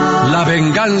La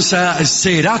venganza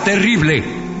será terrible.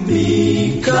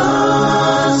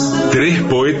 Tres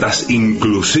poetas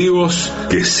inclusivos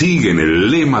que siguen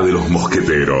el lema de los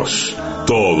mosqueteros.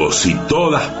 Todos y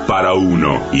todas para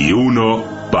uno, y uno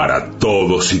para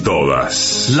todos y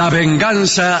todas. La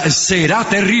venganza será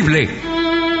terrible.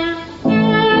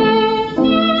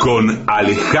 Con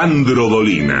Alejandro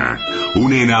Dolina,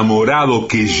 un enamorado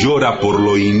que llora por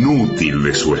lo inútil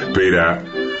de su espera,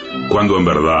 cuando en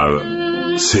verdad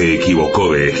se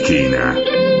equivocó de esquina.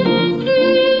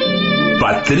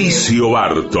 Patricio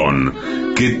Barton,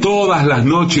 que todas las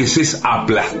noches es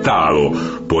aplastado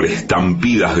por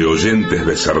estampidas de oyentes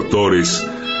desertores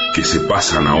que se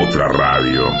pasan a otra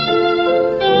radio.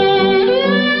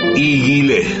 Y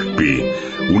Gillespie,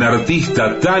 un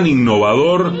artista tan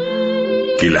innovador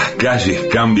que las calles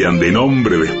cambian de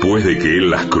nombre después de que él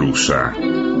las cruza.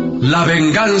 La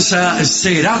venganza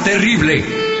será terrible.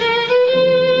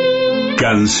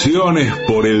 Canciones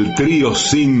por el trío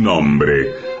sin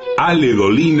nombre: Ale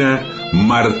Dolina,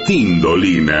 Martín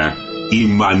Dolina y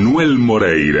Manuel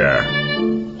Moreira.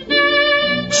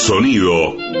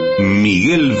 Sonido: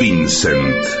 Miguel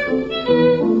Vincent.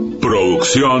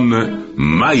 Producción: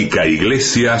 Maica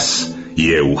Iglesias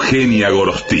y Eugenia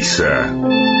Gorostiza.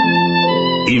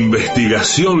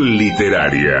 Investigación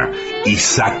literaria y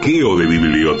saqueo de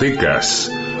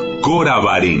bibliotecas: Cora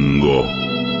Barengo.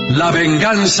 La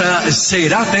venganza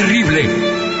será terrible.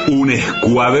 Un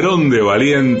escuadrón de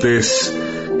valientes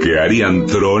que harían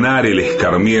tronar el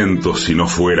escarmiento si no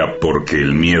fuera porque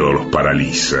el miedo los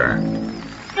paraliza.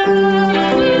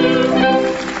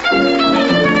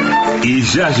 Y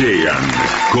ya llegan,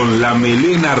 con la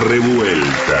melena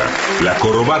revuelta, la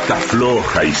corbata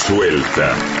floja y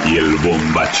suelta y el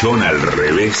bombachón al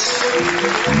revés,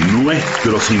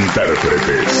 nuestros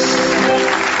intérpretes.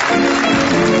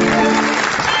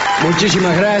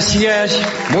 Muchísimas gracias,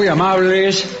 muy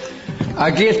amables.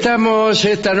 Aquí estamos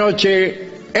esta noche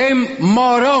en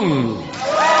Morón.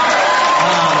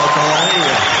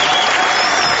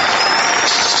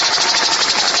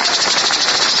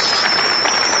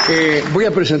 Voy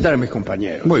a presentar a mis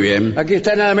compañeros. Muy bien. Aquí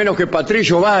está nada menos que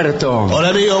Patricio Barton. Hola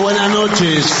amigo, buenas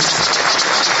noches.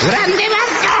 ¡Grande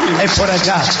Barton! Es por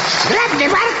acá. ¡Grande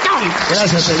Barton!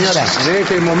 Gracias señora. En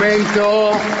este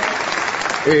momento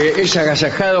es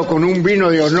agasajado con un vino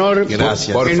de honor. Gracias.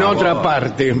 En Por otra favor.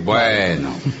 parte. Bueno.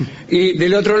 Y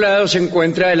del otro lado se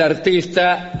encuentra el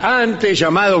artista antes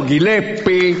llamado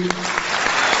Gillespie.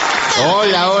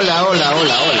 Hola.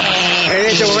 En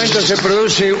este momento se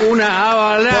produce una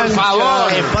avalancha.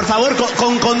 Por favor,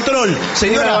 con control. Una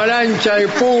Señora, avalancha de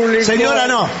público. señora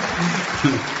no.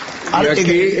 Y aquí,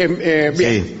 bien.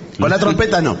 Sí. Con la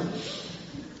trompeta no.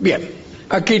 Bien.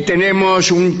 Aquí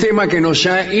tenemos un tema que nos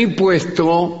ha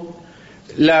impuesto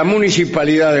la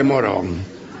Municipalidad de Morón.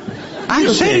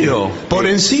 ¿En serio? Por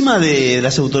encima de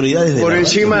las autoridades de Por la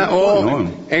encima radio. o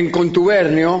No. en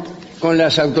contubernio con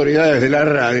las autoridades de la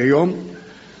radio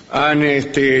han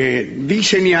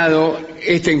diseñado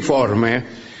este informe.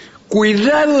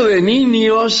 Cuidado de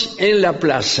niños en la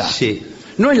plaza. Sí.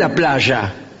 No en la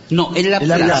playa. No, en la En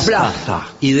la plaza. plaza.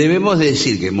 Y debemos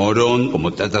decir que Morón,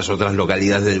 como tantas otras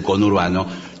localidades del conurbano,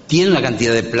 tiene una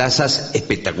cantidad de plazas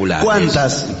espectaculares.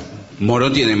 ¿Cuántas?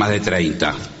 Morón tiene más de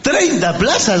 30. 30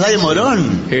 plazas hay en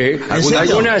Morón. ¿En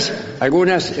serio?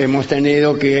 algunas hemos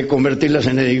tenido que convertirlas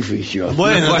en edificios.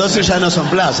 Bueno, entonces ya no son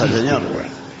plazas, señor.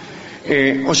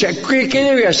 O sea, ¿qué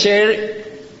debe hacer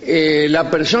la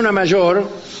persona mayor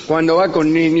cuando va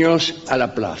con niños a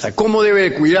la plaza? ¿Cómo debe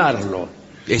de cuidarlo?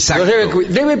 Exacto.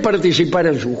 ¿Debe participar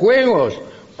en sus juegos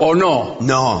o no?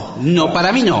 No. No,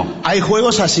 para mí no. Hay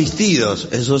juegos asistidos,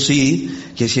 eso sí,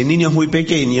 que si el niño es muy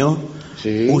pequeño,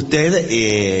 Sí. usted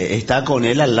está con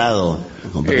él al lado.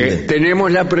 ¿Comprende?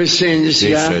 Tenemos la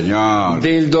presencia Sí, señor.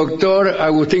 del doctor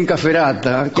Agustín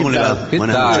Caferata, ¿Cómo le va? ¿Qué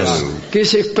Buenas tal? noches. que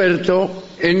es experto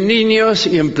en niños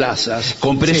y en plazas.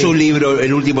 Compré su libro,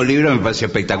 el último libro, me pareció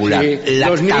espectacular. Sí,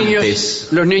 Lactantes.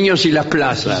 los niños y las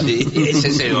plazas. Sí, ese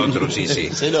es el otro, sí.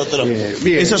 Es el otro.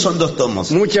 Bien. Esos son 2 tomos.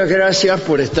 Muchas gracias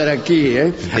por estar aquí.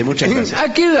 Muchas gracias.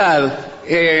 ¿A qué edad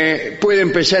puede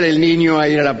empezar el niño a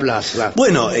ir a la plaza?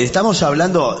 Bueno, estamos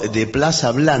hablando de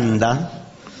Plaza Blanda.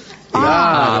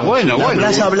 Bueno, La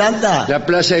Plaza Blanda. La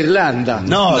Plaza Irlanda.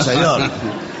 No, señor.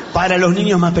 Para los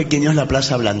niños más pequeños, la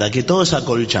Plaza Blanda, que todo es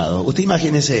acolchado. Usted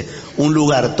imagínese un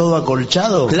lugar todo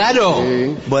acolchado. Claro.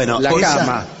 Sí. Bueno, La esa-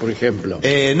 cama, por ejemplo.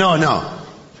 No.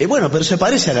 Bueno, pero se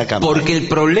parece a la cama. Porque el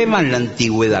problema en la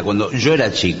antigüedad, cuando yo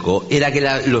era chico, era que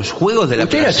los juegos de la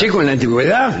 ¿Usted era plaza... chico en la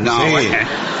antigüedad? No, Sí. bueno.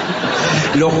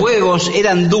 Los juegos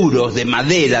eran duros, de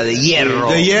madera, de hierro.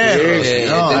 De hierro, Sí,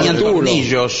 no, tenían duro.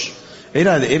 tornillos.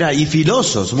 Y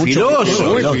filosos, mucho.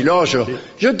 Muy filosos.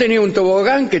 Yo tenía un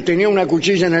tobogán que tenía una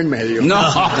cuchilla en el medio. No.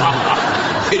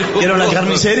 Era una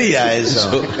carnicería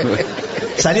eso.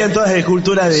 Salían todas las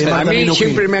esculturas de A Marta mí Minujín.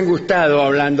 siempre me han gustado,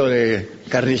 hablando de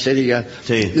carnicería,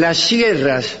 Sí. las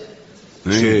sierras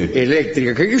Sí.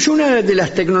 eléctricas, que es una de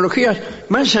las tecnologías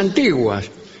más antiguas.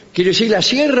 Quiere decir, la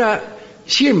sierra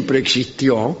siempre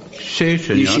existió, Sí, y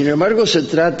señor. sin embargo se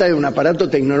trata de un aparato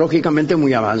tecnológicamente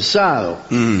muy avanzado,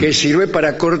 que sirve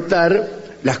para cortar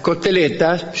las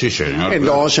costeletas Sí, señor. en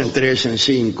 2, en 3, en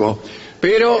 5.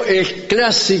 Pero es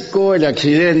clásico el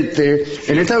accidente.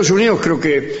 En Estados Unidos creo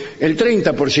que el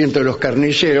 30% de los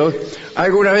carniceros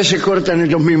alguna vez se cortan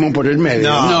ellos mismos por el medio.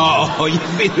 No, oye,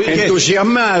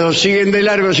 Entusiasmados, siguen de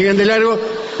largo.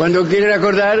 Cuando quieren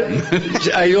acordar,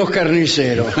 hay 2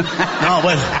 carniceros. No,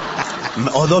 bueno.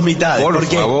 O 2 mitades. Por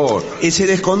porque favor. Se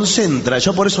desconcentra.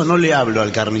 Yo por eso no le hablo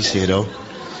al carnicero.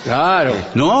 Claro.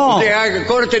 No. Usted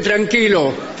corte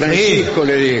tranquilo, Francisco,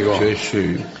 le digo. Sí,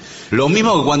 sí. Lo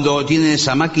mismo que cuando tienen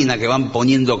esa máquina que van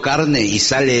poniendo carne y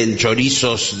salen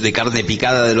chorizos de carne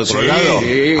picada del otro Sí, lado.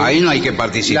 sí. Ahí no hay que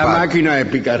participar. La máquina de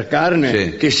picar carne,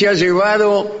 Sí. que se ha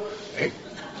llevado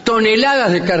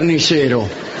toneladas de carnicero.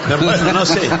 Pero bueno, no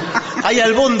sé. Hay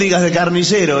albóndigas de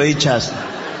carnicero hechas.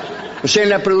 O sea, en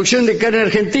la producción de carne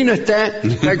argentina está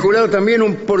calculado también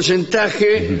un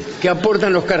porcentaje que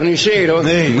aportan los carniceros,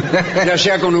 Sí. ya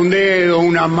sea con un dedo,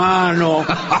 una mano,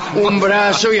 un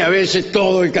brazo y a veces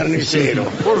todo el carnicero,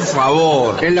 Por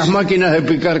favor. en las máquinas de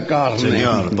picar carne.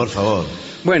 Señor, por favor.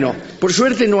 Bueno, por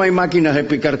suerte no hay máquinas de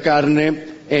picar carne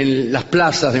en las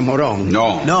plazas de Morón.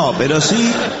 No. No, pero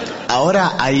sí,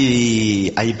 ahora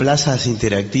hay plazas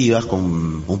interactivas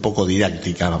con un poco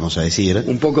didácticas, vamos a decir.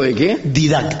 ¿Un poco de qué?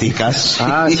 Didácticas.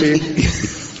 Ah, sí.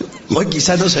 Hoy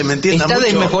quizás no se me entienda Está mucho.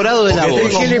 desmejorado de la porque voz.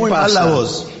 tengo ¿Qué le muy mal pasa? la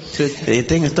voz.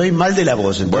 Estoy mal de la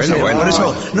voz, entonces Bueno, por eso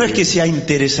bueno. no es que sea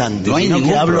interesante, No hay sino que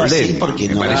ningún hablo así problema. porque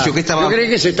Me no. pareció que estaba... Yo creí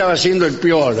que se estaba haciendo el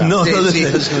piola. No, Sí, no, sí.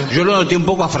 no. Yo lo noté un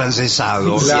poco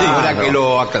afrancesado. Claro. Ahora que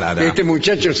lo aclara. Este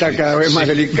muchacho está cada vez más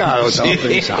delicado, estamos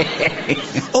pensando.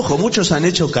 Ojo, muchos han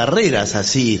hecho carreras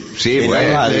así Sí, en bueno,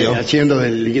 la radio. ¿Haciendo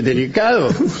delicado?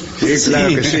 Sí, claro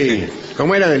Sí. que sí.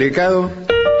 ¿Cómo era delicado?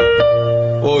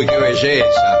 Uy, qué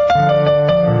belleza.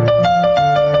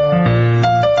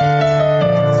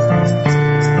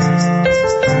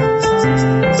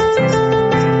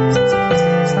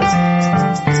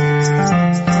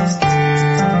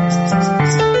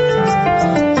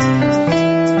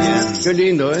 Qué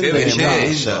lindo, ¿eh? Qué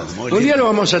belleza. Muy Un día lindo. lo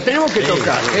vamos a... Tenemos que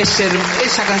tocar.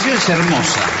 Esa canción es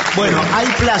hermosa. Bueno, hay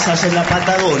plazas en la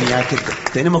Patagonia que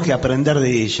tenemos que aprender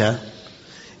de ella,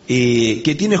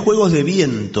 que tiene juegos de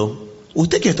viento.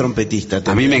 Usted que es trompetista A mí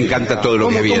también. me encanta todo lo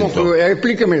que es viento.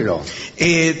 Explíquemelo.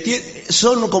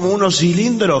 Son como unos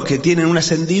cilindros que tienen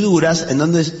unas hendiduras en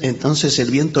donde entonces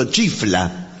el viento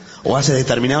chifla o hace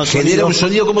determinado Genera un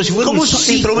sonido como si fuera como un un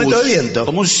instrumento de viento.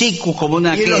 Como un sicu, como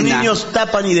una Y los quena. niños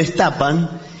tapan y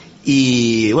destapan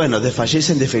y bueno,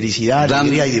 desfallecen de felicidad, Dan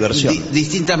alegría y diversión.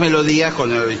 distintas melodías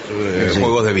con Sí.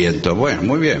 juegos de viento. Bueno,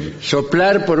 muy bien.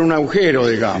 Soplar por un agujero,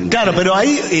 digamos. Claro, pero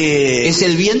ahí Es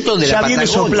el viento de la ya viene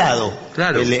Patagonia. soplado.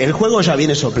 Claro. El juego ya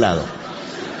viene soplado.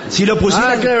 Si lo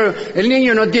pusieran, Claro, el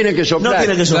niño no tiene que soplar. No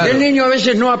tiene que soplar. El niño a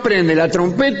veces no aprende la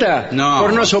trompeta No.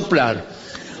 por no soplar.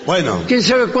 bueno, ¿Quién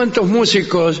sabe cuántos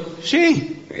músicos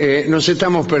Sí. nos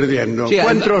estamos perdiendo? Sí,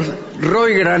 ¿Cuántos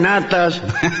Roy Granatas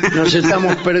nos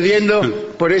estamos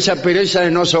perdiendo por esa pereza de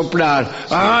no soplar?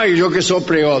 ¡Ay, yo que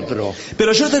sople otro!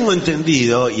 pero yo tengo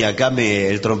entendido, y acá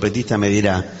el trompetista me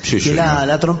dirá, Sí, que señor.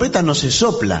 la trompeta no se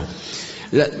sopla.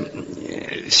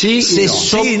 Sí, y Se no.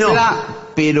 sopla, Sí, no.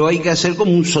 pero hay que hacer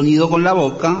como un sonido con la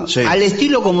boca, Sí. al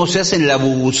estilo como se hace en la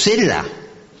bubucela.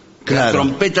 Las Claro.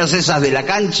 trompetas esas de la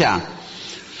cancha.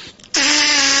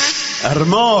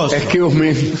 Hermoso. Excuse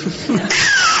me.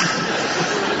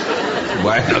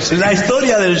 Bueno, sí. La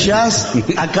historia del jazz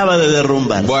acaba de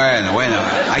derrumbar. Bueno,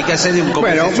 hay que hacer un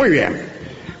Bueno, muy bien.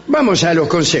 Vamos a los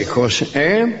consejos.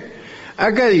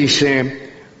 Acá dice,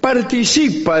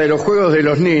 participa de los juegos de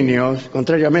los niños,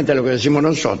 contrariamente a lo que decimos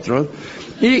nosotros,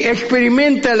 y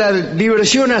experimenta la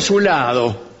diversión a su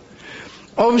lado.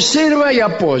 Observa y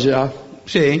apoya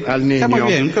Sí, al niño. está muy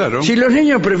bien, claro. Si los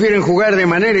niños prefieren jugar de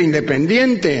manera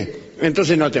independiente,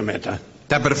 entonces no te metas.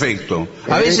 Está perfecto.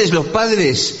 A veces los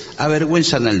padres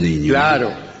avergüenzan al niño.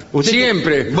 Claro. Usted-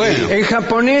 Siempre. Bueno. En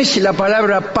japonés la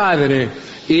palabra padre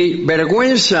y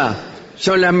vergüenza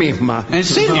son la misma. ¿En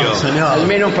serio? No, señor. Al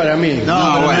menos para mí.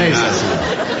 No, pero bueno, no es nada. así.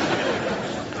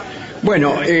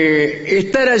 Bueno,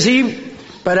 estar allí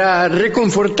para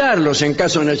reconfortarlos en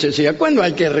caso de necesidad. ¿Cuándo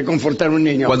hay que reconfortar a un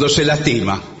niño? Cuando se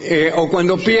lastima. O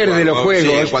cuando pierde los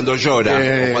juegos. Sí, cuando llora.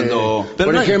 O cuando...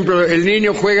 Por ejemplo, el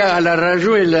niño juega a la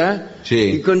rayuela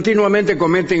y continuamente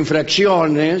comete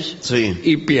infracciones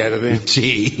y pierde.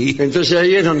 Sí. Entonces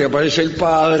ahí es donde aparece el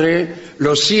padre,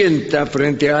 lo sienta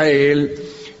frente a él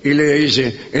y le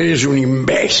dice: eres un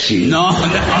imbécil. No,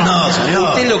 señor.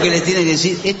 Usted lo que le tiene que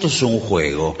decir: esto es un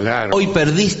juego. Claro. Hoy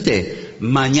perdiste,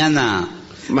 mañana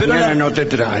no te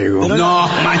traigo. No,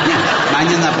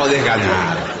 mañana podés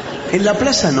ganar. En la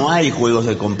plaza no hay juegos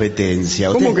de competencia.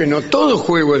 ¿Cómo que no? Todo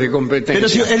juego es de competencia. Pero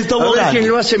si el tobogán. A ver quién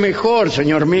lo hace mejor,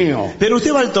 señor mío. Pero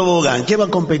usted va al tobogán, ¿qué va a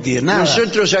competir? Nada.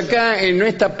 Nosotros acá en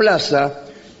esta plaza,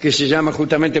 que se llama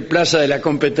justamente Plaza de la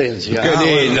Competencia.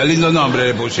 Qué lindo nombre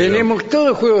le pusieron. Tenemos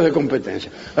todos juegos de competencia.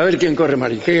 A ver quién corre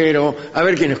más ligero, a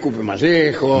ver quién escupe más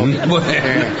lejos. Bueno.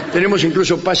 Tenemos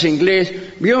incluso pase inglés.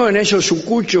 ¿Vio en esos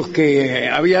sucuchos que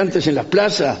había antes en las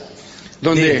plazas?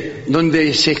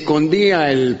 Donde se escondía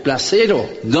el placero.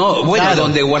 No, bueno, claro.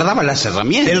 Donde guardaba las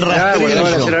herramientas. Guardaba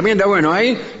las herramientas. Bueno,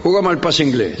 ahí jugamos al pase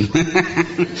inglés.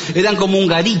 Eran como un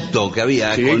garito que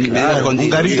había. Sí, claro, un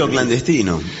garito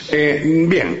clandestino.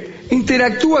 Bien,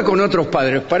 interactúa con otros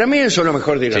padres. Para mí eso es lo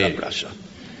mejor de ir a la plaza.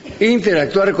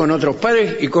 Interactuar con otros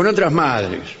padres y con otras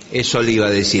madres. Eso le iba a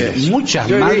decir. Eso. Muchas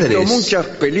Yo madres. He visto muchas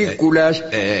películas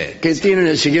que tienen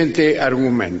el siguiente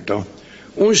argumento.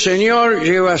 Un señor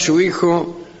lleva a su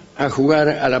hijo a jugar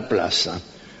a la plaza.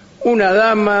 Una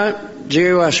dama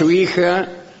lleva a su hija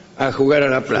a jugar a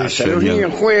la plaza. Los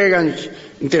niños juegan,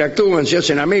 interactúan, se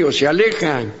hacen amigos, se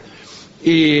alejan.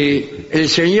 Y el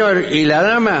señor y la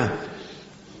dama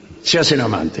se hacen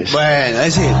amantes. Bueno,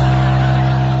 es decir,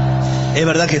 es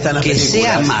verdad que están las que películas.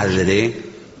 Sea madre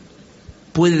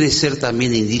puede ser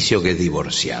también indicio que es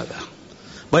divorciada.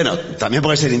 Bueno, también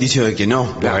puede ser indicio de que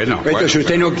no. Bueno, si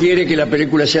usted no quiere que la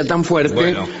película sea tan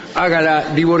fuerte,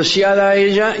 hágala divorciada a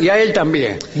ella y a él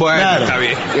también. Bueno, claro. Está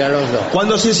bien. Y a los dos.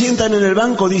 Cuando se sientan en el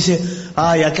banco dice: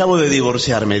 ay, acabo de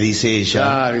divorciarme, dice ella.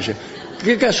 Claro, dice: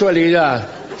 qué casualidad.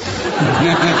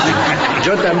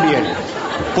 Yo también.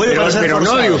 Pero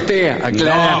no de usted,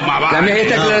 aclara.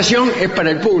 Esta aclaración es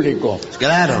para el público.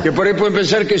 Claro. Que por ahí pueden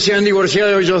pensar que se han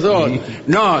divorciado ellos dos.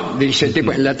 No, dice el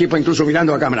tipo, la tipa incluso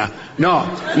mirando a cámara. No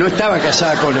estaba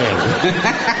casada con él.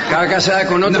 Estaba casada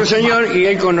con otro señor y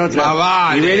él con otro.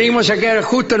 Y venimos a quedar,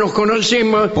 justo nos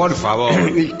conocemos. Por favor.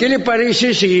 ¿Qué le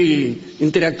parece si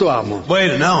interactuamos?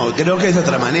 Bueno, no, creo que es de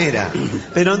otra manera.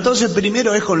 Pero entonces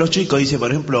primero es con los chicos, dice,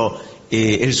 por ejemplo,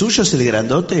 ¿el suyo es el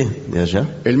grandote de allá?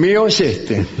 El mío es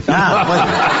este. Ah, bueno.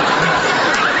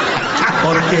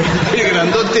 Porque el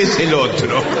grandote es el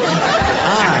otro.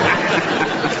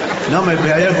 No, me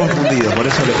había confundido, por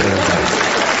eso le preguntaba.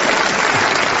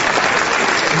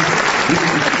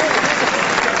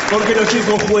 Porque los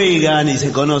chicos juegan y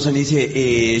se conocen y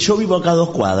dice, yo vivo acá a 2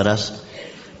 cuadras.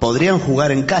 Podrían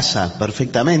jugar en casa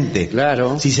perfectamente.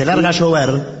 Claro. Si se larga a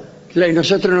llover. Claro, y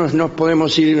nosotros nos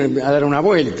podemos ir a dar una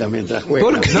vuelta mientras juegan.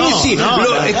 ¿Por qué?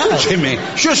 Escúcheme,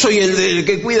 yo soy el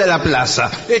que cuida la plaza.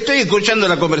 Estoy escuchando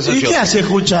la conversación. ¿Y qué hace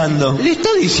escuchando? Le está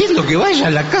diciendo que vaya a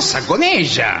la casa con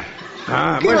ella.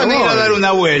 ¿Qué van a ir a dar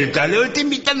una vuelta? Le está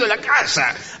invitando a la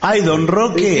casa. Ay, don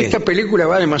Roque. Esta película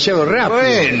va demasiado rápido.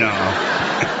 Bueno.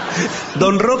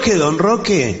 Don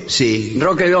Roque. Sí.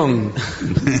 Roque Don.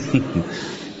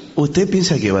 ¿Usted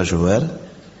piensa que va a llover?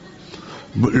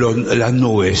 Las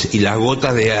nubes y las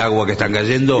gotas de agua que están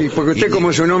cayendo. Sí, porque usted,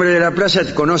 como es un hombre de la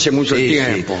plaza, conoce mucho el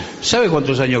tiempo. Sí. ¿Sabe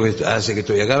cuántos años hace que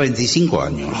estoy acá? 25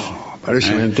 años.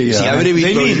 Parece mentira. Si habré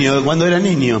visto de niño, cuando era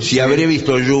niño. Si habré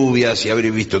visto lluvias, si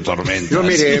habré visto tormentas. Yo,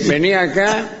 mire, venía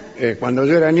acá, cuando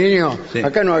yo era niño,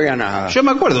 acá no había nada. Yo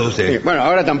me acuerdo de usted. Sí, bueno,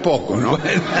 ahora tampoco, ¿no?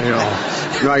 Bueno. Pero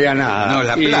no había nada. No,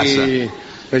 la plaza.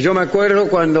 Pues yo me acuerdo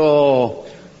cuando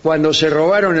se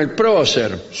robaron el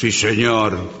prócer. Sí,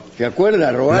 señor. ¿Te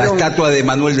acuerdas? Robaron la estatua de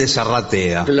Manuel de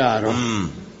Zarratea. Claro.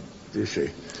 Sí.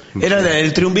 Era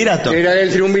del triunvirato. Era del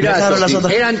triunvirato. Sí.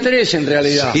 Eran 3 en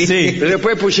realidad. Sí. Pero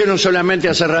después pusieron solamente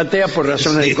a Zarratea por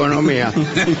razones de economía.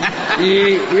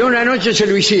 Y una noche se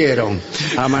lo hicieron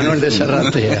a Manuel de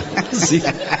Zarratea. Sí.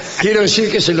 Quiero decir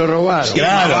que se lo robaron.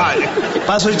 Claro.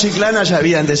 Paso y Chiclana ya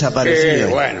habían desaparecido.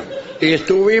 Bueno. Y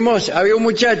había un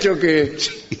muchacho que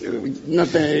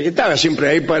estaba siempre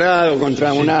ahí parado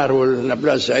contra un árbol en la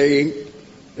plaza ahí.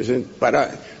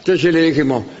 Entonces le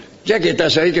dijimos: ya que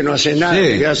estás ahí que no haces nada, Sí.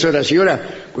 que quedas horas y horas,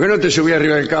 ¿por qué no te subís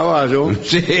arriba del caballo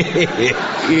Sí.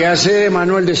 y haces de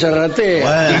Manuel de Serratea?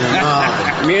 Bueno,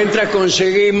 no. Mientras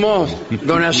conseguimos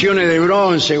donaciones de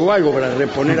bronce o algo para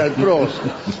reponer al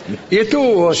prócer. Y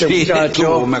estuvo ese Sí, muchacho.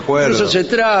 estuvo, me acuerdo. Eso se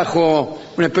trajo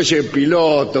una especie de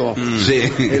piloto Sí.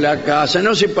 de la casa.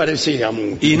 No se parecía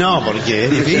mucho. Y no, porque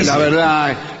es difícil. La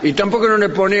verdad. Y tampoco no le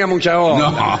ponía mucha onda.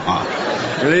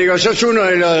 No. Le digo, sos uno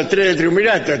de los 3 del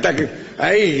triunvirato. Está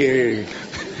ahí.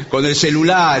 Con el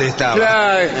celular estaba.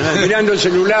 Claro, mirando el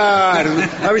celular.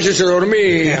 A veces se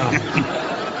dormía.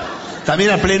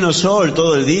 También a pleno sol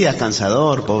todo el día, es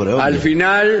cansador, pobre hombre. Al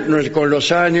final, con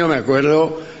los años, me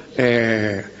acuerdo,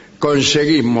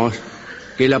 conseguimos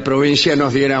que la provincia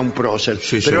nos diera un prócer.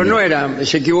 Sí, pero señor. no era,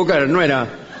 se equivocaron, no era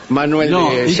Manuel No,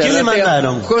 de ¿y quién le Serratea,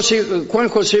 mandaron? Juan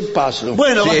José Paso.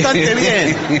 Bueno, Sí. bastante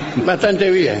bien.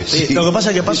 Bastante bien. Sí, lo que pasa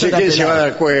es que Paso Dice, era ¿quién se va a pelado.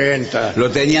 dar cuenta? Lo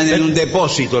tenían en un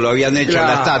depósito, lo habían hecho Claro.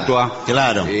 en la estatua.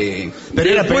 Claro. Sí. Pero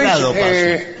era Después, pelado, Paso.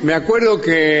 me acuerdo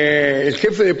que el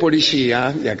jefe de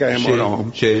policía de acá de Sí,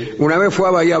 Morón, sí. una vez fue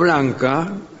a Bahía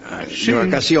Blanca, de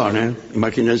vacaciones,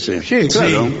 imagínense. Sí,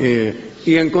 claro.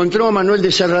 Y encontró a Manuel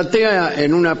de Serratea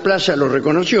en una plaza, lo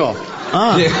reconoció,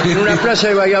 Ah, en una plaza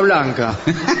de Bahía Blanca,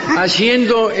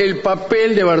 haciendo el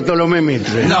papel de Bartolomé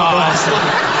Mitre. No.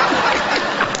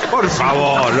 Por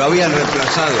favor, lo habían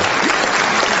reemplazado.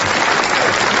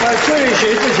 Yo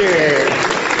dije,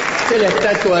 esta es la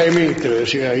estatua de Mitre,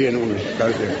 decía ahí en un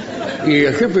cartel. Y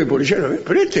el jefe de policía lo ve,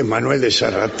 pero este es Manuel de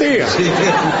Serratea.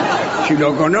 Si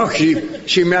lo conozco,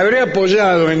 si me habré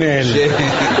apoyado en él. Sí.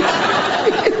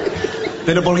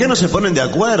 pero ¿por qué no se ponen de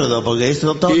acuerdo? Porque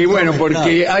esto todo. Y bueno, todo mezclado.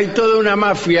 porque hay toda una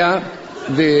mafia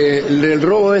del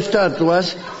robo de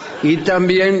estatuas y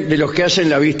también de los que hacen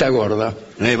la vista gorda.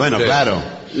 Bueno, Sí. claro.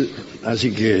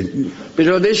 Así que,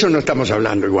 pero de eso no estamos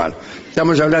hablando igual.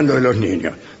 Estamos hablando de los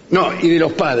niños. No, y de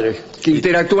los padres, que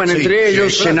interactúan Sí, entre sí,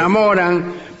 ellos, se claro.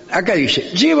 enamoran. Acá dice,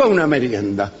 lleva una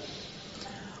merienda.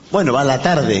 Bueno, va a la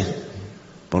tarde,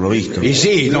 por lo visto. Y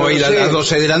sí, no va a ir a Sí. las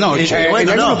 12 de la noche.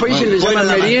 Bueno, en algunos no, países le bueno, llaman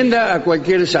la- merienda a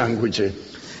cualquier sándwich.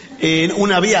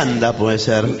 Una vianda puede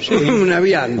ser. Una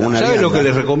vianda. Una ¿Sabes lo vianda. que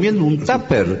les recomiendo? Un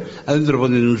tupper. Adentro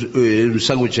ponen un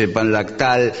sándwich de pan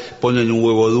lactal, ponen un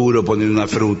huevo duro, ponen una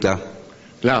fruta.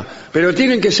 Claro, pero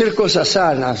tienen que ser cosas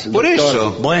sanas. Por doctor.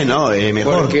 eso. Bueno,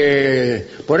 mejor. Porque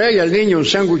por ahí al niño un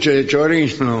sándwich de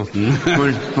chorizo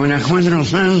con las 4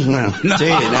 salsas. Sí,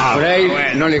 no. Por ahí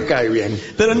no le cae bien.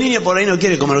 Pero el niño por ahí no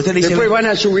quiere comer. Usted le dice. Después van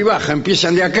a sub y baja,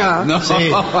 empiezan de acá. No. Sí.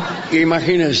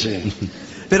 Imagínense.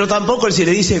 Pero tampoco él si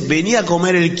le dice, venía a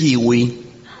comer el kiwi.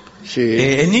 Sí.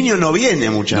 El niño no viene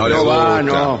muchas No veces. le No va, gusta.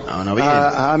 no. No viene.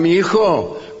 A mi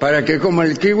hijo, para que coma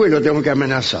el kiwi, lo tengo que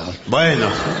amenazar. Bueno,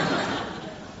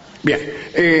 Bien,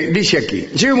 dice aquí,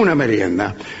 lleva una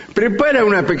merienda. Prepara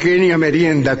una pequeña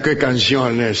merienda. ¿Qué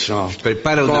canción eso?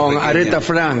 Prepara una Con pequeña- Aretha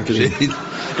Franklin. Sí.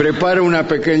 Prepara una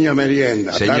pequeña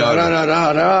merienda. Señor.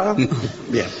 Tarararara.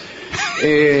 Bien.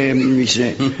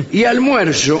 Dice, y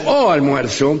almuerzo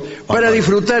para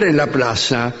disfrutar en la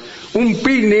plaza. Un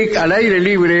picnic al aire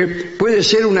libre puede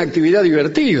ser una actividad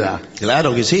divertida.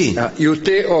 claro que sí. Ah, y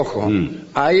usted, ojo,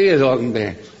 ahí es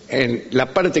donde, en la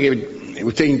parte que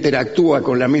usted interactúa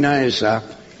con la mina esa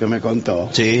que me contó,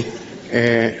 Sí.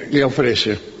 le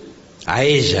ofrece. A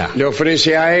ella. Le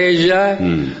ofrece a ella,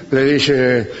 le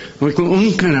dice,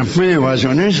 ¿un canapé de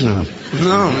bayonesa?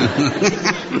 No.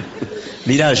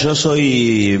 Mirá, yo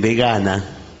soy vegana.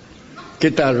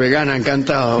 ¿Qué tal, vegana?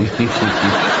 Encantado.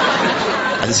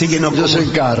 Así que Yo soy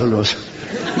Carlos.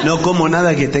 no como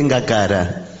nada que tenga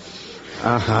cara.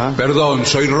 Ajá. Perdón,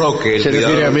 soy Roque, el ¿Se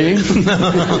refiere a cuidador. mí?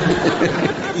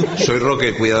 Soy Roque,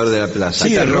 el cuidador de la plaza.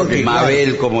 Sí, Roque,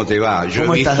 Mabel, ¿cómo te va? Yo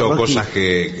 ¿Cómo he estás, visto Roque? cosas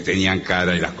que tenían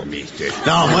cara y las comiste.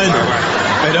 No, bueno.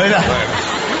 Pero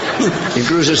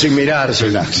Incluso sin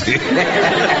mirársela.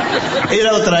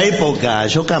 era otra época.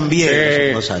 Yo cambié.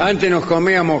 esas cosas. Antes nos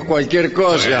comíamos cualquier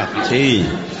cosa. Sí.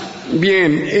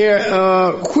 Bien,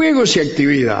 juegos y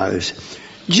actividades.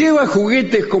 Lleva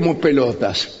juguetes como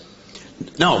pelotas.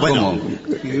 No, bueno.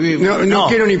 No No.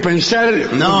 quiero ni pensar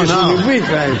No, lo que no.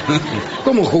 significa.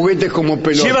 ¿Cómo juguetes como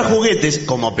pelotas? Lleva juguetes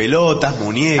como pelotas, Ah,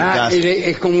 muñecas.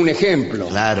 es como un ejemplo.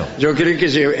 Claro. Yo creí que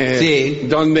Sí.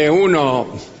 donde uno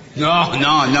No.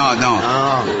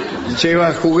 No.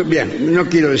 lleva juguetes. Bien, no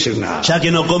quiero decir nada. Ya que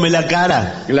no come la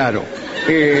cara. Claro.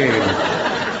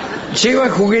 Lleva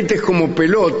juguetes como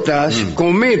pelotas,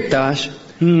 cometas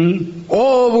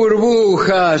o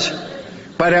burbujas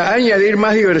para añadir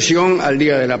más diversión al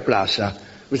día de la plaza.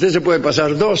 Usted se puede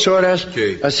pasar 2 horas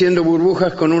Sí. haciendo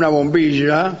burbujas con una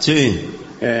bombilla. Sí.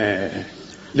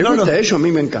 ¿Le No, gusta no. eso? A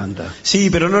mí me encanta. Sí,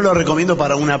 pero no lo recomiendo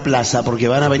para una plaza porque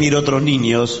van a venir otros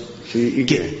niños Sí,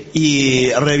 ¿y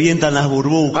y revientan las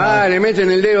burbujas. Ah, le meten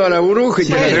el dedo a la burbuja y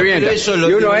te la Bueno, revienta. pero eso es lo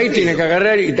Y uno ahí divertido.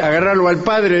 tiene que agarrarlo al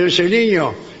padre de ese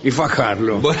niño y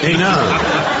fajarlo.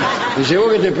 Dice,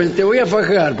 vos que te voy a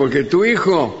fajar porque tu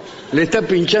hijo le está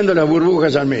pinchando las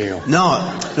burbujas al mío. No,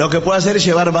 lo que puede hacer es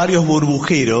llevar varios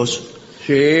burbujeros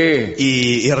Sí.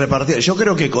 y repartir. Yo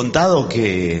creo que he contado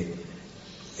que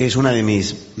es una de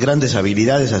mis grandes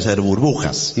habilidades hacer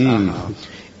burbujas.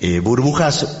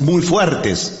 Burbujas muy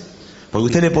fuertes. Porque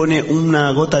usted le pone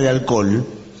una gota de alcohol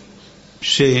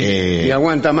Sí. Y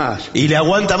aguanta más. y le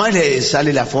aguanta más, le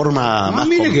sale la forma más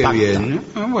Mire qué compacta. bien.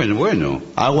 Bueno.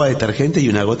 Agua, detergente y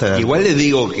una gota de alcohol. Igual le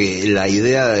digo que la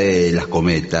idea de las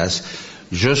cometas,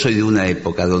 yo soy de una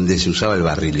época donde se usaba el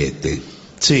barrilete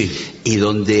Sí. y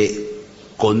donde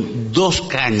con 2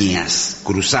 cañas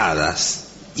cruzadas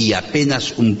y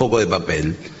apenas un poco de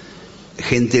papel,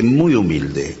 gente muy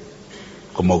humilde,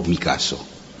 como mi caso,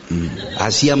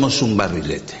 hacíamos un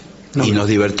barrilete y nos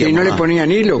 ¿Y divertíamos. no le más.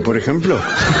 ponían hilo, por ejemplo?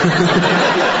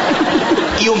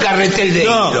 Y un carretel de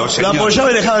No, hilo, lo señor.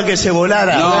 apoyaba y dejaba que se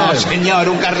volara. No, Claro. señor,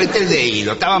 un carretel de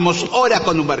hilo. Estábamos horas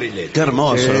con un barrilete. Qué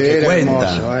hermoso lo Sí, que era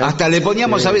cuenta. hermoso, Hasta le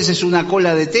poníamos a veces una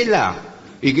cola de tela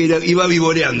y que iba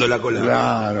vivoreando la cola.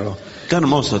 Claro. Qué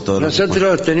hermoso todo. lo que cuenta.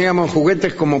 Nosotros teníamos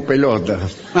juguetes como pelotas.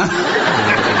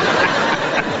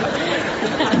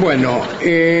 Bueno,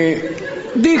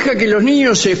 deja que los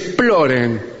niños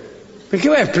exploren. ¿Qué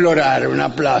va a explorar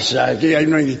una plaza? Que ahí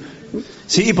no hay...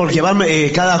 Sí, porque van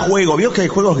cada juego. Vio que hay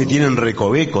juegos que tienen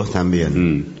recovecos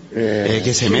también. Que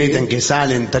se sí. meten, que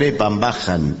salen, trepan,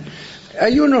 bajan.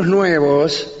 Hay unos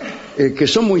nuevos que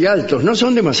son muy altos. ¿No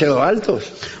son demasiado altos?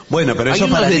 Bueno, pero Hay eso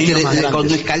unos para niños más con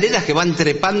grandes. escaleras que van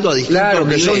trepando a distintos Claro,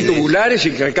 que son niveles. tubulares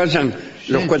y que alcanzan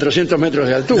los 400 metros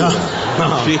de altura.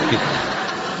 No. Sí.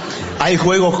 Hay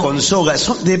juegos con soga.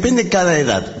 Depende cada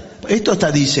edad. Esto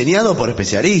está diseñado por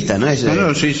especialistas, no es,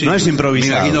 Sí. no es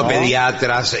improvisado. Me imagino ¿no?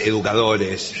 pediatras,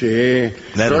 educadores. Sí.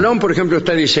 Claro. Rolón, por ejemplo,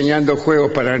 está diseñando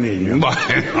juegos para niños.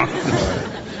 Bueno.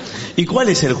 ¿Y cuál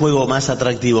es el juego más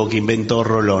atractivo que inventó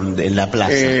Rolón en la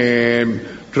plaza?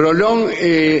 Rolón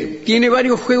tiene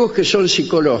varios juegos que son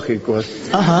psicológicos.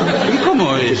 Ajá. ¿Y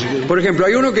cómo es? Por ejemplo,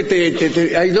 hay uno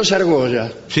que hay 2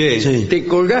 argollas. Sí. Sí. Te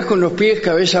colgás con los pies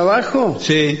cabeza abajo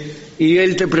Sí. y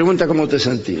él te pregunta cómo te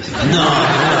sentís.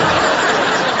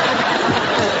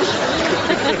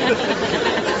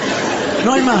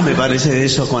 No hay más, me parece, de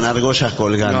eso con argollas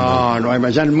colgando. No hay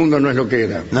más. Ya el mundo no es lo que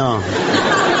era. No.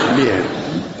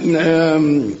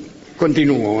 Bien.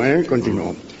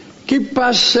 Continúo. ¿Qué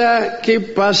pasa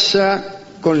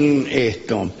con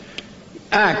esto?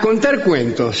 Contar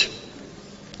cuentos.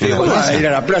 ¿Cómo vas a ir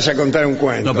a la plaza a contar un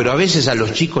cuento? No, pero a veces a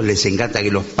los chicos les encanta que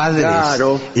los padres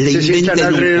Claro, le se sientan inventen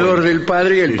un alrededor cuento. del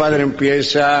padre y el padre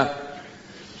empieza.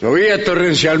 Llovía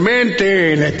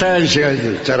torrencialmente en la estancia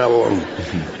del Charabón.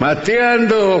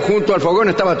 Mateando junto al fogón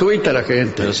estaba tuita la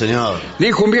gente. Pero señor.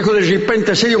 Dijo un viejo de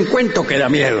repente, se dio un cuento que da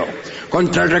miedo.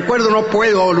 Contra el recuerdo no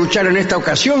puedo luchar en esta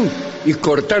ocasión. Y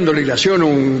cortando la hilación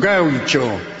un gaucho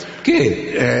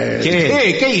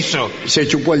 ¿Qué? ¿Qué hizo? se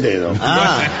chupó el dedo.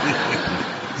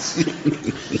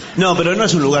 No, pero no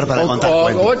es un lugar para contar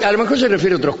cuentos. O a lo mejor se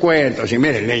refiere a otros cuentos. Y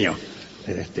mire el niño.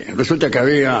 Resulta que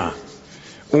había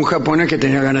un japonés que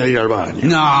tenía ganas de ir al baño.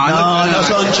 No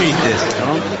son chistes.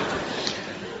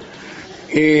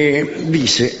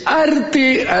 Dice,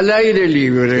 arte al aire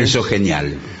libre. Eso es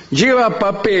genial. Lleva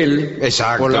papel,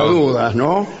 Exacto. por las dudas,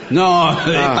 ¿no? No,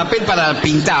 papel para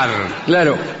pintar.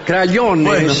 Claro, crayones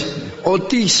Bueno. o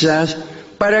tizas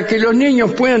para que los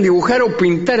niños puedan dibujar o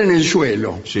pintar en el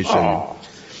suelo. Sí, sí.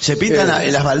 Se pintan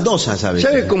las baldosas, ¿sabes?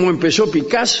 ¿Sabes cómo empezó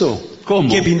Picasso? ¿Cómo?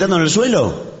 ¿Qué, pintando en el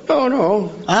suelo? No.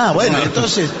 Ah, bueno,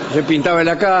 entonces... Se pintaba en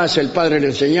la casa, el padre le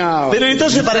enseñaba. Pero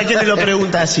entonces, ¿para qué me lo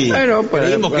pregunta así? Bueno, para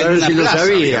Creímos que ver en una si lo plaza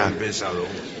sabía. había empezado.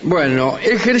 Bueno,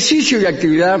 ejercicio y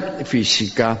actividad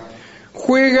física.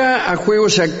 Juega a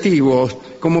juegos activos,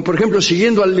 como por ejemplo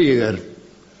siguiendo al líder.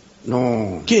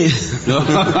 No. ¿Qué?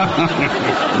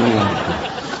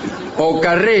 O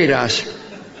carreras.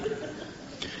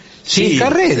 Sí,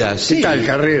 carreras, ¿Qué sí. tal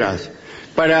carreras?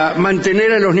 Para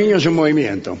mantener a los niños en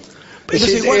movimiento. Pero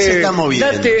si igual se está moviendo.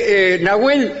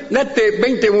 Nahuel, date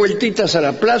 20 vueltitas a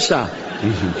la plaza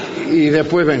y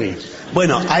después vení.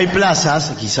 Bueno, hay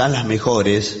plazas, quizás las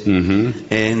mejores,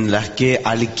 en las que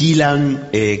alquilan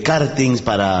kartings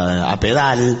a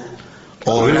pedal.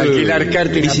 O alquilar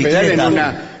karting a bicicleta.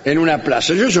 pedal en una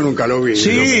plaza. Yo eso nunca lo vi.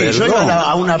 Sí, Pero yo iba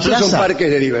a una esos plaza. son parques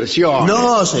de diversión.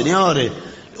 No, señores.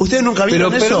 ¿Ustedes nunca Pero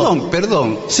vieron eso?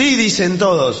 perdón. Sí, dicen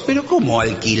todos. Pero ¿cómo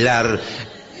alquilar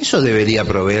Eso debería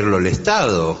proveerlo el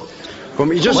Estado.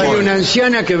 Yo soy una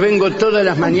anciana que vengo todas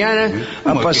las mañanas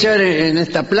a pasear en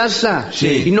esta plaza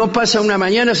y no pasa una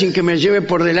mañana sin que me lleve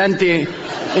por delante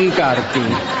un karting.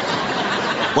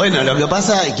 Bueno, lo que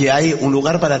pasa es que hay un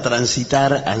lugar para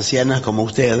transitar ancianas como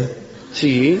usted.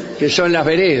 Sí, que son las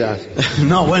veredas.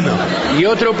 No, bueno. Y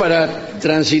otro para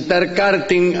transitar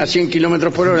karting a 100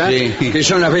 kilómetros por hora, que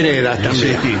son las veredas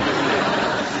también. Sí.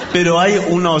 Pero hay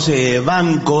unos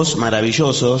bancos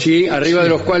maravillosos. Sí, arriba de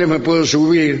los cuales me puedo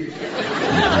subir.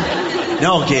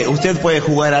 No, que usted puede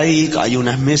jugar ahí, hay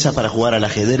unas mesas para jugar al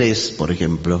ajedrez, por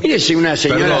ejemplo. Mire, si una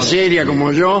señora seria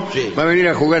como yo va a venir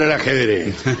a jugar al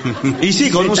ajedrez. Y sí,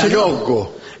 con un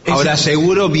loco. Ahora,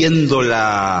 seguro, viendo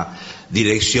la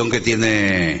dirección que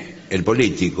tiene el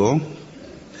político,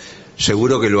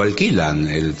 seguro que lo alquilan,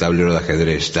 el tablero de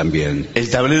ajedrez también. ¿El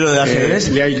tablero de ajedrez?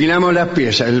 Le alquilamos las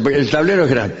piezas, el tablero es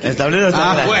gratis. El tablero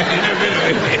está gratis. Bueno.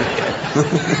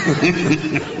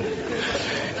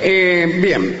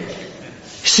 Bien.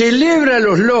 Celebra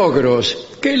los logros.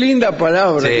 Qué linda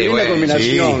palabra, qué linda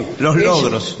combinación. Sí, los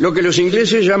logros. Lo que los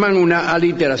ingleses llaman una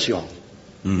aliteración.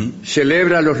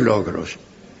 Celebra los logros.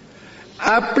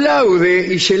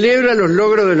 Aplaude y celebra los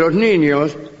logros de los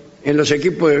niños en los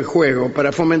equipos del juego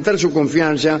para fomentar su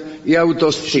confianza y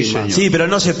autoestima. Sí, pero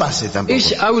no se pase tampoco.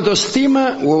 ¿Es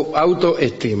autoestima o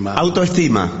autoestima?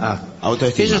 Autoestima.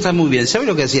 Autoestima. Eso está muy bien. ¿Sabe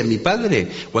lo que hacía mi padre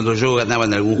cuando yo ganaba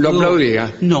en algún juego? ¿Lo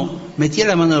aplaudía? No, metía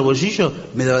la mano en el bolsillo,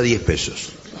 me daba 10 pesos.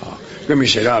 Qué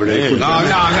miserable. No,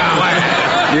 bueno.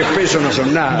 10 pesos no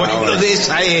son nada. Bueno, ahora. de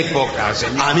esa época,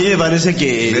 señor. A mí me parece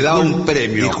que... Me daba un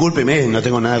premio. Discúlpeme, no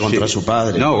tengo nada contra su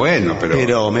padre. No, bueno,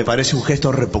 Pero me parece un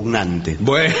gesto repugnante.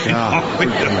 Bueno,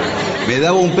 me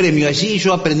daba un premio allí y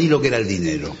yo aprendí lo que era el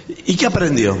dinero. ¿Y qué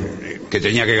aprendió? Que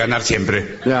tenía que ganar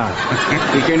siempre. Claro.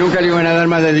 Y que nunca le iban a dar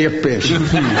más de 10 pesos.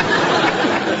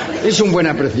 Es un buen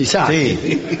aprendizaje.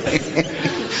 Sí.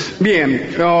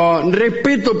 Bien,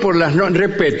 respeto por las normas.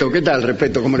 Respeto, ¿qué tal?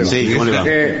 Respeto, ¿cómo le va? Sí, ¿cómo le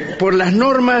va? Por las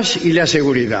normas y la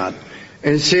seguridad.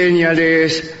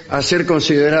 Enséñales a ser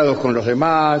considerados con los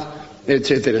demás,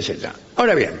 etcétera, etcétera.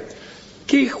 Ahora bien,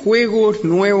 ¿qué juegos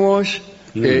nuevos?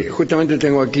 Justamente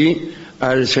tengo aquí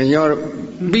al señor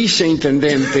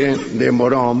viceintendente de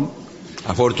Morón.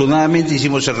 Afortunadamente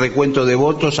hicimos el recuento de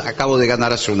votos, acabo de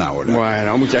ganar hace una hora.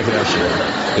 Bueno, muchas gracias.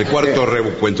 El cuarto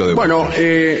recuento de bueno, votos.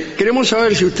 Queremos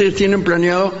saber si ustedes tienen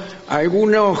planeado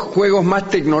algunos juegos más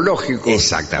tecnológicos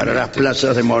Exactamente. para las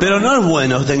plazas de Morón. Pero no es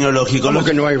bueno tecnológico. ¿Cómo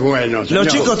que no es bueno, señor?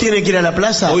 Los chicos tienen que ir a la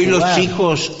plaza. Hoy los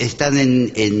chicos están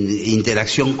en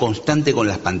interacción constante con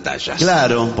las pantallas.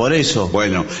 Claro, por eso.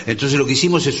 Bueno, entonces lo que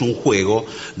hicimos es un juego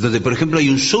donde, por ejemplo, hay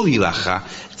un sub y baja,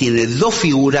 tiene dos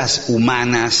figuras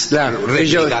humanas, Claro,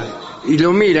 réplica. y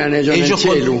lo miran ellos en el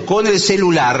celu. con el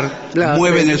celular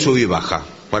mueven el sub y baja,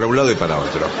 para un lado y para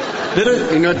otro.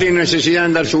 Y no tienen necesidad de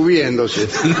andar subiéndose.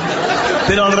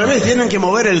 Pero al revés, tienen que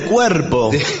mover el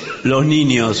cuerpo los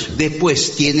niños.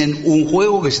 Después tienen un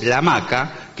juego que es la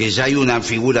hamaca, que ya hay una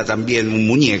figura también, un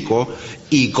muñeco,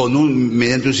 y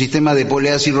mediante un sistema de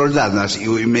poleas y roldanas y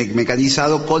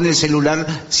mecanizado, con el celular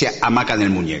se hamacan el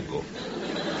muñeco.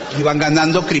 Y van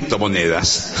ganando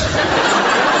criptomonedas.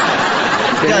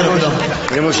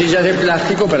 Tenemos sillas de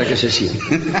plástico para que se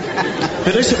sienten.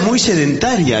 Pero es muy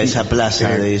sedentaria esa plaza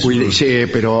de eso. Sí,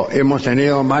 pero hemos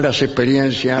tenido malas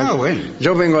experiencias. Ah, bueno.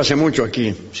 Yo vengo hace mucho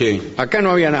aquí. Sí. Acá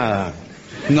no había nada.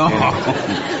 No.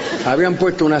 Habían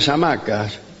puesto unas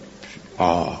hamacas.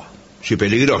 Sí,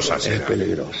 peligrosas. Es Era.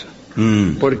 peligrosa.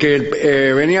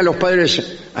 Porque venían los padres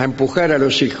a empujar a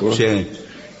los hijos. Sí.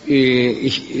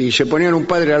 Y se ponían un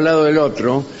padre al lado del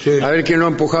otro, Sí. a ver quién lo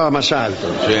empujaba más alto.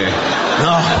 Sí.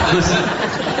 No.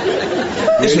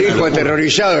 Y el hijo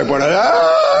aterrorizado de por allá.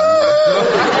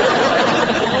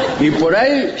 Y por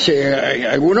ahí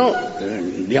alguno,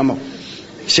 digamos,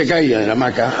 se caía de la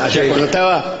hamaca. Allá cuando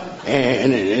estaba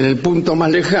en el punto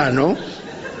más lejano.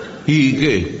 ¿Y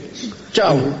qué?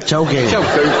 Chau. Chau, ¿qué? Chau.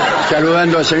 Estoy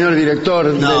saludando al señor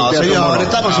director del No, Teatro señor, Morón.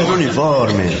 estamos en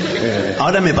uniforme.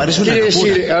 Ahora me parece una Quiere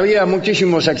locura. decir, había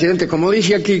muchísimos accidentes, como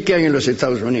dice aquí, que hay en los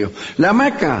Estados Unidos. La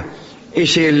hamaca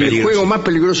es el Peligroso. juego más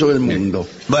peligroso del mundo.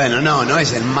 Bueno, no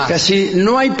es el más. Casi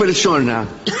no hay persona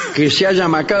que se haya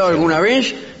amacado alguna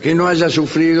vez que no haya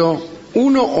sufrido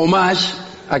uno o más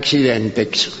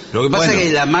accidentes. Lo que pasa es que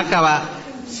la hamaca va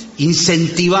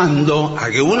incentivando a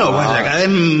que uno vaya cada vez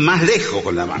más lejos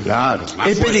con la hamaca. Claro. Más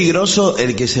Es fuerte. peligroso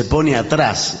el que se pone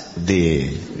atrás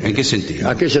de... ¿En qué sentido?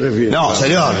 ¿A qué se refiere? No,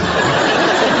 señor.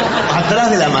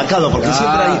 Atrás del amacado, porque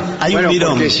siempre hay bueno, un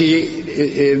mirón. porque si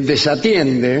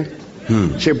desatiende,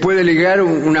 se puede ligar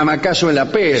un amacazo en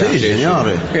la pera. Sí,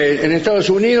 señor. En Estados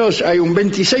Unidos hay un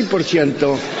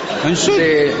 26%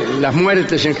 de las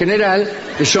muertes en general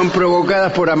que son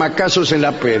provocadas por amacazos en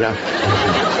la pera.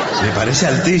 Me parece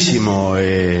altísimo.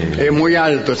 Es muy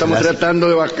alto, estamos tratando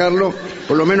de bajarlo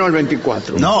por lo menos al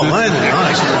 24. No, bueno, no,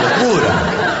 es una locura.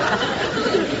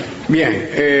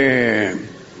 Bien,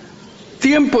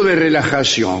 tiempo de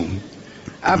relajación.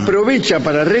 Aprovecha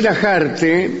para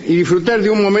relajarte y disfrutar de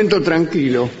un momento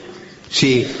tranquilo.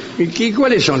 Sí. ¿Y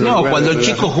cuáles son los No, lugares cuando de el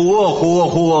chico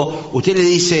jugó, usted le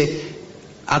dice,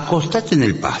 acostate en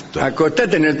el pasto.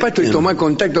 Acostate en el pasto y tomá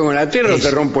contacto con la tierra o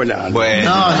te rompo el alma. Bueno.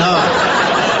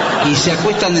 No. Y se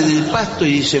acuestan en el pasto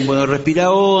y dicen, bueno, respira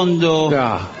hondo.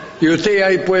 Ya. Y usted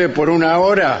ahí puede por una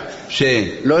hora,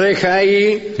 Sí. lo deja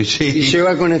ahí Sí. y se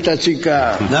va con esta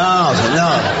chica. No,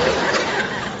 señor.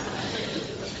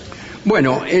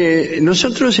 Bueno,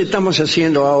 nosotros estamos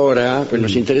haciendo ahora, pues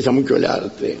nos interesa mucho el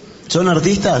arte. ¿Son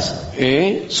artistas?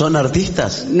 ¿Son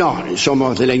artistas? No,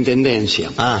 somos de la Intendencia.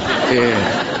 Ah.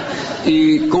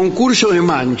 Y concurso de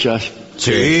manchas,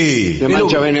 Sí. de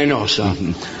mancha venenosa.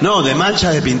 No, de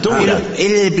manchas de pintura. Pero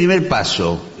es el primer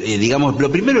paso. Digamos,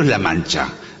 lo primero es la mancha.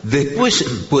 Después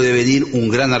puede venir un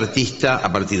gran artista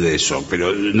a partir de eso,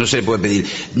 pero no se le puede pedir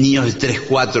niños de 3,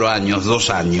 4 años,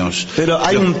 2 años. Pero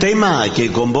hay un tema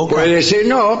que convoca. Puede ser,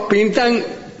 no, pintan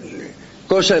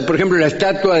cosas, por ejemplo, la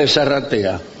estatua de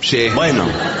Zarratea. Sí. Bueno,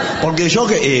 porque yo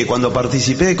cuando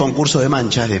participé de concursos de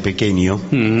manchas de pequeño,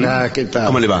 Ah, ¿qué tal?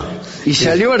 ¿cómo le va? ¿Y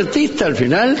salió artista al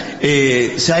final?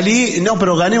 Salí, no,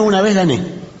 pero gané una vez,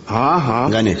 Ajá.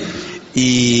 gané.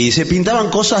 Y se pintaban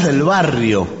cosas del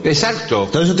barrio. Exacto.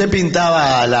 Entonces usted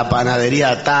pintaba la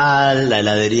panadería tal, la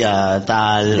heladería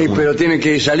tal. Sí, pero tiene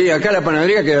que salir acá a la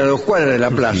panadería, que era a 2 cuadras de la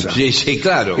plaza. Sí, sí,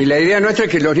 claro. Y la idea nuestra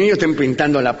es que los niños estén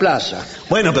pintando la plaza.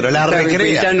 Bueno, pero la Están recrea.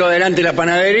 pintando delante de la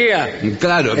panadería.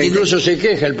 Claro. E incluso se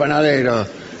queja el panadero.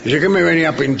 Dice que me venía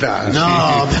a pintar.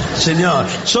 No, señor,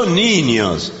 son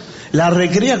niños. La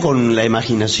recrea con la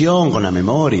imaginación, con la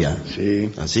memoria. Sí,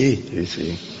 Así. sí,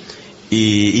 sí.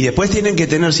 Y después tienen que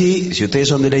tener, sí, si ustedes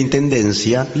son de la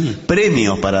intendencia,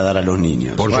 premios para dar a los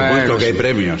niños. Por Bueno, supuesto que hay sí.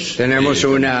 premios. Tenemos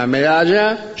una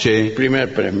medalla, Sí.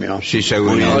 primer premio. Sí,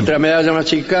 seguro. Otra medalla más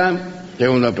chica,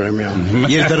 segundo premio.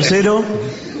 ¿Y el tercero?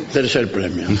 Tercer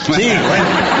premio. Sí, bueno.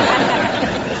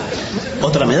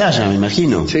 Otra medalla, me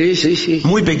imagino. Sí, sí, sí.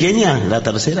 Muy pequeña, la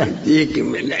tercera.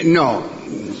 No,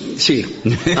 sí.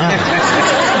 Ah,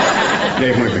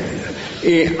 Es muy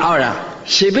pequeña. Ahora,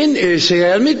 ¿se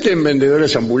admiten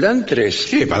vendedores ambulantes?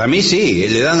 Sí, para mí sí,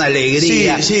 le dan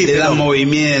alegría, Sí, le pero- dan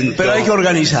movimiento. pero hay que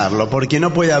organizarlo, porque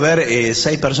no puede haber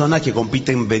 6 personas que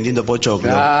compiten vendiendo pochoclo.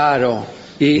 Claro.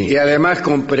 Y además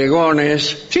con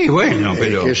pregones Sí, bueno,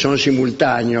 pero... que son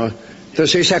simultáneos.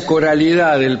 Entonces esa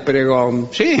coralidad del pregón.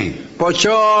 Sí.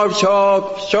 Pochoclo,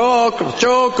 choclo,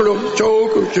 choclo,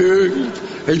 choclo, sí.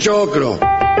 El choclo.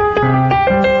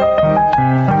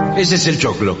 Ese es el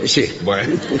choclo. Sí.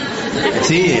 Bueno.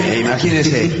 Sí,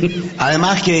 imagínese.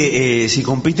 Además que si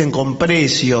compiten con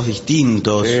precios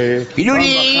distintos. Van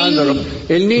bajándolo.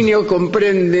 El niño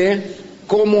comprende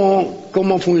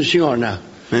cómo funciona.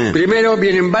 Primero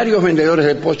vienen varios vendedores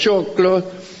de pochoclos,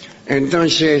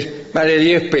 entonces vale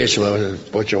 10 pesos el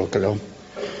pochoclo.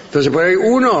 Entonces por ahí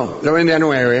uno lo vende a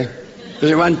 9.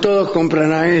 Entonces van todos,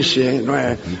 compran a ese,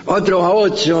 9. Otros a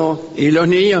 8. Y los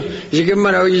niños dicen que es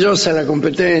maravillosa la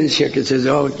competencia, qué sé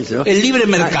yo, qué sé yo. El libre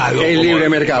mercado. El libre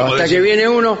mercado. como Hasta decir. que viene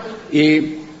uno y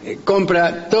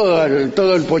compra todo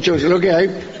el pochoclo lo que hay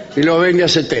y lo vende a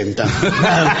 70.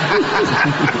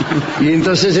 Y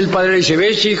entonces el padre dice,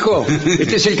 ¿ves, hijo?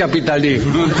 Este es el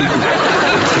capitalismo.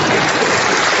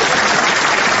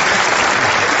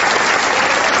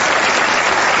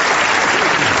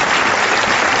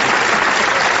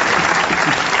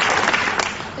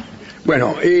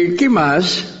 Bueno, ¿qué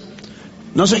más?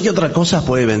 No sé qué otra cosa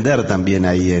puede vender también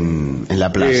ahí en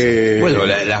la plaza. Bueno,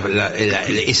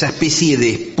 esa especie de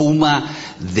espuma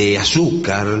de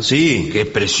azúcar, Sí. que es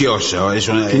precioso. Es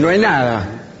una, No hay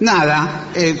nada. Nada.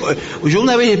 Yo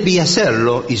una vez vi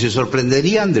hacerlo y se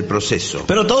sorprenderían del proceso.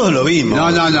 Pero todos lo vimos.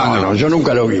 No, yo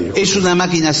nunca lo vi. Es una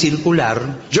máquina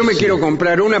circular. Yo me quiero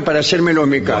comprar una para hacérmelo en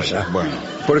mi casa. Bueno.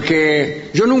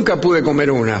 Porque yo nunca pude comer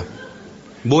una.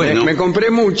 Bueno, Me compré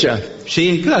muchas,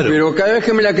 sí, claro. pero cada vez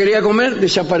que me la quería comer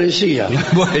desaparecía.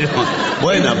 Bueno,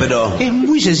 Bueno, pero... es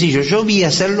muy sencillo. Yo vi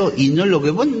hacerlo y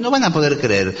no van a poder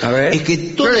creer. A ver, es que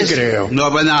yo le todas- creo.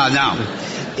 No.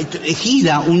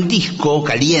 Gira un disco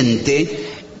caliente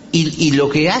y lo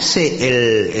que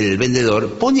hace el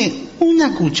vendedor pone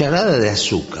una cucharada de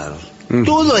azúcar.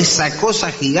 Toda esa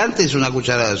cosa gigante es una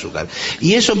cucharada de azúcar.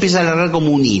 Y eso empieza a alargar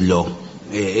como un hilo.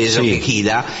 es lo que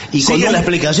gira. Y sigue la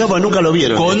explicación porque nunca lo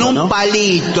vieron. Con esto, un ¿no?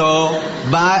 palito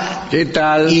va ¿Qué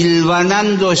tal?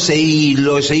 hilvanando ese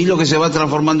hilo que se va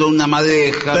transformando en una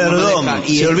madeja. Perdón,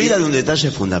 y se olvida de un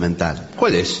detalle fundamental.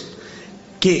 ¿Cuál es?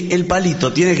 Que el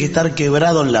palito tiene que estar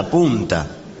quebrado en la punta.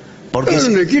 Porque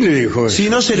 ¿Quién le dijo eso? si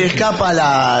no se le escapa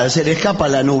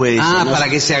la nube esa, Para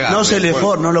que se agarre. no se le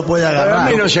no lo puede Para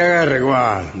agarrar. mí no se agarra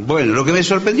igual. Bueno, lo que me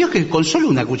sorprendió es que con solo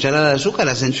una cucharada de azúcar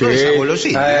hacen toda esa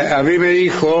golosina. A mí me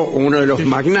dijo uno de los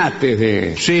magnates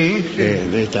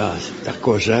de estas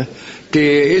cosas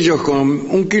que ellos con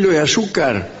 1 kilo de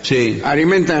azúcar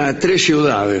alimentan a 3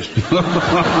 ciudades.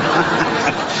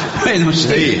 Bueno,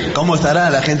 sí. ¿Cómo estará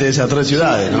la gente de esas 3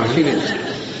 ciudades? ¿no? Imagínense.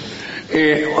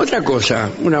 Otra cosa,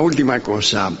 una última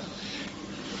cosa.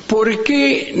 ¿Por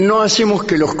qué no hacemos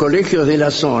que los colegios de la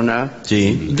zona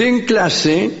den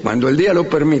clase, cuando el día lo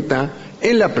permita,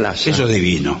 en la plaza? Eso es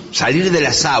divino. Salir de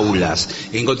las aulas,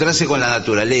 encontrarse con la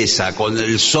naturaleza, con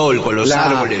el sol, con los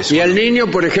árboles. Y al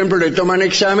niño, por ejemplo, le toman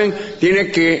examen,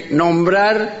 tiene que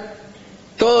nombrar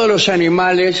todos los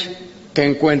animales que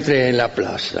encuentre en la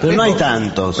plaza. Pero no hay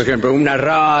tantos. Por ejemplo, una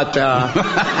rata,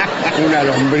 una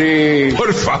lombriz.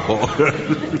 Por favor.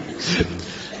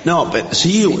 No, pero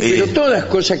sí. Pero todas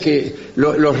cosas que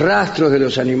los rastros de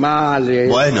los animales.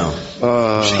 Bueno.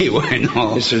 Sí,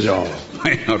 bueno. Qué sé yo.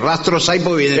 Bueno, rastros hay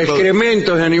porque viene todo.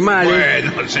 Excrementos de animales.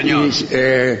 Bueno, señor.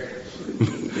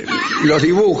 Los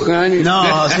dibujan.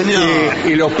 No, señor.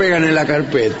 Y los pegan en la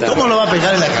carpeta. ¿Cómo lo va a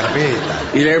pegar en la carpeta?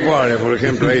 Y le pone, por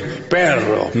ejemplo, ahí,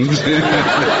 perro.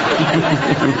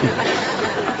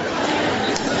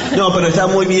 No, pero está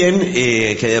muy bien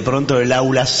que de pronto el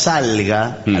aula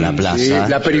salga a la plaza. Sí,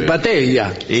 la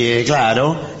peripateia.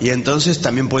 Claro, y entonces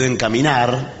también pueden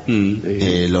caminar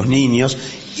los niños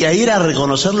y a ir a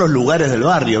reconocer los lugares del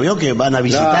barrio. Veo que van a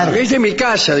visitar. Esta es mi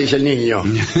casa, dice el niño.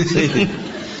 Sí.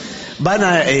 Van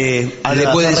a le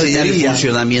puede enseñar el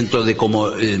funcionamiento de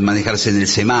cómo manejarse en el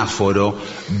semáforo,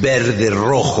 verde,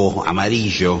 rojo,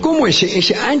 amarillo. ¿Cómo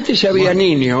es? Antes había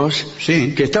niños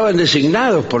que estaban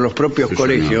designados por los propios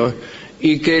colegios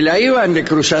y que la iban de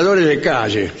cruzadores de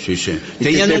calle. Sí, sí.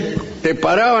 Te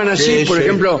paraban así, por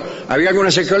ejemplo, había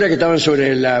algunas escuelas que estaban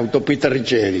sobre la autopista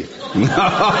Richeri.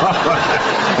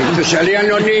 Entonces salían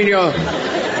los niños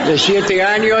de 7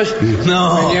 años,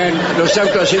 venían los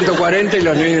autos a 140 y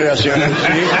los niños lo hacían así,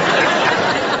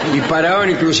 y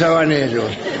paraban y cruzaban ellos.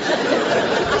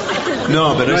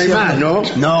 No, pero no hay más, ¿no?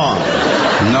 No.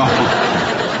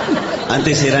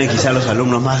 Antes eran quizás los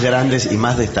alumnos más grandes y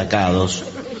más destacados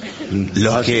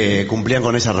los que cumplían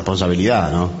con esa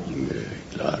responsabilidad, ¿no?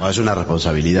 Claro. Es una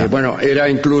responsabilidad. Bueno, era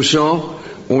incluso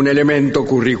un elemento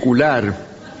curricular.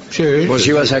 Vos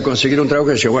ibas a conseguir un trabajo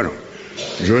y decías, bueno,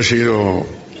 yo he sido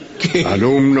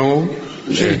alumno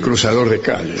del cruzador de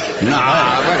calle.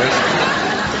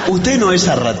 ¿Usted no es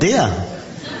arratea?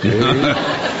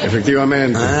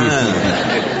 Efectivamente.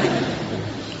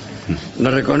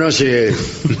 No reconoce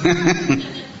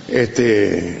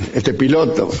este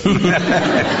piloto.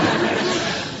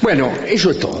 Bueno,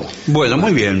 eso es todo. Bueno,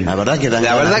 muy bien. La verdad que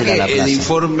el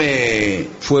informe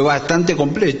fue bastante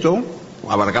completo.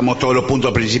 Abarcamos todos los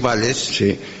puntos principales.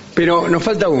 Sí, pero nos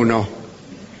falta uno,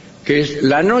 que es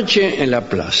la noche en la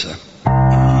plaza.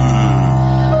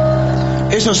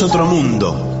 Eso es otro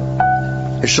mundo.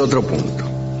 Es otro punto.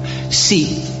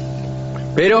 Sí.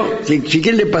 Pero si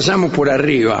quiere le pasamos por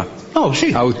arriba.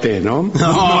 Sí. A usted, ¿no?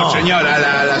 No,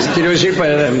 señora. Quiero decir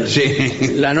para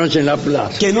la noche en la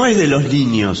plaza. Que no es de los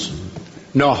niños.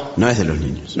 No. No es de los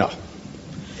niños. No.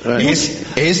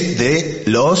 Es de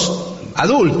los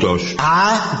adultos.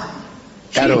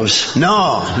 Caros.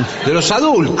 No. De los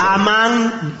adultos.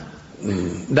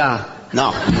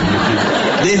 No.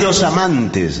 De los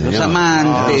amantes. Los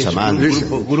amantes.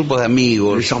 Grupos de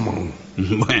amigos.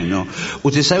 Bueno,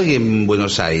 usted sabe que en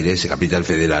Buenos Aires, capital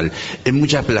federal, en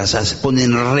muchas plazas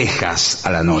ponen rejas a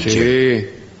la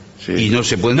noche. Sí. Y no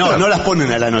se pueden. No las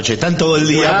ponen a la noche, están todo el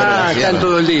día. Están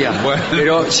todo el día. Bueno.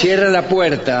 Pero cierran la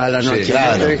puerta a la noche. Sí,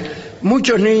 claro.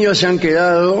 Muchos niños se han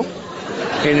quedado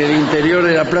en el interior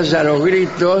de la plaza a los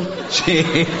gritos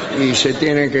y se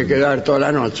tienen que quedar toda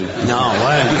la noche. No,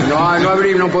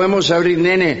 bueno. No podemos abrir,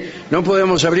 nene. No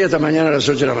podemos abrir hasta mañana a las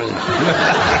 8 de la mañana.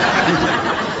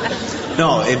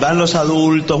 No, van los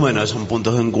adultos, bueno, son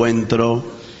puntos de encuentro.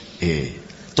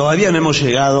 Todavía no hemos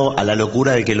llegado a la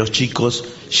locura de que los chicos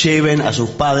lleven a sus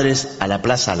padres a la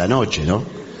plaza a la noche, ¿no?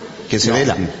 Que se ve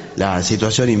la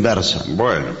situación inversa.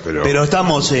 Bueno, pero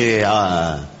estamos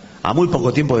a muy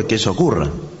poco tiempo de que eso ocurra.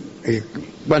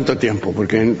 ¿Cuánto tiempo?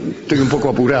 Porque estoy un poco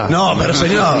apurado. No, pero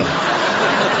señor.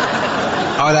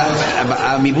 Ahora,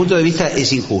 a mi punto de vista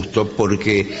es injusto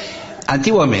porque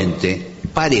antiguamente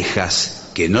parejas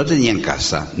que no tenían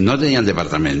casa, no tenían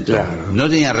departamento, Claro. no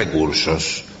tenían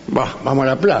recursos. Vamos a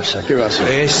la plaza, ¿qué va a hacer?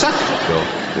 Exacto.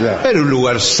 Claro. Era un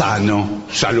lugar sano,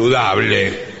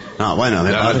 saludable, No, bueno,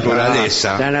 me la parece-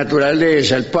 naturaleza. La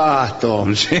naturaleza, el pasto,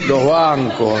 Sí. los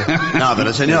bancos. No,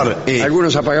 pero señor,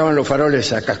 Algunos apagaban los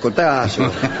faroles a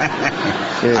cascotazos.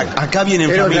 Sí. acá vienen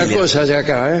Era otra familias. cosa de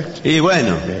acá, ¿eh? Y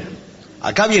bueno,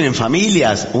 acá vienen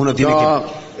familias, uno tiene No,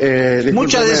 discúlpeme,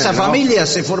 Muchas de esas no. familias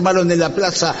se formaron en la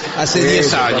plaza hace Sí, 10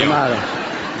 se años. formaron.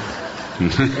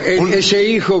 Ese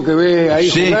hijo que ve ahí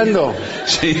Sí. jugando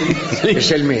Sí.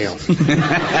 es el mío. que...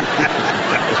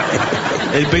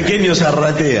 El pequeño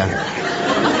zarratea.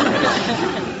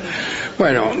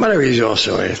 Bueno,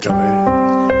 maravilloso esto.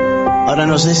 Ahora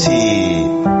no sé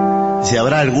si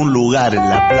habrá algún lugar en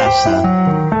la plaza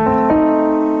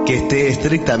que esté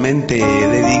estrictamente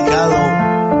dedicado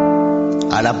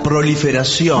a la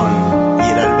proliferación y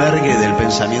el albergue del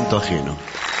pensamiento ajeno.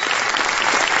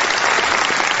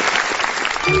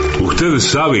 ¿Usted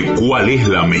sabe cuál es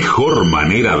la mejor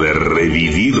manera de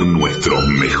revivir nuestros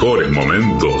mejores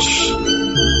momentos?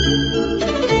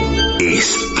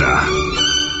 Esta.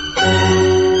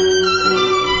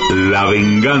 La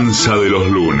venganza de los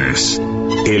lunes.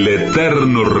 El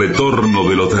eterno retorno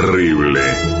de lo terrible.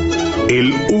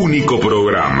 El único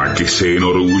programa que se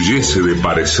enorgullece de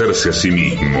parecerse a sí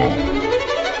mismo.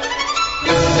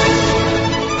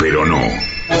 Pero no.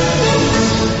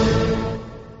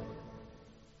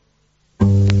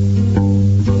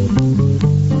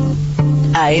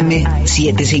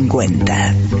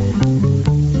 AM750.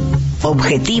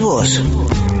 Objetivos,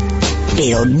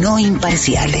 pero no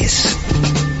imparciales.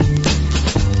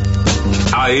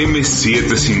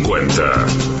 AM750.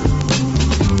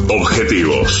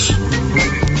 Objetivos,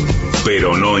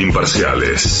 pero no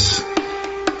imparciales.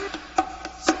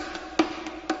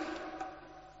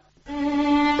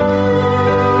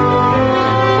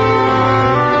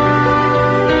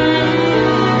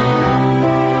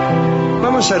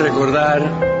 Vamos a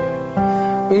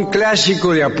recordar un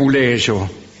clásico de Apuleyo,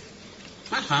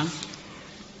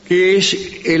 que es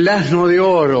El asno de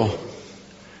oro.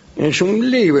 Es un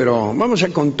libro, vamos a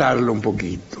contarlo un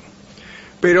poquito.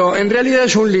 Pero en realidad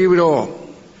es un libro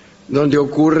donde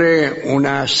ocurre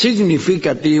una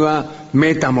significativa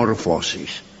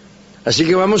metamorfosis. Así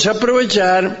que vamos a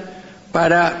aprovechar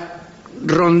para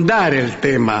rondar el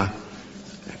tema.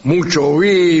 Mucho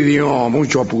Ovidio,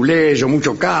 mucho Apuleyo,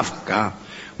 mucho Kafka,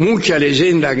 mucha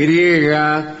leyenda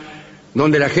griega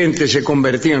donde la gente se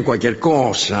convertía en cualquier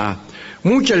cosa,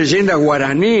 mucha leyenda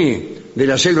guaraní de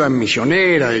la selva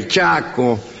misionera, del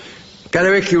Chaco. Cada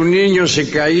vez que un niño se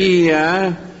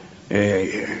caía,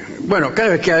 cada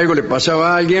vez que algo le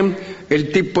pasaba a alguien,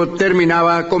 el tipo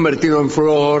terminaba convertido en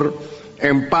flor,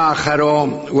 en pájaro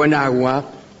o en agua,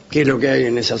 que es lo que hay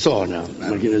en esa zona,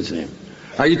 imagínense.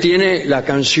 Ahí tiene la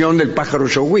canción del pájaro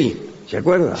Yogui, ¿se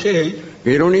acuerda? Sí.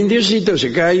 Era un indiecito,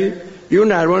 se cae y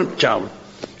un árbol, chao,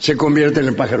 se convierte en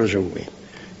el pájaro Yogui.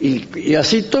 Y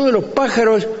así todos los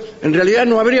pájaros, en realidad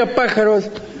no habría pájaros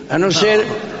a no ser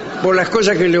por las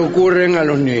cosas que le ocurren a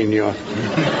los niños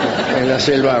en la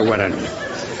selva guaraní.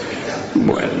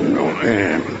 Bueno,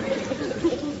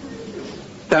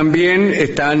 también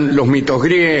están los mitos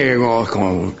griegos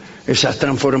con esas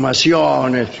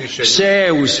transformaciones. Sí,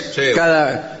 Zeus,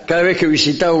 cada vez que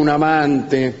visitaba un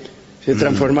amante, se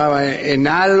transformaba en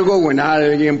algo o en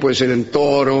alguien, puede ser en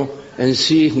toro, en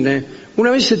cisne.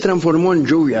 Una vez se transformó en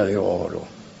lluvia de oro.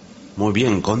 Muy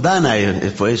bien, con Dana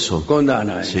fue eso. Con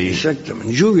Dana, Sí.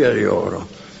 exactamente, lluvia de oro.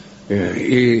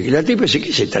 Y la tipa dice, ¿qué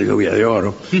es esta lluvia de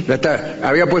oro?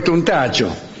 Había puesto un tacho.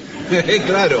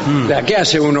 Claro. ¿Qué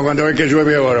hace uno cuando ve que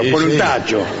llueve oro? Sí, Pone un sí.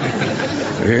 tacho.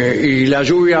 Y la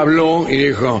lluvia habló y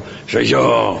dijo, soy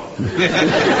yo.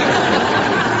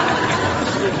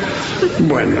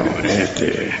 Bueno,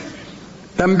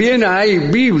 también hay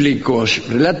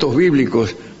relatos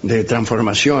bíblicos de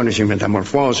transformaciones y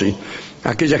metamorfosis,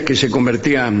 aquellas que se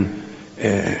convertían,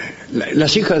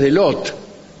 las hijas de Lot,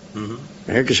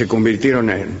 que se convirtieron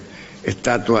en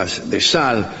estatuas de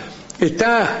sal.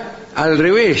 Está al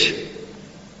revés,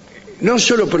 no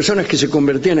solo personas que se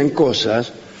convertían en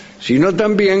cosas, sino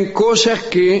también cosas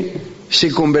que se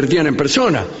convertían en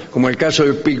personas, como el caso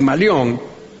de Pigmalión,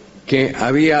 que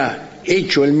había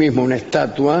hecho él mismo una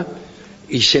estatua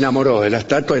y se enamoró de la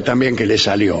estatua y también que le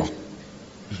salió.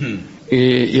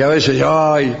 Y a veces,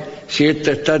 ay, si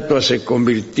esta estatua se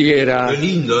convirtiera... Qué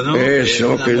lindo, ¿no?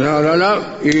 Eso, que no,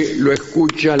 y lo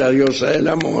escucha la diosa del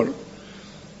amor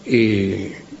y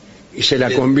se la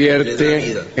Le da convierte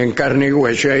vida. en carne y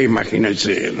hueso,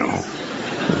 imagínense, ¿no?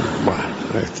 Bueno.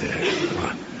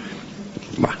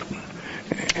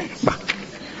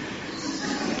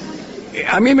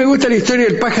 A mí me gusta la historia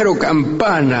del pájaro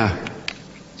campana.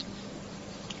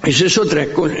 Esa es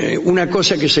una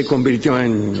cosa que se convirtió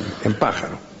en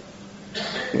pájaro.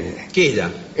 ¿Qué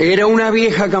era? Era una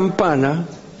vieja campana.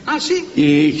 Ah, sí.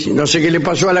 Y no sé qué le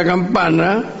pasó a la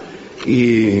campana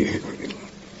y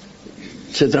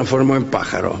se transformó en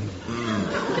pájaro.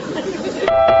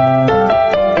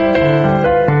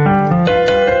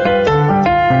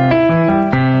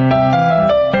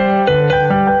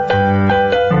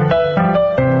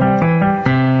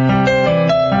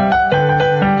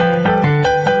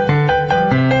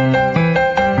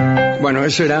 Bueno,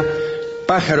 eso era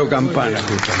pájaro campana,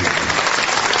 justamente.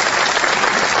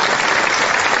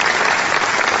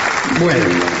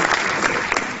 Bueno,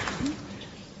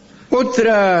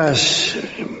 otras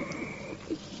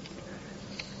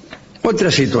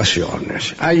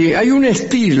situaciones. Hay un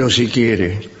estilo, si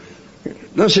quiere.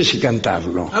 No sé si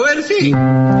cantarlo. A ver, sí.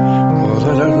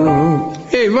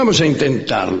 Vamos a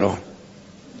intentarlo.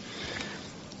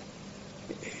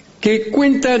 Que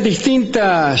cuenta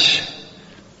distintas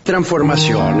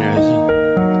transformaciones.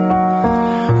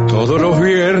 Todos los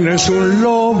viernes un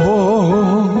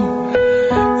lobo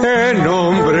en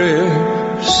hombre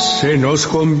se nos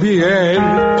convierte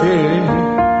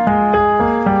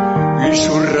y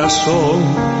su razón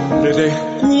le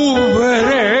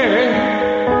descubre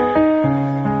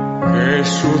que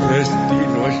su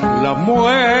destino es la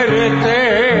muerte.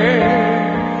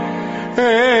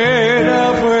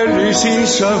 Era feliz sin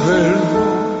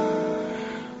saberlo,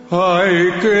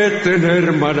 hay que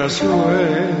tener mala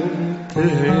suerte.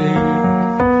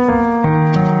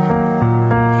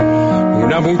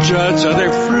 Una muchacha de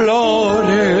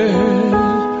flores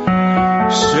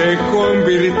se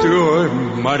convirtió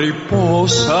en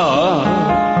mariposa,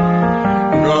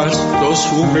 gastó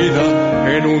su vida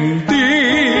en un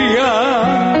día,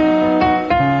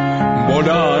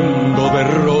 volando de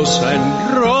rosa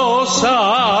en rosa.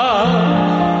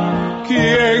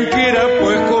 Quien quiera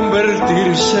pues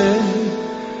convertirse,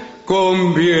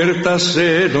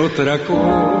 conviértase en otra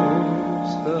cosa.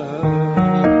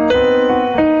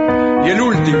 Y el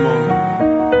último,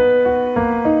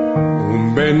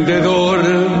 un vendedor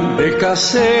de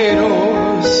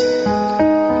caseros,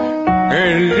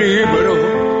 en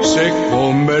libro se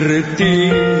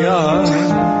convertía.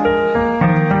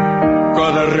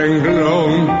 Cada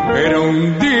renglón era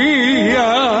un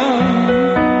día,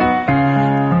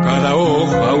 cada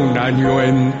hoja un año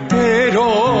entero.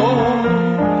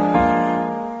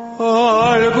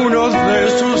 Algunos de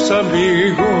sus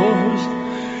amigos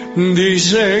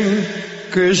dicen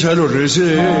que ya lo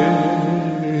leyeron.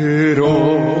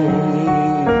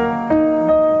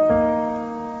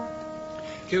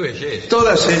 Qué belleza.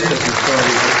 Todas estas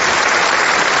historias.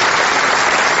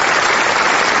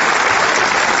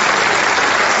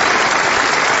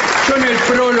 Son el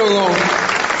prólogo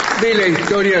de la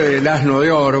historia del Asno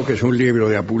de Oro, que es un libro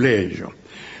de Apuleyo.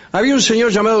 Había un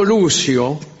señor llamado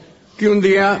Lucio que un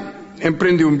día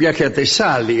emprende un viaje a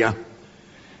Tesalia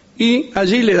y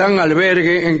allí le dan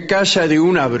albergue en casa de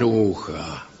una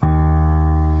bruja.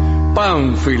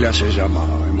 Pánfila se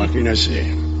llamaba,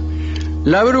 imagínense.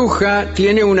 La bruja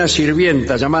tiene una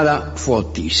sirvienta llamada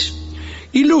Fotis.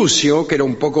 Y Lucio, que era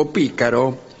un poco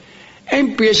pícaro,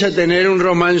 empieza a tener un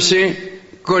romance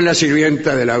con la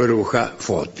sirvienta de la bruja,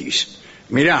 Fotis.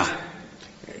 Mirá,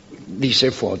 dice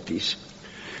Fotis,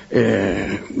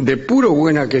 de puro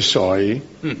buena que soy,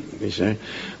 dice,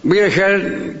 voy a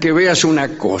dejar que veas una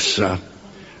cosa.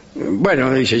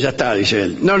 Bueno, dice, ya está, dice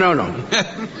él. No.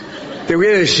 Te voy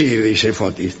a decir, dice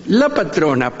Fotis, la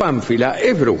patrona Pánfila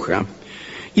es bruja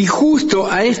y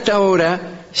justo a esta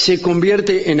hora se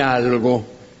convierte en algo.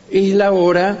 Es la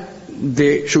hora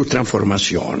de sus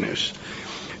transformaciones.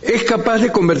 Es capaz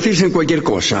de convertirse en cualquier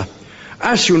cosa.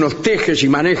 Hace unos tejes y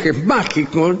manejes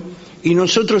mágicos y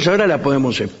nosotros ahora la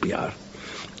podemos espiar.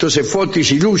 Entonces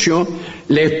Fotis y Lucio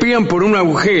le espían por un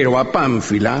agujero a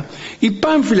Pánfila y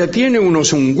Pánfila tiene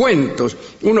unos ungüentos,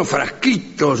 unos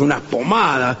frasquitos, unas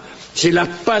pomadas, se las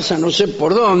pasa no sé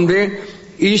por dónde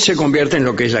y se convierte en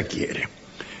lo que ella quiere.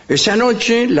 Esa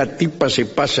noche la tipa se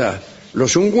pasa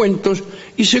los ungüentos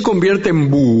y se convierte en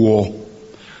búho.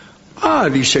 Ah,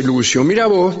 dice Lucio, mira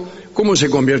vos cómo se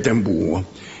convierte en búho.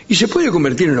 ¿Y se puede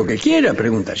convertir en lo que quiera?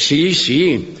 Pregunta.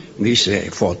 Sí,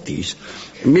 dice Fotis.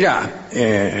 Mira,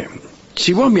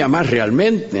 si vos me amás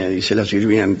realmente, dice la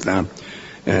sirvienta,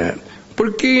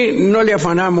 ¿por qué no le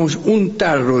afanamos un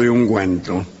tarro de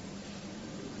ungüento?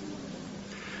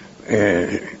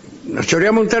 Nos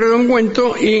choreamos un tarro de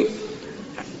ungüento y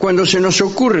cuando se nos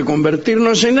ocurre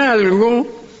convertirnos en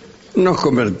algo, nos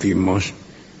convertimos.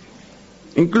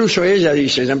 Incluso ella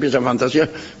dice, ya empieza a fantasear,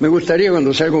 me gustaría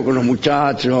cuando salgo con los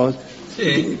muchachos,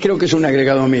 Sí. Creo que es un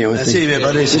agregado mío. Sí, me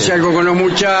parece. Salgo con los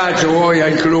muchachos, voy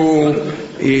al club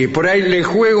y por ahí le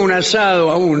juego un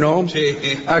asado a uno Sí.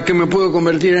 a que me puedo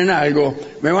convertir en algo.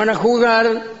 Me van a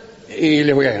jugar y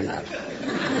les voy a ganar.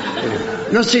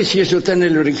 No sé si eso está en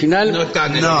el original No está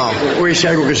en el No. o es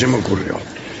algo que se me ocurrió.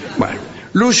 Bueno,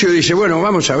 Lucio dice, bueno,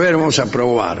 vamos a ver, vamos a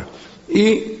probar.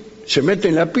 Y se mete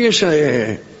en la pieza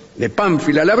de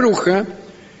Pánfila, la bruja,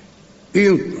 y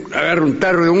agarra un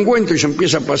tarro de ungüento y se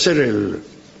empieza a pasar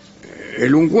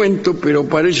el ungüento, pero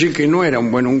parece que no era un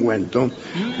buen ungüento,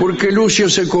 porque Lucio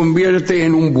se convierte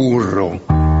en un burro.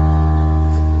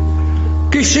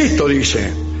 ¿Qué es esto?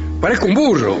 Dice. Parezco un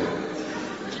burro.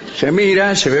 Se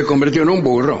mira, se ve convertido en un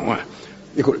burro. Bueno,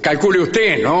 dijo, calcule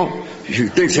usted, ¿no? Si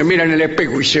usted se mira en el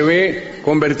espejo y se ve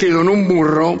convertido en un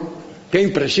burro, qué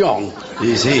impresión.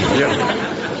 Sí, sí.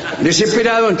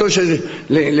 Desesperado, entonces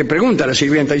le pregunta a la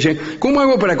sirvienta, dice, ¿cómo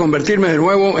hago para convertirme de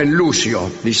nuevo en Lucio?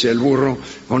 Dice el burro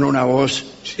con una voz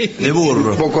De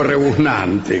burro. un poco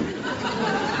rebuznante.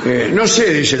 No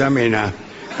sé, dice la mina.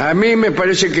 A mí me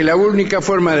parece que la única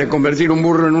forma de convertir un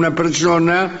burro en una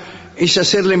persona es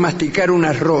hacerle masticar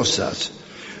unas rosas.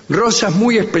 Rosas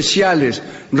muy especiales,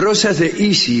 rosas de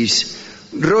Isis,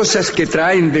 rosas que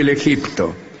traen del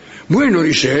Egipto. Bueno,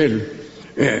 dice él,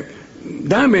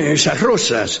 dame esas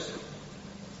rosas.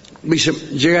 Dice,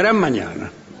 llegarán mañana.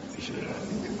 Dice,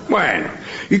 bueno,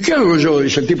 ¿y qué hago yo?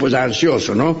 Dice el tipo ya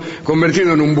ansioso, ¿no?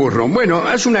 Convertido en un burro. Bueno,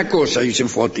 haz una cosa, dice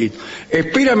Foti.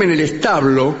 Espérame en el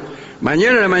establo.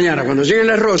 Mañana a la mañana, cuando lleguen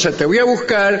las rosas, te voy a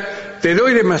buscar, te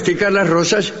doy de masticar las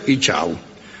rosas y chau.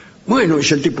 Bueno,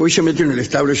 dice el tipo, y se metió en el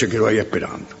establo y se quedó ahí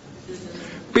esperando.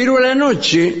 Pero a la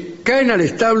noche caen al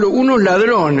establo unos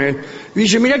ladrones.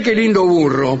 Dice, mirá qué lindo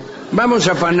burro, vamos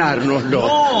a afanárnoslo.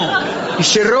 Y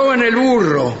se roban el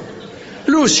burro.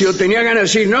 Lucio tenía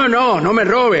ganas de decir, no me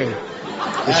roben.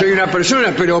 Que soy una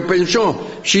persona, pero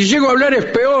pensó, si llego a hablar es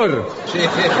peor.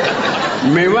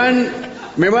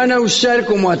 Me van a usar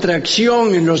como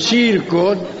atracción en los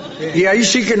circos y ahí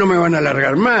sí que no me van a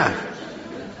largar más.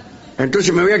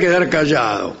 Entonces me voy a quedar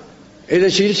callado. Es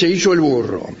decir, se hizo el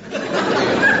burro.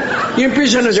 Y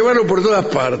empiezan a llevarlo por todas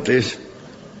partes.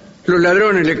 Los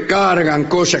ladrones le cargan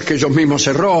cosas que ellos mismos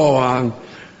se roban,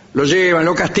 lo llevan,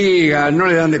 lo castigan, no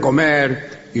le dan de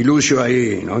comer. Y Lucio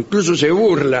ahí, ¿no? Incluso se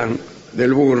burlan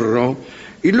del burro.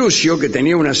 Y Lucio, que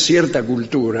tenía una cierta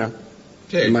cultura,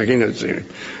 sí, imagínense,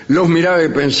 los miraba y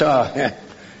pensaba,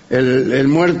 el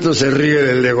muerto se ríe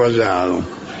del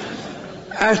degollado.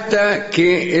 Hasta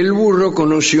que el burro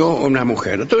conoció a una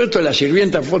mujer. Todo esto de la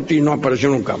sirvienta Foti no apareció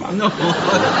nunca más. No,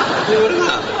 de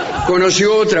verdad.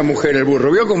 Conoció otra mujer el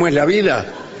burro. ¿Vio cómo es la vida?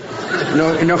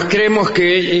 Nos creemos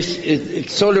que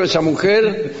es solo esa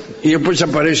mujer y después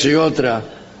aparece otra.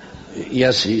 Y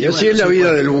así es la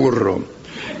vida del burro.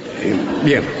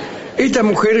 Bien. Esta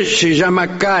mujer se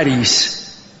llama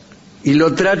Caris y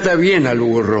lo trata bien al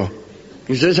burro.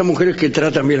 Y son esas mujeres que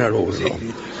tratan bien al burro.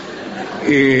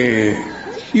 Sí.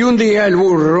 Y un día el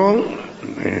burro,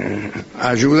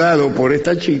 ayudado por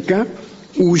esta chica,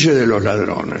 huye de los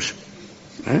ladrones.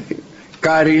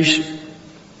 Caris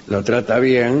lo trata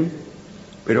bien,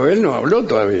 pero él no habló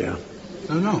todavía.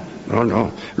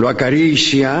 No. Lo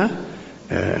acaricia,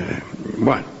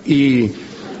 bueno, y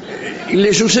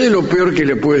le sucede lo peor que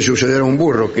le puede suceder a un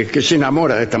burro, que es que se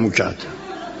enamora de esta muchacha.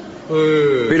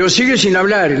 Pero sigue sin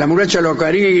hablar, y la muchacha lo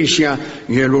acaricia,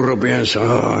 y el burro piensa,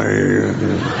 ay.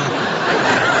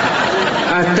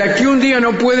 Hasta que un día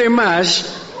no puede más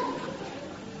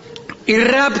y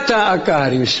rapta a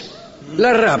Caris.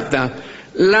 La rapta,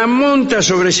 la monta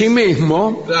sobre sí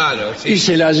mismo, claro, sí, y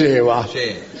se la lleva. Sí.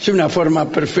 Es una forma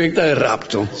perfecta de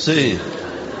rapto. Sí.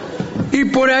 Y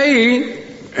por ahí,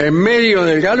 en medio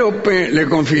del galope, le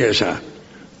confiesa,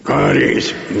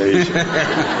 Caris, le dice.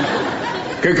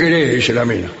 ¿Qué querés? Dice la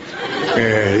mina.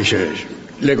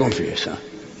 Le confiesa.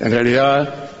 En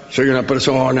realidad, soy una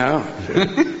persona,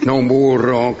 no un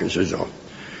burro, qué sé yo.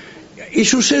 Y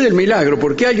sucede el milagro,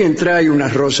 porque alguien trae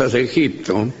unas rosas de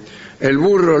Egipto, el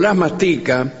burro las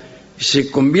mastica, se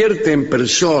convierte en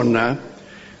persona.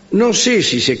 No sé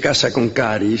si se casa con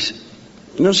Caris,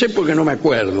 no sé porque no me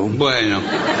acuerdo. Bueno.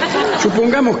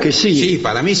 Supongamos que sí. Sí,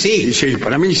 para mí sí. Sí,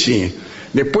 para mí sí.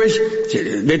 Después,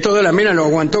 de toda la mina lo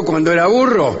aguantó cuando era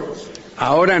burro,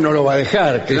 ahora no lo va a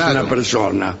dejar, que claro, es una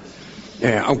persona.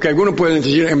 Aunque algunos pueden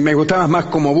decir, me gustabas más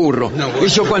como burro. No, bueno.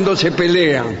 Eso cuando se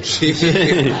pelean. Sí.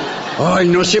 Ay,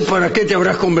 no sé para qué te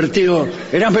habrás convertido.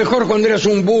 Eras mejor cuando eras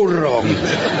un burro.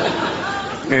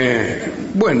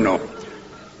 Bueno,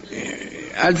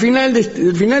 el final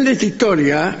de esta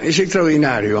historia es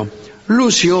extraordinario.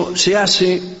 Lucio se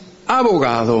hace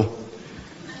abogado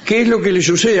que es lo que le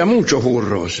sucede a muchos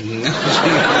burros.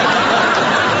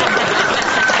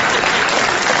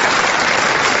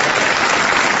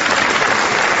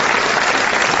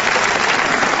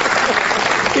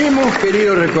 Hemos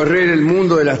querido recorrer el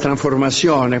mundo de las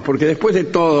transformaciones, porque después de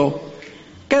todo,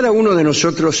 cada uno de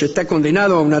nosotros está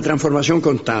condenado a una transformación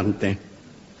constante,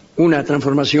 una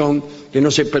transformación que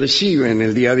no se percibe en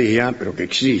el día a día, pero que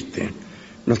existe.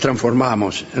 Nos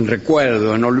transformamos en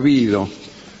recuerdo, en olvido,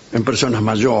 en personas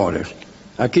mayores.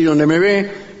 Aquí donde me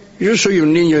ve, yo soy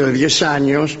un niño de 10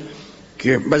 años,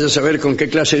 que vaya a saber con qué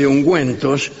clase de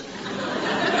ungüentos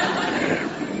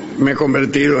me he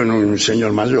convertido en un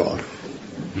señor mayor.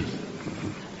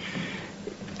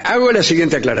 Hago la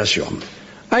siguiente aclaración.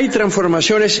 Hay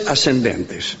transformaciones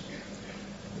ascendentes,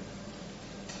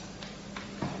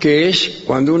 que es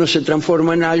cuando uno se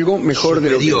transforma en algo mejor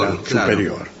superior, de lo que era, claro.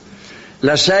 Superior.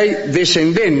 Las hay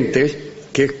descendentes,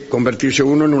 que es convertirse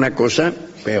uno en una cosa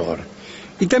peor.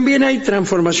 Y también hay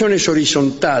transformaciones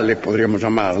horizontales, podríamos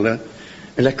llamarlas,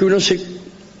 en las que uno se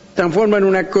transforma en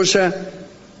una cosa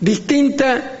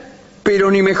distinta, pero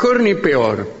ni mejor ni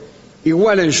peor,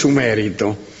 igual en su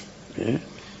mérito.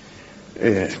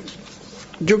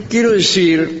 Yo quiero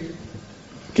decir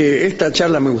que esta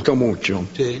charla me gustó mucho.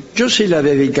 Sí. Yo se la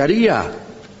dedicaría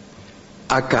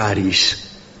a Caris,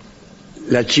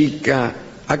 la chica,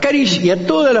 a Caris y a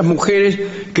todas las mujeres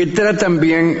que tratan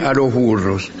bien a los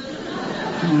burros.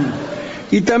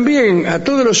 Y también a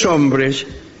todos los hombres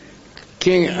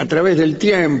que a través del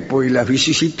tiempo y las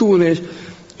vicisitudes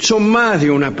son más de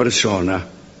una persona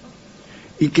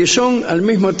y que son al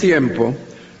mismo tiempo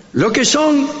lo que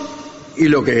son y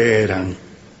lo que eran.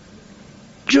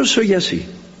 Yo soy así.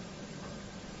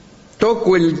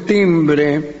 Toco el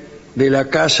timbre de la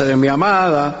casa de mi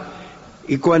amada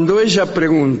y cuando ella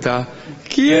pregunta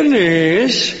 ¿quién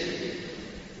es?,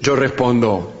 yo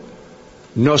respondo: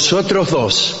 nosotros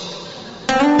dos.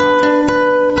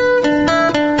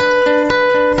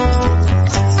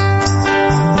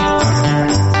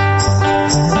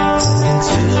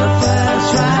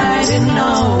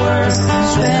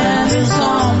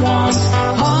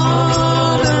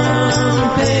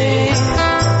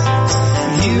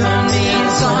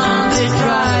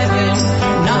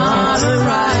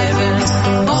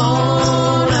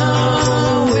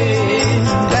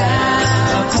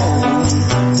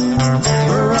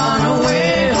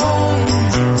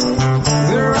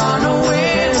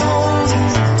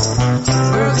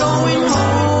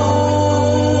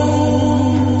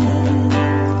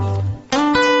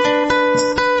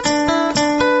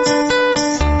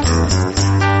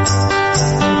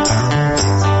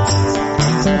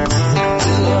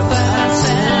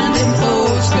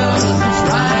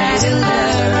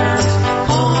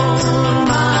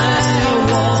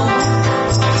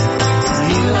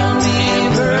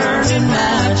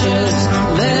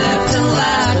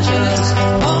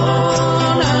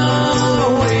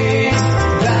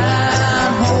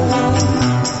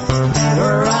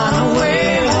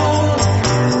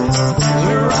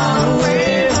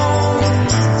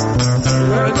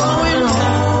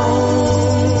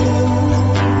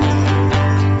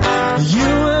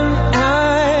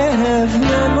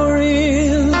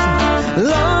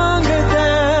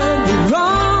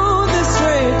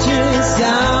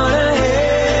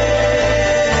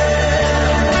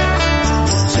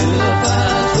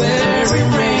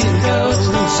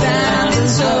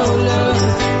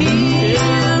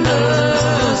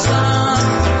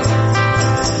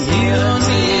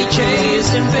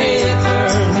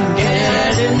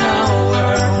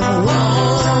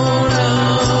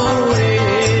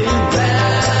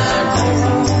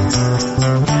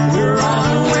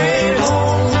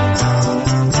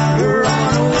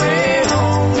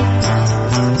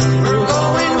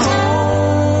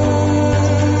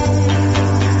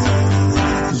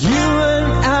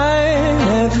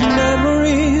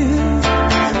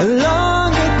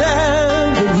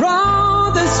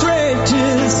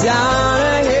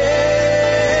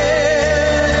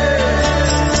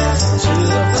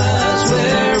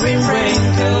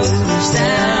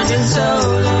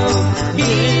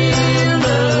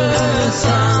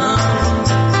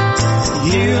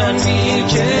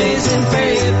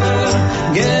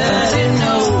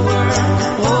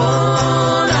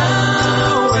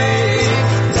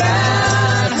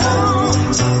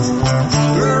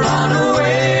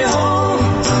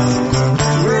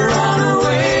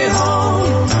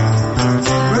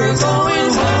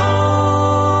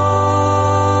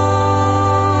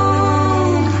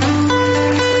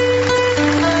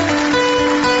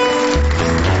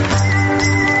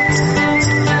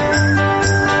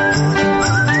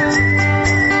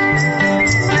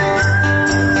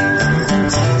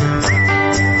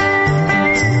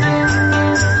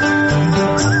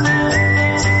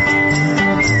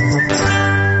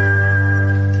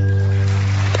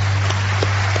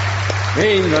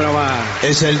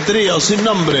 es el trío sin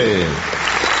nombre.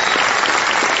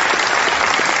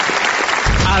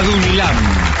 ADUNILAM,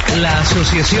 la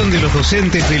Asociación de los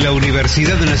Docentes de la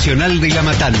Universidad Nacional de La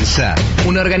Matanza.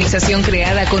 Una organización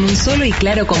creada con un solo y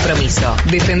claro compromiso: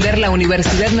 defender la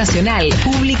Universidad Nacional,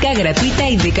 pública, gratuita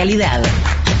y de calidad.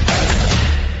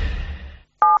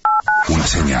 Una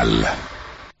señal.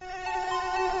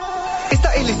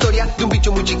 Esta es la historia de un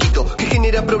bicho muy chiquito que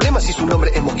genera problemas y su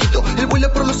nombre es Mosquito. Él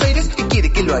vuela por los aires y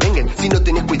quiere que lo arenguen. Si no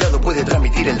tenés cuidado puede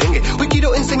transmitir el dengue. Hoy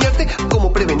quiero enseñarte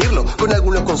cómo prevenirlo con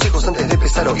algunos consejos antes de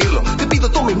empezar a oírlo. Te pido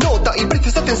tomes nota y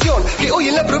prestes atención, que hoy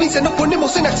en la provincia nos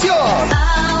ponemos en acción.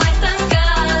 Agua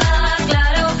estancada,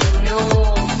 claro que no.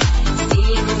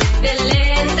 Sin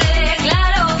repelente,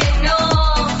 claro que no.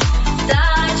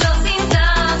 Tacho sin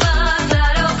tapa,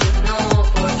 claro que no.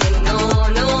 Porque no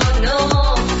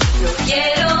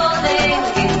quiero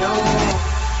dengue, no.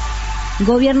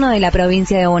 Gobierno de la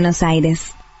provincia de Buenos Aires.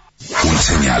 Una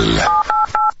señal.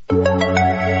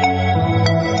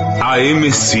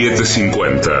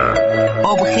 AM750.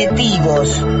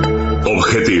 Objetivos,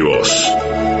 Objetivos,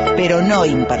 pero no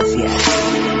imparciales.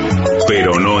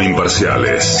 pero no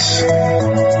imparciales.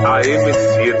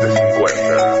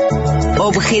 AM750.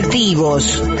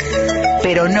 Objetivos,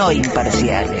 pero no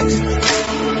imparciales.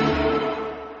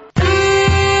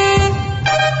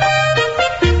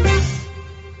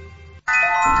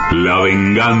 La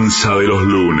venganza de los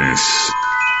lunes.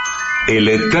 El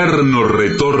eterno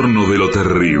retorno de lo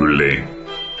terrible.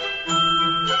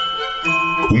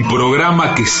 Un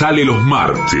programa que sale los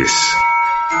martes,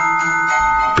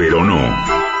 pero no.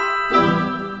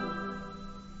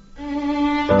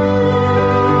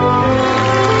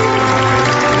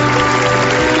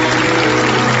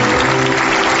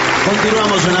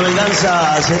 Continuamos en La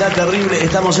Venganza Será Terrible.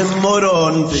 Estamos en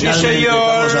Morón. Sí, Finalmente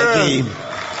señor. estamos aquí.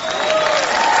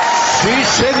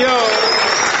 Sí, señor.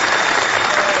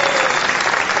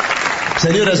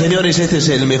 Señoras y señores, este es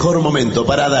el mejor momento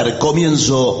para dar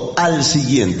comienzo al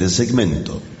siguiente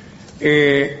segmento.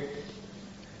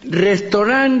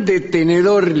 Restaurante de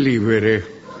tenedor libre.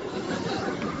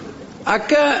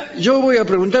 Acá yo voy a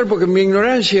preguntar porque mi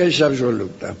ignorancia es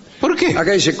absoluta. ¿Por qué?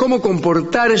 Acá dice, ¿cómo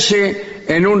comportarse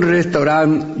en un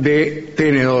restaurante de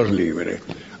tenedor libre?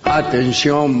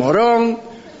 Atención Morón,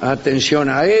 atención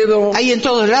Aedo. Hay en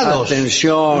todos lados.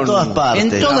 Atención. En todas partes.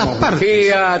 En todas Ramos partes.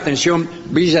 Mejía, atención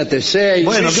Villa T6.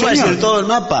 Bueno, Sí, ¿qué va a señor. decir todo el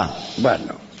mapa?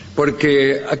 Bueno,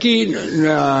 porque aquí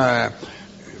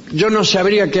yo no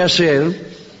sabría qué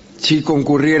hacer si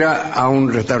concurriera a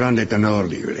un restaurante de tenedor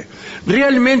libre.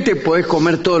 ¿Realmente podés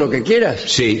comer todo lo que quieras?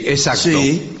 Sí, exacto.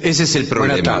 Sí. Ese es el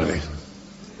problema. Buenas tardes.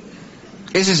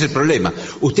 Ese es el problema.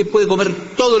 Usted puede comer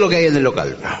todo lo que hay en el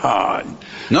local. Ah,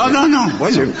 No.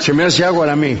 Bueno. se me hace agua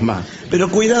la misma. Pero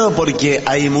cuidado porque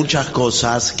hay muchas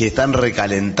cosas que están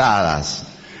recalentadas.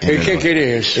 ¿Qué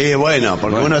querés? Bueno,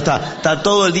 porque uno está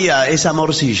todo el día, esa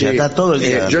morcilla, Sí. está todo el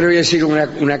día. Yo le voy a decir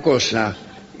una cosa.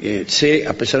 Sé,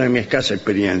 a pesar de mi escasa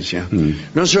experiencia,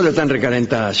 no solo están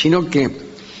recalentadas, sino que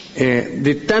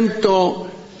de tanto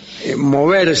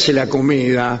moverse la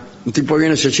comida, un tipo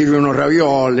viene y se sirve unos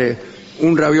ravioles,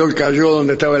 un raviol cayó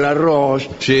donde estaba el arroz,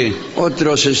 Sí.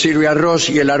 otro se sirve arroz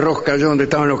y el arroz cayó donde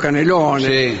estaban los canelones.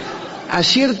 Sí. A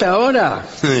cierta hora,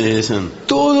 Eso.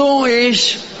 todo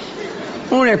es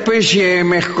una especie de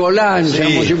mezcolanza, Sí,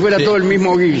 como si fuera sí. todo el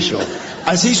mismo guiso.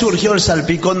 Así surgió el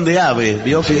salpicón de ave,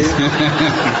 ¿vio? Que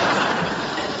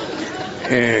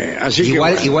Así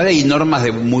Igual, que, igual hay normas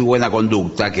de muy buena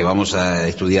conducta que vamos a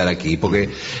estudiar aquí, porque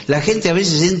la gente a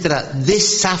veces entra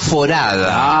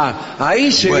desaforada. ahí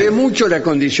se Bueno. ve mucho la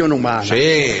condición humana.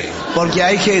 Sí. porque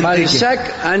hay gente que...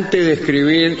 Balzac, antes de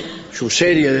escribir su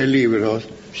serie de libros,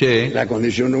 Sí. La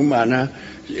condición humana,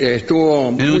 estuvo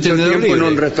un mucho tenedor tiempo en libre.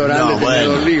 un restaurante No, de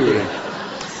tenedor bueno. libre.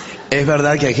 Es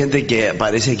verdad que hay gente que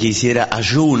parece que hiciera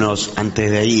ayunos antes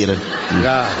de ir.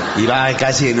 Claro. Y va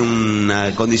casi en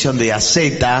una condición de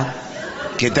asceta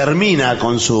que termina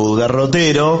con su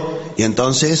derrotero y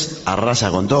entonces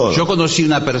arrasa con todo. Yo conocí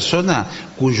una persona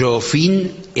cuyo fin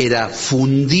era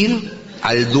fundir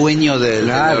al dueño del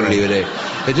Claro. tenedor libre.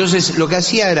 Entonces lo que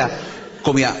hacía era,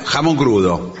 comía jamón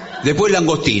crudo, después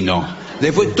langostino,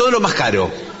 después todo lo más caro.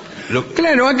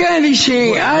 Claro, acá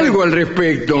dice algo al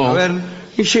respecto. A ver.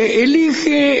 Dice,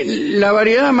 elige la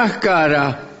variedad más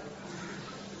cara.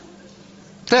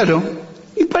 Claro.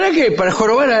 ¿Y para qué? ¿Para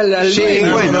jorobar al Sí,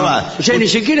 dueño? bueno. O sea, ni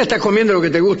siquiera estás comiendo lo que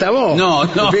te gusta a vos. No.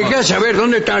 Fijás a ver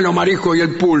dónde están los mariscos y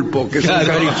el pulpo, que son Claro.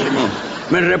 carísimos.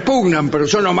 Me repugnan, pero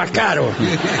son los más caros.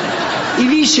 Y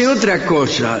dice otra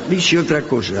cosa.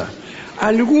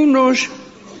 Algunos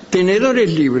tenedores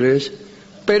libres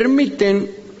permiten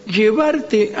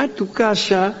llevarte a tu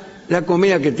casa la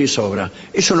comida que te sobra.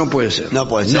 Eso no puede ser. No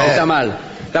puede ser. Está mal.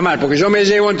 Está mal, porque yo me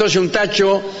llevo entonces un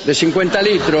tacho de 50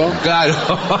 litros. Claro.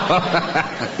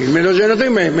 Y me lo lleno todo y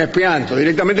me espianto.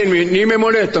 Directamente ni me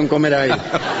molesto en comer ahí.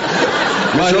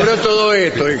 Me sobró todo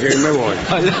esto y que me voy.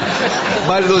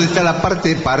 Va donde está la parte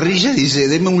de parrilla y dice,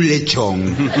 deme un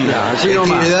lechón. Ya, así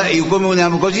nomás. Y come una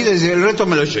cosita y dice, el resto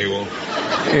me lo llevo.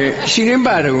 Sin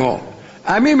embargo,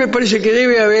 a mí me parece que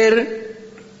debe haber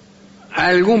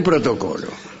algún protocolo.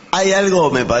 Hay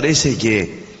algo, me parece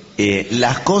que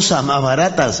las cosas más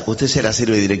baratas usted se las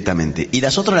sirve directamente y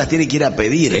las otras las tiene que ir a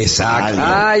pedir. Exacto.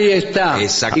 Ahí está.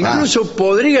 Exacto. Incluso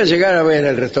podría llegar a ver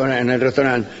en el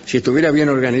restaurante, si estuviera bien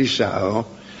organizado,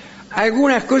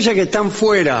 algunas cosas que están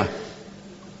fuera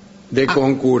de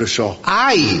concurso.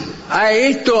 ¡Ay!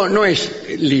 Esto no es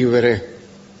libre,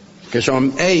 que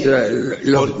son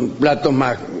los platos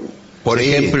más... Por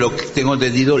Sí. ejemplo, tengo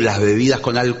entendido, las bebidas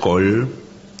con alcohol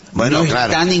Bueno, no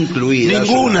claro. están incluidas.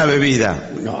 Ninguna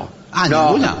bebida. No.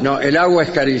 ¿Ninguna? No, el agua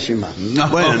es carísima. No.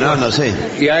 Bueno, no sé.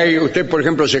 Y ahí usted, por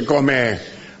ejemplo, se come,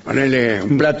 ponele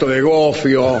un plato de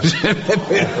gofio,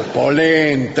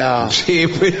 polenta, Sí,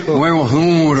 pero... huevos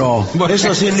duros,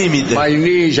 Eso sin límite.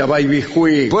 vainilla,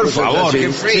 biscuit. Por cosas favor, así. qué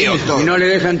feo todo. Y no le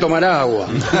dejan tomar agua.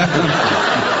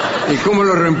 ¿Y cómo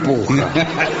lo reempuja?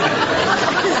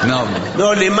 No.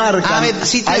 No, le marcan. A ver,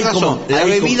 sí, hay tienes razón. como- La hay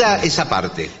bebida es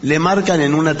aparte. Le marcan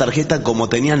en una tarjeta como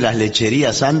tenían las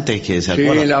lecherías antes, que se Sí,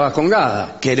 acuerdan. la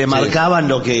vascongada. Que le marcaban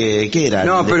lo que era.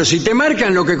 No, pero si te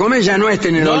marcan lo que comes ya no es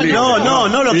tenedor libre.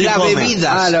 No lo que La come.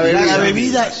 bebida. La bebida. La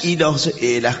bebida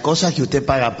y las cosas que usted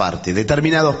paga aparte.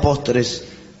 Determinados postres.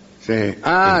 Sí.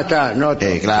 Está, no.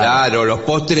 Claro, los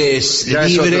postres Ya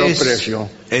es libres. otro precio.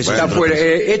 Eso Está es otro fuera.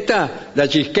 precio. Esta, la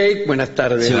cheesecake, buenas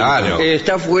tardes. Sí, claro.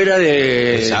 Está fuera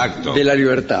Exacto. de la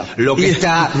libertad. Lo que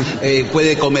está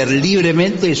puede comer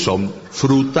libremente son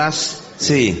frutas,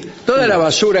 Sí. Toda la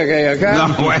basura que hay acá,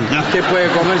 No, bueno. usted puede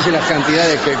comerse las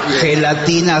cantidades que quiera.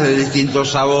 gelatinas de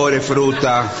distintos sabores,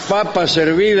 fruta. Papa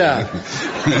servida,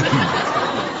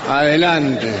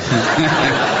 adelante.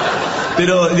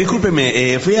 Pero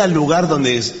discúlpeme, fui al lugar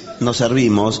donde nos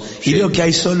servimos y veo que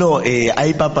hay solo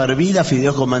hay papa hervida,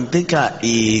 fideos con manteca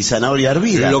y zanahoria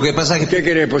hervida. Lo que pasa es que ¿Qué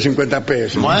querés por 50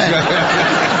 pesos? Bueno,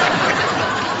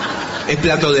 es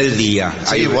plato del día.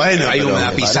 Sí, hay bueno, hay pero una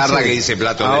me pizarra parece- que dice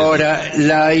plato del día. Ahora,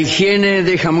 la higiene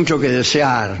deja mucho que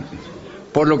desear.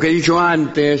 Por lo que he dicho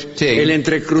antes, Sí. el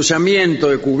entrecruzamiento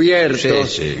de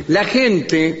cubiertos, Sí, sí. la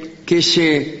gente que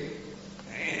se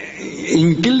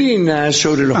inclina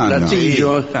sobre los Ah, no.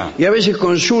 platillos Sí, no. y a veces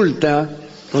consulta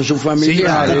con sus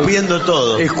familiares. escupiendo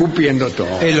todo. Escupiendo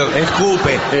todo.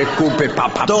 Escupe,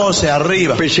 papa. Tose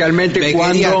arriba. Especialmente Me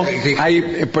cuando quería- hay,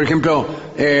 por ejemplo,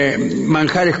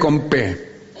 manjares con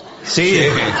P. Sí.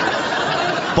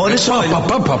 Por eso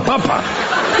Papa.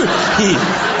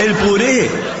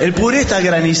 y el puré está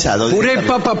granizado. Puré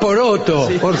papa poroto.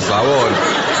 Por favor,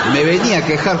 me venía a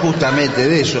quejar justamente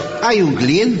de eso. Hay un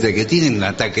cliente que tiene un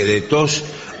ataque de tos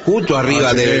justo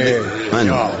arriba del...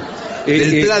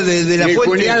 del plan de la el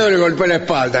fuente. cuñado le golpeó la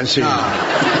espalda encima.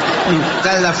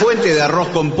 Está en la fuente de arroz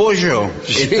con pollo,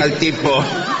 Sí. está el tipo...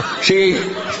 Sí,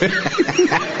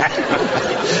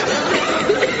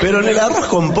 Pero en el arroz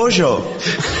con pollo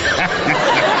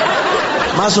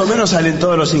más o menos salen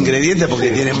todos los ingredientes porque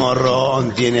tiene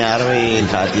morrón, tiene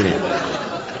arveja, tiene...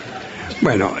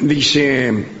 bueno,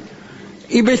 dice,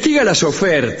 investiga las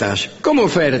ofertas. ¿Cómo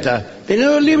ofertas?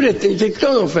 Tenedor libre,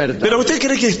 todo oferta. Pero usted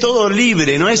cree que es todo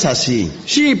libre, ¿no es así?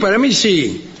 Sí, para mí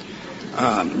sí.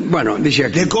 Bueno, dice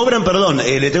aquí. Le cobran, perdón,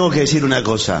 le tengo que decir una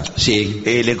cosa. Sí.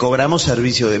 Le cobramos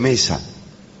servicio de mesa.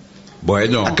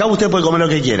 Bueno. Acá usted puede comer lo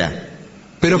que quiera.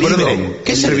 Pero Libre. perdón,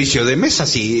 ¿qué servicio de mesa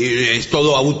si es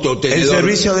todo El autotenedor?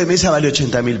 servicio de mesa vale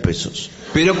 80.000 pesos.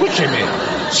 Pero escúcheme,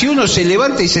 si uno se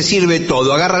levanta y se sirve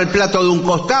todo, agarra el plato de un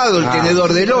costado, el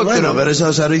tenedor del otro... Bueno, pero eso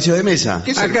es servicio de mesa.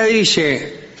 ¿Qué Acá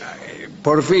dice,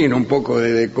 por fin un poco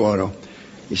de decoro.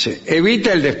 Dice,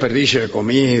 evita el desperdicio de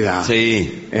comida.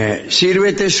 Sí.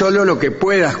 Sírvete solo lo que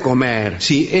puedas comer.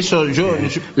 Sí, eso yo...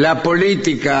 La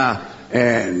política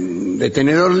de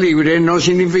tenedor libre no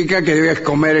significa que debes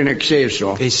comer en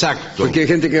exceso. Exacto. Porque hay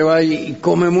gente que va y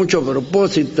come mucho a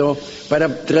propósito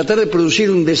para tratar de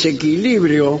producir un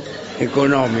desequilibrio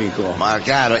económico.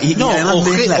 Claro. Y No, además o,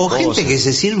 ves la cosa. gente que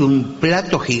se sirve un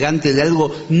plato gigante de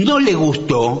algo, no le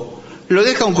gustó, lo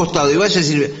deja a un costado y va a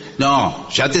decir, no,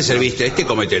 ya te serviste,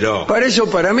 cómetelo. Para eso,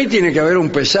 para mí, tiene que haber un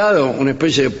pesado, una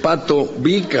especie de pato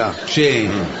bica, Sí.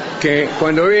 que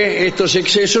cuando ve estos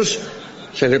excesos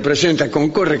se le presenta con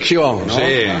corrección, ¿no? Sí.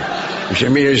 Dice,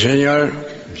 mire, señor,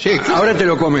 Sí, claro. ahora te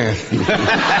lo comes.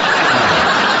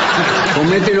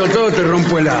 Comételo todo, te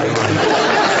rompo el alma.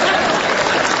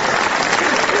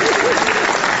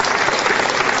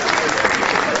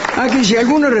 Aquí si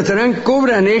algunos restaurantes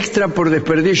cobran extra por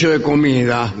desperdicio de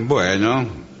comida, Bueno,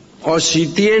 o si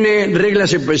tiene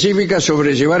reglas específicas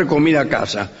sobre llevar comida a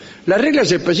casa. Las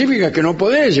reglas específicas es que no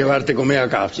podés llevarte comida a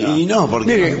casa. Y no,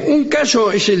 porque... Mire, un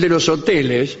caso es el de los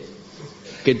hoteles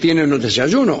que tienen los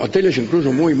desayunos, hoteles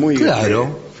incluso muy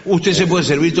claro. Usted se puede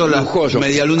servir todas las lujosos.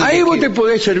 medialunas. Ahí que vos quiera. te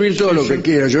podés servir todo lo que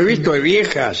quieras. Yo he visto de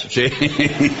viejas, Sí.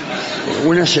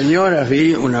 unas señoras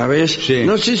vi una vez, Sí.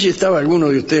 no sé si estaba alguno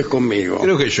de ustedes conmigo.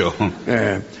 Creo que yo.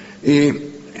 Y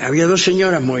había dos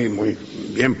señoras muy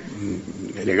bien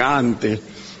elegantes,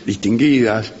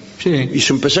 distinguidas, Sí. y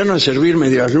se empezaron a servir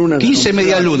medias lunas. 15 en un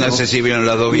medialunas plato. se sirvieron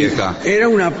las dos viejas. Era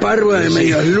una parva de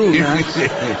medias lunas,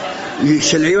 y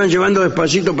se le iban llevando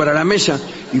despacito para la mesa,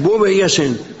 y vos veías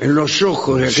en los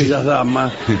ojos de aquellas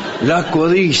damas la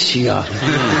codicia.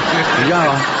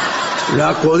 Mirá,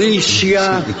 la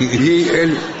codicia y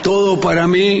el todo para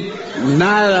mí,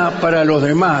 nada para los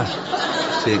demás.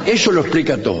 Sí. Eso lo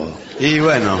explica todo. Y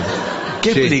bueno,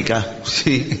 ¿qué Sí. explica?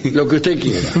 Sí. Lo que usted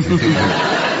quiera.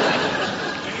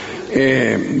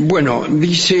 Bueno,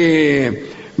 dice,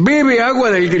 bebe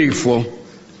agua del grifo.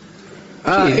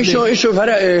 Ah, Sí, eso es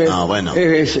No, bueno.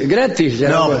 es gratis.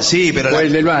 el No, agua, sí, pero o la-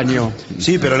 el del baño.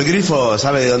 Sí, pero el grifo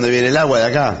sabe de dónde viene el agua de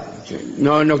acá.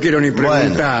 No quiero ni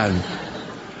preguntar.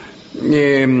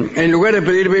 En lugar de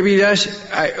pedir bebidas,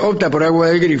 opta por agua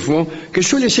del grifo, que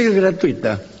suele ser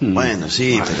gratuita. Bueno,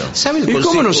 sí, pero... ¿Sabe el ¿Y cómo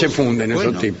consejo? no se funden Bueno,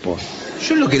 esos tipos?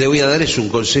 Yo lo que le voy a dar es un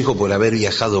consejo por haber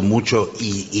viajado mucho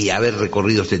y haber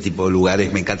recorrido este tipo de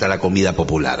lugares. Me encanta la comida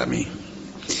popular a mí.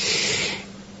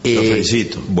 Lo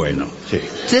felicito. Bueno, Sí.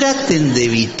 traten de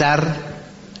evitar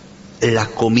las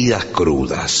comidas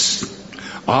crudas.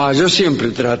 Ah, yo siempre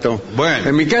trato. Bueno.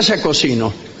 En mi casa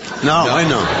cocino. No,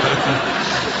 bueno.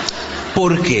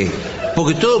 ¿Por qué?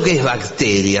 Porque todo lo que es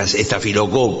bacterias,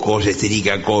 estafilococos,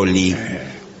 Escherichia coli,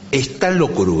 está en lo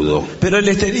crudo. Pero el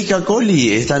Escherichia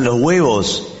coli están los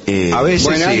huevos. A veces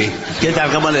Buenas. sí. ¿Qué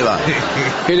tal? ¿Cómo le va?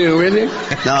 ¿Qué le duele?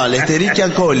 No, el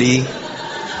Escherichia coli,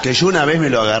 que yo una vez me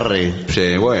lo agarré.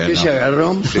 Sí, bueno. ¿Qué se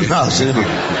agarró? No, señor.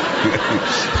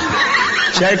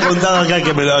 Ya he contado acá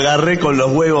que me lo agarré con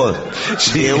los huevos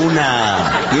de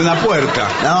una... De una puerta.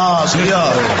 No,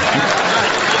 señor.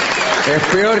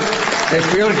 Es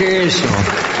peor que eso.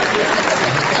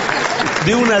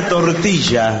 De una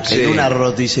tortilla Sí. en una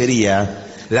roticería.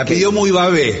 La pidió muy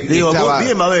babé. Digo, Estaba-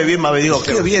 bien babé, bien babé. Digo,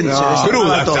 qué bien, No, se le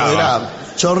cruda chorreaba todo, estaba. era-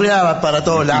 chorreaba para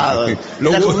todos lados. Lo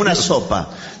Era como bueno. una sopa.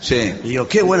 Sí, Y digo,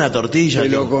 qué buena tortilla. Se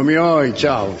qué- lo comió y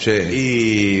chao. sí.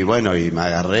 Y bueno, y me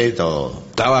agarré todo.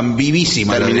 Estaban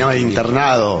vivísimas. Terminé las-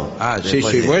 internado. Ah, sí,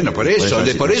 Después sí, de- bueno, por después eso, de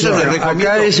esa por eso situación. le recomiendo.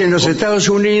 Acá es en los Estados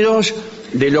Unidos,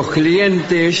 de los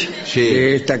clientes Sí.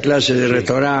 de esta clase de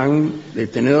restaurante, de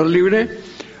tenedor libre,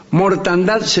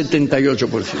 mortandad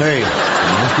 78%. Sí.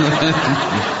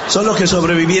 Son los que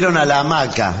sobrevivieron a la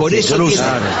hamaca. Por que eso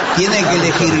cruzan. tienen que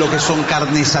elegir lo que son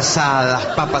carnes asadas,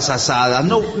 papas asadas,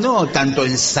 no tanto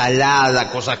ensalada,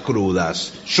 cosas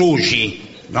crudas, sushi,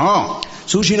 no.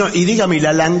 Sushi no, y dígame,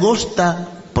 la langosta,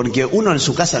 porque uno en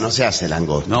su casa no se hace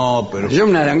langosta. No, pero Yo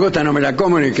una langosta no me la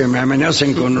como ni que me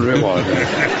amenacen con un revólver.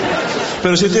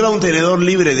 Pero si usted va a un tenedor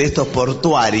libre de estos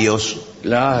portuarios,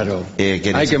 Claro.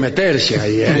 ¿qué Hay que meterse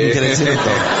ahí, ¿qué le siento?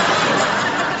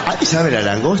 Ahí sabe la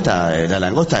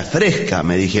langosta es fresca,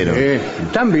 me dijeron.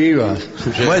 Están vivas.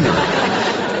 Bueno.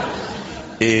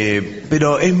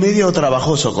 Pero es medio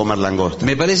trabajoso comer langosta.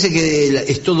 me parece que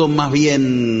es todo más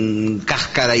bien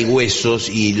cáscara y huesos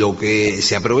y lo que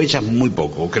se aprovecha es muy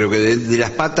poco. Creo que de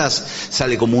las patas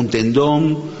sale como un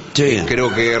tendón. Sí.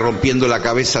 Creo que rompiendo la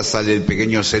cabeza sale el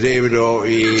pequeño cerebro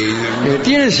y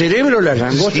 ¿Tienen cerebro las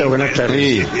langostas? Sí. Buenas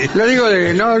tardes. Lo digo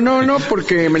no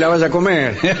porque me la vaya a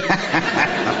comer.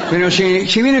 Pero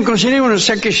si vienen con cerebro,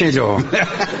 sáqueselo.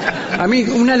 A mí,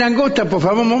 una langosta, por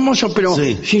favor, mozo, pero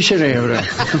Sí. sin cerebro.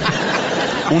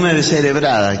 Una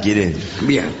descerebrada, quiere.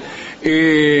 Bien.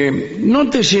 No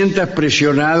te sientas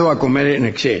presionado a comer en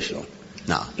exceso.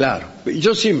 No. Claro.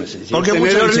 Yo sí me siento. Porque En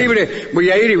muchos tenedor dicen- libre voy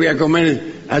a ir y voy a comer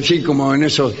así como en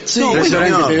esos Sí, restaurantes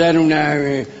bueno, que te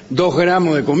dan 2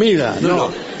 gramos de comida.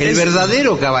 No. el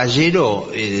verdadero caballero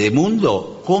de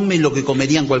mundo come lo que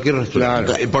comería en cualquier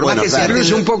restaurante. Claro. Por más Bueno, que claro. sea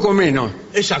Incluso un poco menos.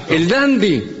 Exacto. El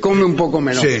dandy come un poco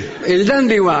menos. Sí. El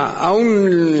dandy va a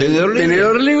un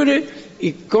Tenedor libre.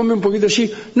 y come un poquito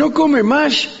así. No come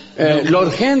más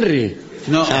Lord Henry.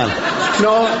 No.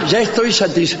 No, ya estoy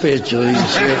satisfecho, dice.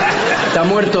 Está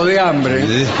muerto de hambre,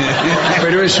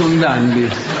 pero es un dandy.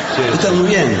 Está muy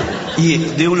bien. Y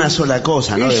de una sola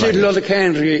cosa, ¿no? De Ese es varias. Lord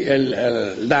Henry,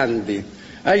 el dandy.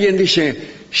 Alguien dice,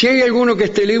 Si hay alguno que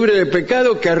esté libre de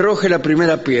pecado, que arroje la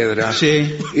primera piedra.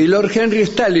 Sí. Y Lord Henry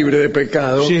está libre de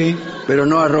pecado, Sí. pero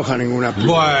no arroja ninguna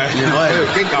piedra. Bueno,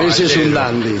 qué caballero. Ese es un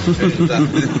dandy.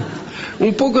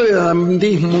 Un poco de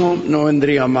dandismo no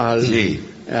vendría mal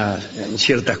en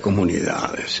ciertas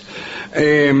comunidades.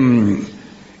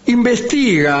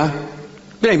 Investiga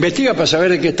para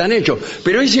saber de qué están hechos,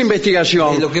 pero esa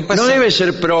investigación Lo que pasa- no debe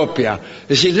ser propia. Es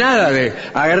decir, nada de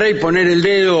agarrar y poner el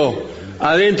dedo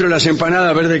adentro de las empanadas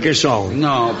a ver de qué son.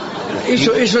 No.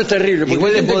 Eso es terrible, porque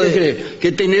Igual hay gente le podés- que cree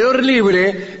que tenedor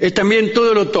libre es también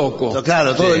todo lo toco.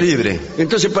 Claro, todo libre.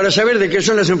 Entonces, para saber de qué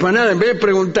son las empanadas, en vez de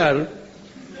preguntar,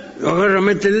 agarra,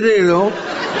 mete el dedo,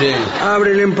 Sí.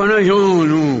 abre la empanada y no.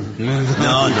 No.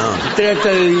 Trata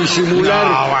de disimular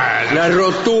No, bueno. la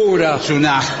rotura. Es un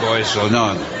asco eso,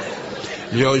 no.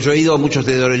 Yo he ido a muchos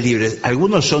tenedores libres.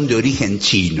 Algunos son de origen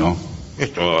chino.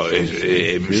 Esto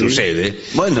sucede.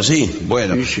 Bueno, sí.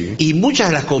 Bueno, Sí. y muchas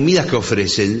de las comidas que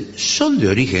ofrecen son de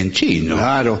origen chino.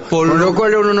 Claro. Por Con lo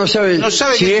cual uno no sabe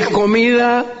si que es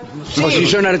comida o si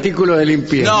son artículos de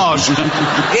limpieza. No, es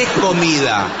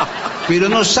comida, pero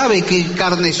no sabe qué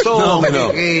carne son. No.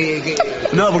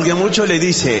 No, porque mucho le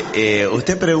dice,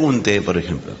 usted pregunte, por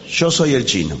ejemplo, yo soy el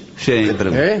chino. Sí. Usted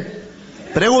pregunte. ¿Eh?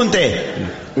 Pregunte.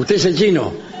 ¿Usted es el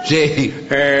chino? Sí.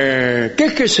 ¿Qué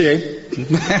es que sé?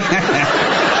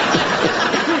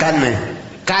 Carne.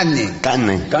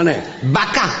 Carne.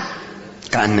 Vaca.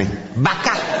 Carne.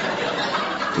 Vaca.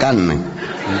 Carne.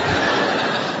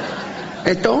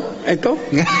 ¿Esto?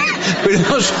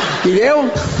 Pero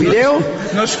 ¿Video?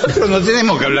 nosotros no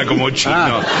tenemos que hablar como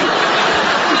chinos.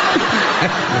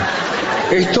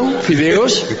 ¿Esto?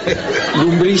 ¿Fideos?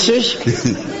 ¿Lumbrices?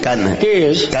 Carne.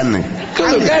 ¿Qué es? Carne.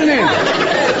 ¿Todo carne?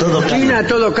 Todo carne. ¿China,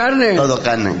 todo carne? Todo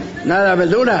carne. ¿Nada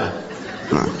verdura?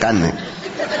 No, carne.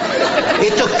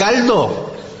 ¿Esto es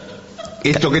caldo?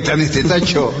 ¿Esto que está en este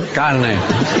tacho? Carne.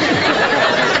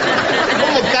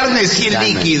 ¿Cómo carne sin Carne.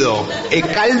 líquido? ¿Es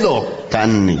caldo?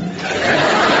 Carne.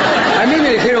 A mí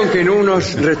me dijeron que en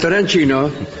unos restaurantes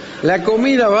chinos la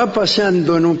comida va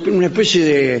pasando en una especie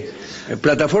de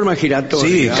plataforma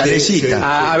giratoria. Sí,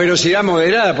 calecita. A velocidad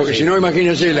moderada, porque si no,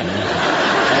 imagínense la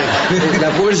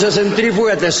fuerza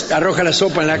centrífuga te arroja la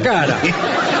sopa en la cara.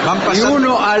 Van Y pasando.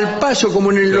 uno al paso,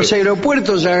 como en los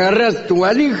aeropuertos, agarrás tu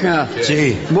valija,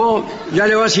 Sí. vos ya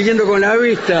le vas siguiendo con la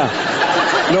vista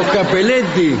los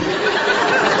capeletti,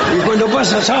 y cuando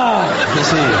pasas,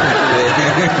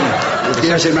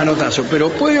 tiras el manotazo. Pero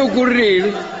puede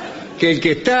ocurrir que el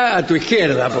que está a tu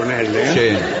izquierda, ponerle,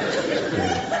 Sí.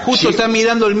 Justo está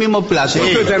mirando el mismo plato.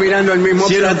 justo está mirando el mismo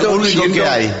Sí, es lo plato, único que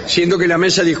hay. siendo que la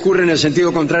mesa discurre en el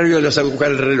sentido contrario de las agujas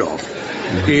del reloj.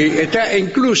 Y está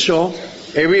incluso,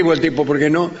 es vivo el tipo,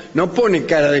 porque no pone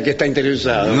cara de que está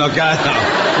interesado. No, claro.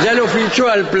 Ya lo fichó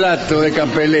al plato de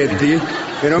Capelletti,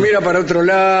 pero mira para otro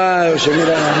lado, se mira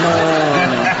las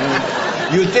manos.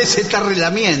 Y usted se está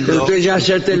relamiendo. Pero usted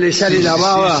ya te le sale la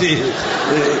baba. Sí.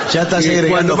 Ya está Y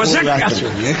segregando cuando pasa jugo caso.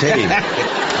 gástrico.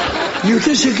 Sí. Y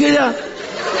usted se queda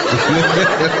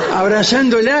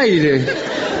abrazando el aire.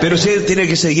 Pero usted tiene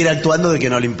que seguir actuando de que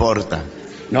no le importa.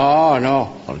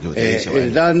 No. Porque usted dice, El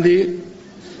bueno. dandy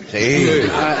Sí.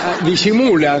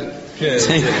 disimula, Sí.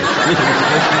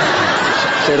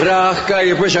 se rasca y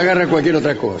después se agarra cualquier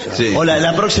otra cosa. Sí. O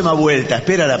la próxima vuelta,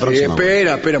 espera la Sí, próxima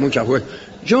vuelta. espera muchas veces.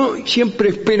 Yo siempre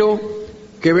espero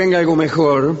que venga algo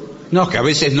mejor No, que a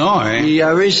veces no, ¿eh? y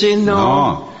a veces no.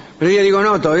 No. Pero yo digo,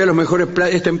 no, todavía los mejores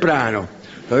platos, es temprano.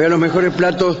 Todavía los mejores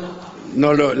platos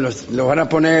no los van a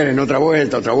poner en otra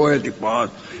vuelta, y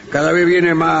cada vez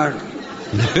viene más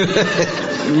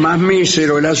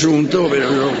mísero el asunto,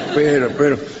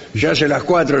 pero ya hace las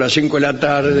 4, las 5 de la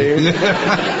tarde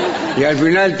y al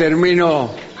final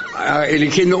termino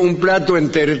eligiendo un plato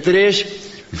entre 3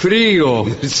 frío,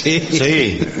 Sí.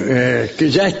 Sí. que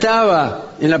ya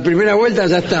estaba, en la primera vuelta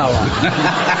ya estaba.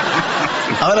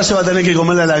 Ahora se va a tener que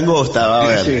comer la langosta, va a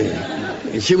ver.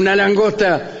 Sí. Hice una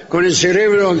langosta con el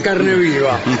cerebro en carne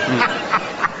viva.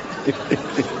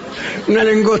 Una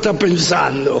langosta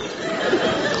pensando.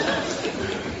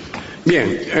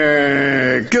 Bien,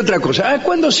 ¿qué otra cosa?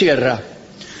 ¿Cuándo cierra?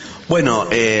 Bueno,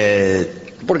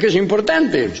 Porque es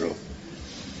importante eso.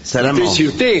 cerramos. Si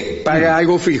usted paga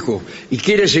algo fijo y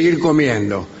quiere seguir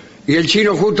comiendo y el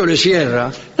chino justo le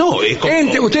cierra, No, es como...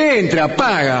 usted entra,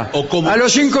 paga. O como- A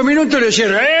los 5 minutos le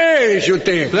cierra. Dice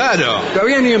usted. Claro.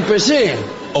 Todavía ni empecé.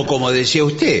 O como decía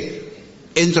usted,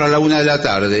 entro a la 1 de la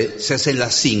tarde, se hacen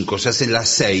las 5, se hacen las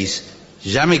 6,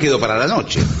 ya me quedo para la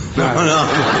noche. No.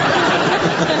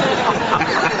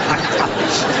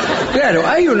 Claro,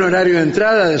 ¿hay un horario de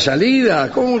entrada, de salida?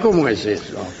 ¿Cómo es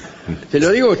eso? Se lo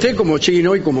digo a usted como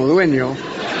chino y como dueño.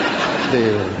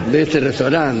 de este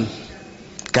restaurante.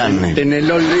 Carne.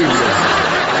 Tenelón lindo.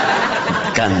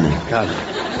 Carne.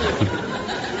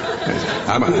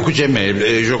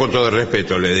 Escúcheme, yo con todo el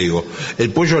respeto le digo,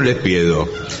 el pollo les pido.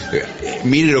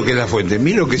 Mire lo que es la fuente,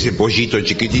 mire lo que es ese pollito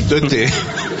chiquitito este.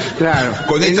 Claro.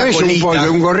 Con esta no es colita. un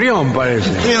pollo, un gorrión parece.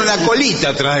 Tiene una colita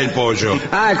atrás del pollo.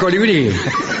 Ah, el colibrí.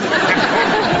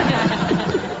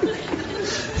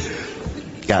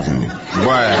 Carne.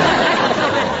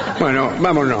 Bueno,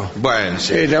 vámonos. Bueno,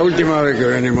 sí. Es la última vez que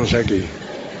venimos aquí.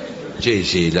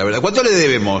 Sí, la verdad. ¿Cuánto le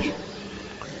debemos?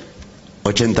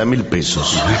 80.000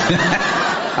 pesos.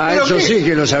 Eso qué? sí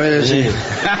que lo sabe decir.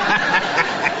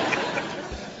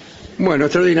 Bueno,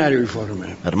 extraordinario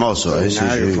informe. Hermoso,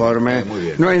 Extraordinario sí. informe. Muy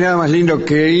bien. No hay nada más lindo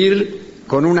que ir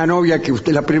con una novia que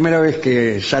usted la primera vez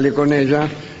que sale con ella,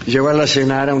 llevarla a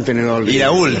cenar a un tenedor. Y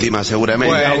la última,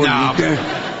 seguramente. Bueno. ¿Y qué?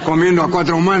 Comiendo a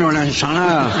cuatro manos la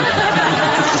ensalada.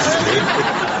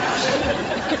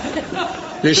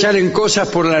 Le salen cosas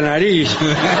por la nariz.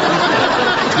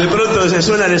 De pronto se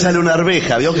suena, le sale una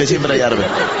arveja. Vio que siempre hay arveja.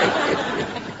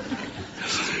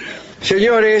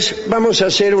 Señores, vamos a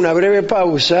hacer una breve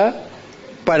pausa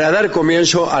para dar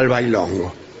comienzo al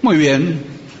bailongo. Muy bien.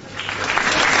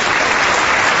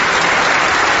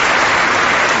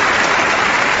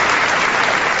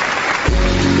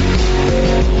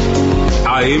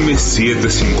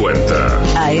 AM750.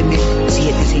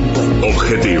 AM750.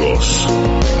 Objetivos,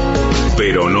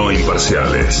 pero no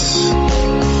imparciales.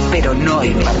 Pero no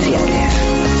imparciales.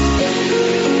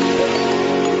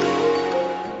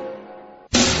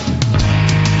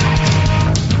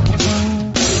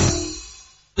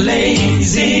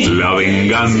 La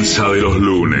venganza de los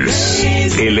lunes.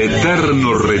 El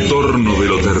eterno retorno de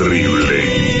lo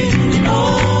terrible.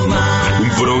 Un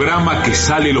programa que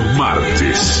sale los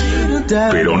martes,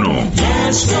 pero no.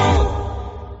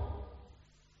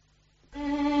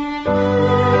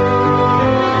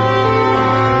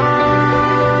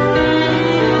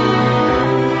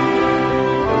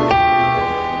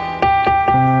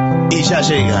 Y ya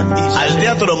llegan al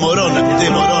Teatro Morón de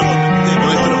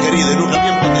nuestro querido y nunca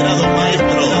bien ponderado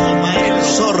maestro, el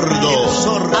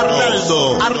sordo,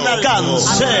 Arnaldo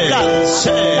Cáncer.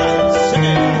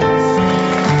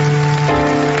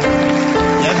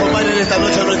 Y acompañan esta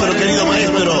noche a nuestro querido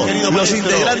maestro, los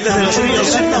integrantes de los tríos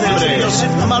sin nombre,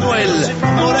 Manuel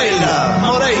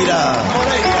Moreira,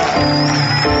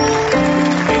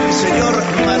 el señor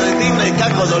Martín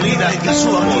Caco Dolina y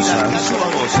su babosa.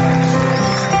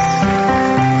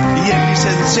 Y el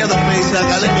licenciado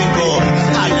académico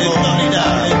Ale Dolina.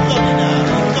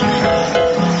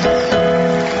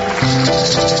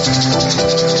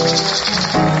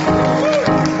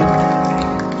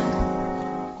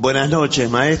 Buenas noches,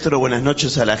 maestro. Buenas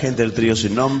noches a la gente del trío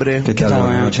sin nombre. ¿Qué tal?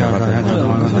 Buenas noches.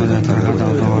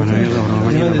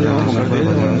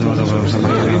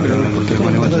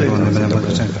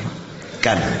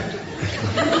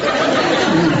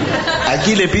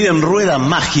 Aquí le piden rueda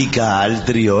mágica al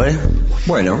trío, ¿eh?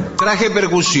 Bueno. Traje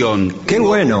percusión. Qué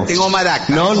bueno. Tengo maracas.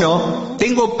 No.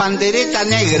 Tengo pandereta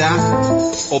negra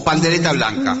o pandereta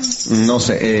blanca. No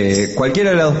sé,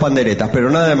 cualquiera de las dos panderetas, pero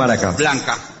nada de maraca.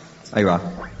 Blanca. Ahí va.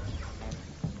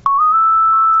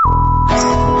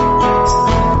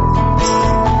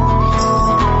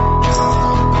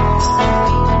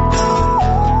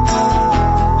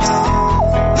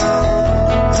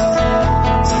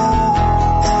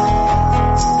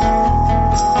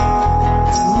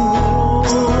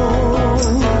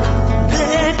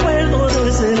 Recuerdo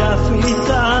desde la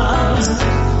fita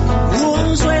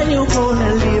un sueño con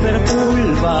el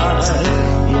Liverpool bar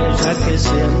y ella que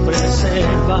siempre se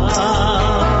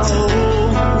va.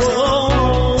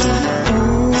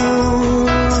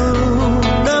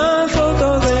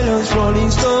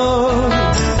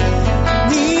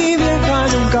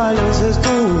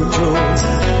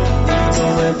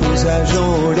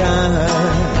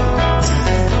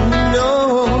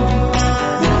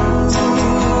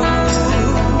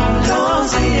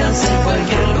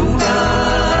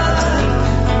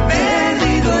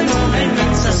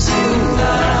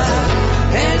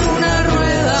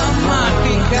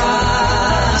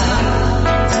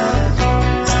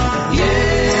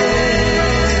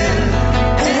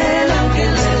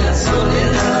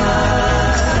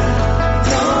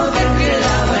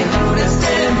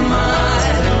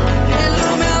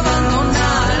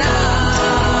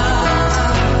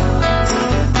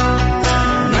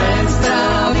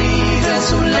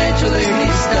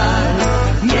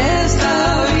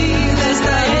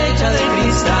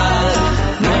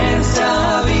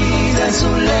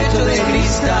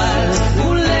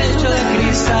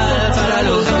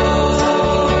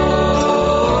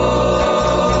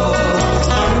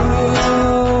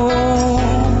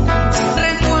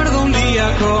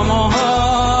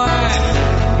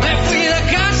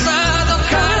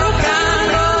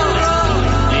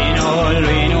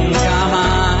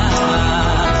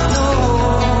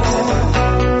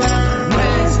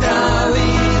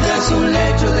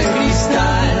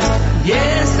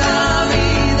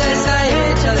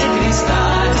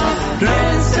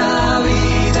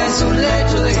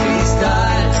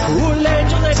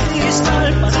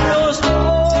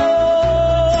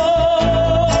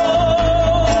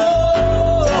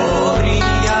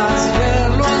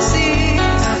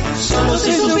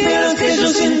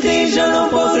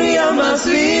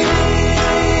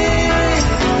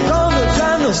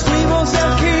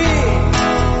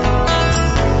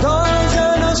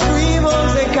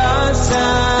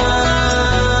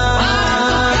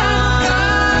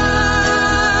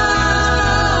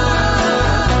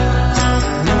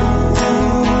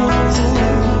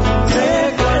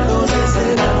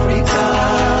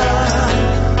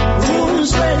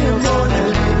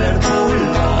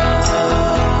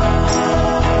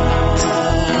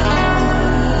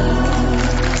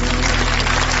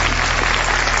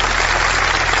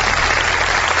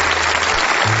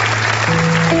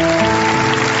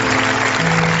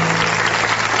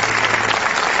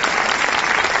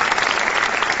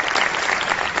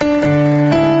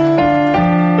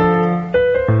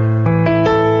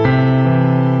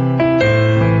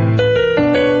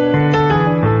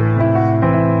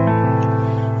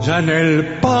 en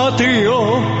el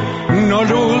patio no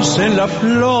lucen las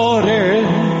flores,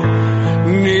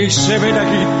 ni se ve la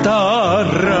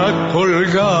guitarra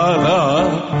colgada,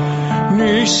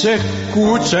 ni se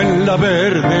escucha en la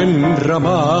verde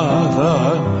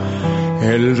enramada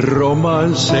el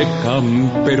romance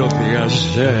campero de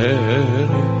ayer.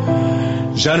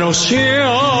 Ya no se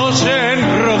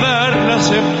oyen rodar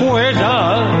las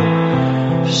espuelas,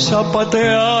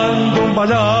 zapateando un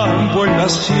malambo en la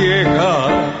siega,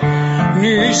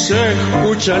 ni se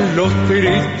escuchan los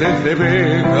tristes de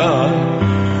Vega,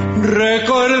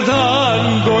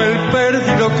 recordando el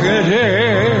perdido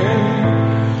querer.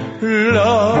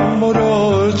 La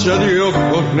morocha de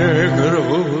ojos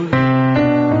negros,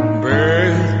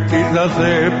 vestida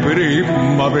de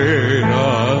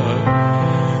primavera,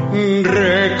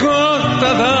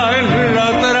 recostada en la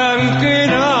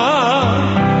tranquera,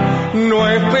 no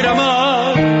espera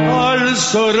más al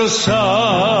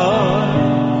zorzal,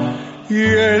 y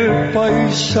el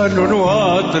paisano no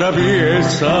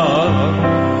atraviesa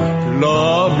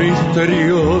la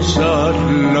misteriosa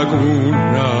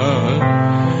laguna,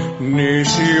 ni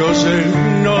si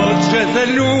en noches de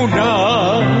luna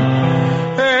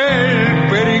el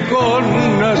pericón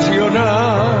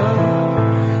nacional.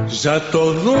 Ya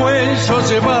todo eso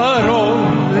llevaron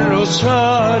los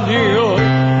años,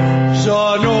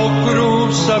 ya no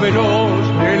cruza veloz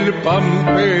el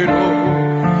pampero,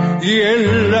 y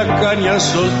en la caña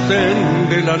sostén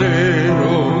del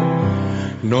alero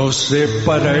no se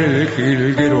para el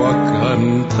jilguero a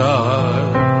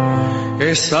cantar.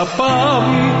 Esa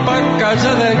pampa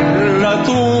callada en la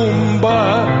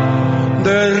tumba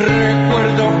de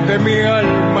recuerdos que mi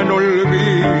alma no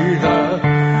olvida,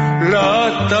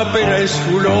 la tapera es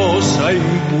su losa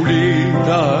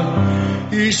impulida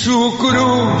y su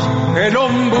cruz el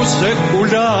hombro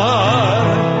secular.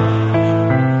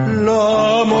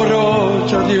 La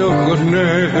morocha de ojos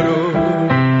negros,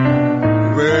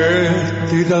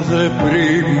 vestida de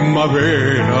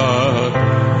primavera,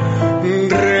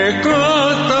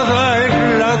 recostada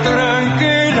en la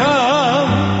tranquera,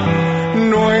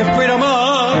 no espera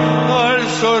más al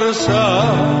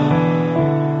zorzal,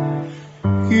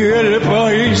 y el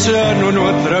paisano no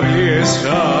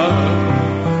atraviesa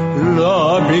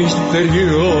la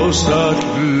misteriosa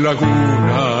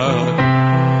laguna,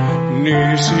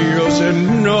 ni si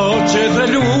en noche de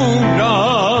luna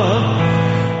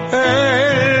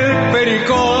el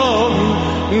pericón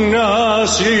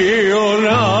nacional.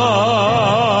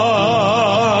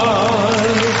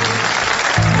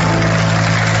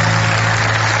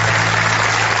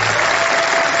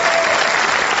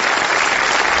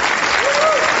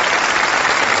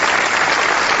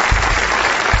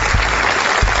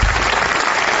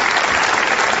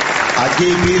 Aquí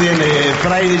piden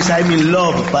Friday's I'm in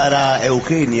Love para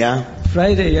Eugenia.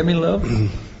 Friday, I'm in Love.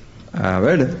 A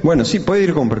ver, bueno, sí, ¿puede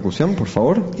ir con percusión, por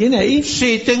favor? ¿Tiene ahí?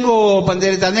 Sí, tengo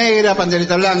pandereta negra,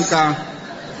 pandereta blanca.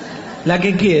 La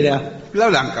que quiera. La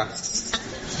blanca.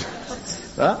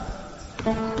 ¿Ah?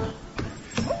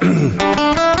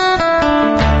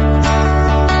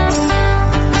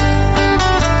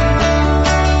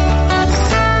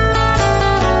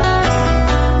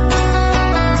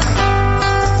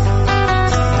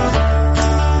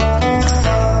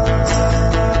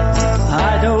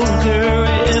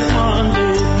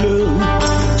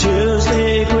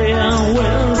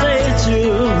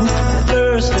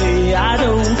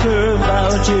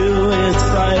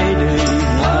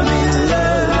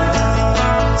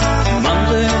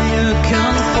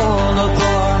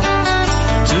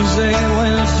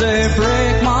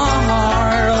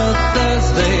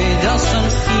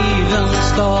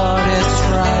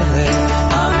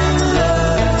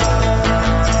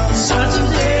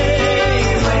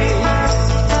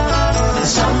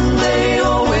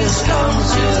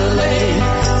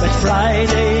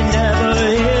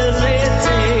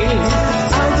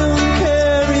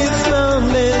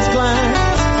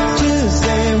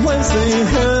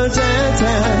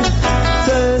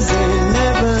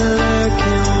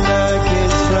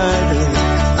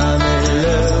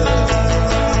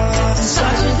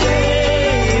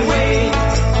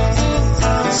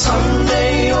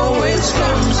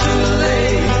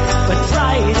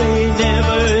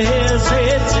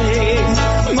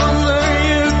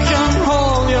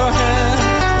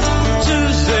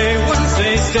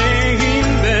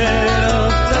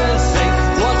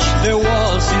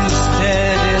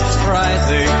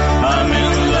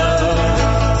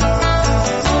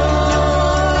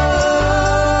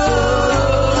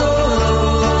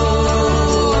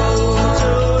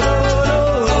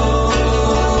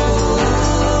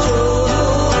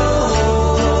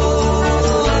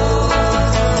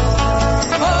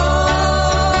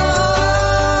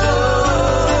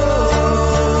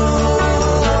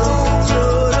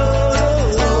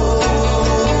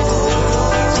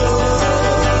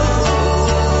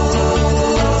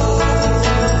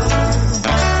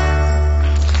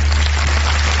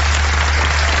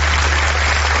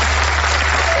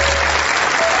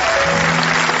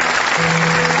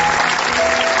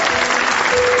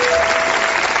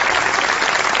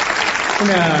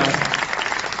 Una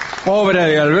obra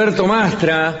de Alberto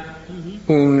Mastra,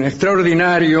 un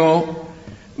extraordinario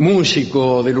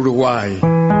músico del Uruguay.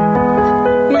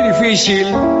 Muy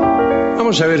difícil.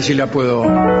 Vamos a ver si la puedo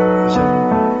hacer.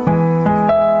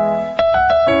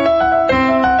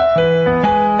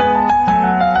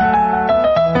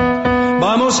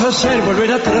 Vamos a hacer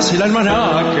volver atrás el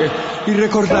almanaque y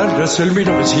recordarles el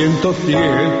 1910,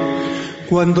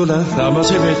 cuando las damas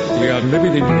se vestían de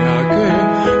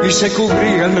vidriaque y se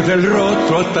cubrían desde el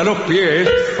rostro hasta los pies.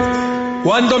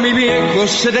 Cuando mi viejo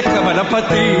se dejaba la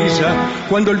patilla,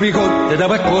 cuando el bigote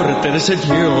daba corte de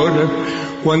señor,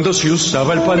 cuando se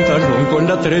usaba el pantalón con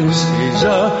la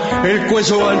trencilla, el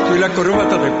cuello alto y la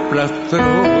corbata de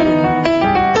plastrón.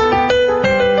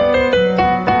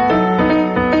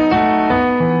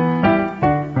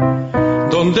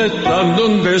 ¿Dónde están,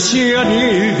 dónde se han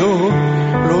ido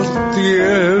los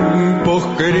tiempos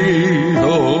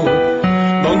queridos?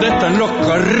 ¿Dónde están los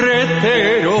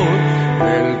carreteros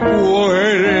del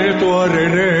puerto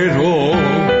arenero?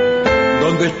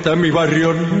 ¿Dónde está mi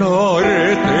barrio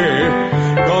norte?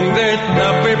 ¿Dónde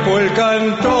está Pepo el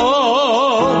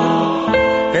cantor?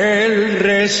 El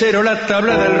recero, la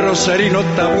tabla del Rosarino,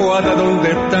 Taboada, ¿dónde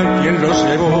están? ¿Quién los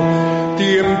llevó?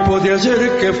 Tiempo de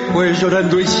ayer que fue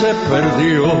llorando y se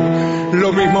perdió,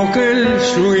 lo mismo que el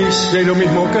Suiza y lo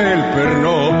mismo que el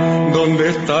Pernod. ¿Dónde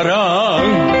estarán?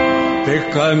 Te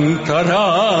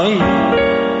cantarán,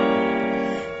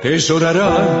 te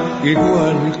llorarán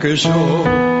igual que yo.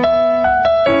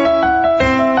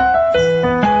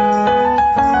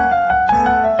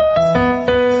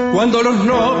 Cuando los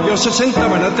novios se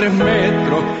sentaban a 3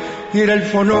 metros y era el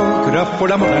fonógrafo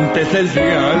la mano antes del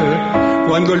dial,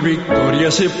 cuando el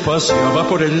Victoria se paseaba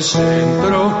por el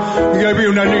centro y había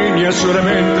una línea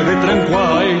solamente de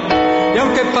Tranquay. Y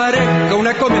aunque parezca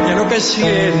una comedia lo que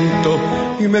siento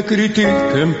y me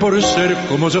critiquen por ser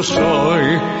como yo soy,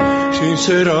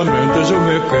 sinceramente yo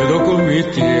me quedo con mi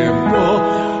tiempo,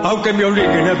 aunque me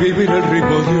obliguen a vivir el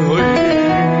ritmo de hoy.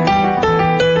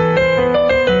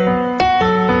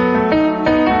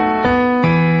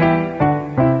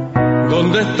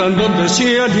 ¿Dónde están, dónde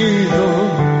se han ido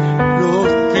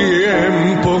los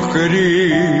tiempos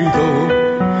queridos?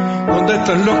 ¿Dónde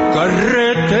están los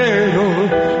carreteros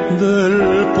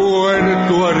del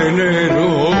puerto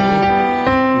arenero?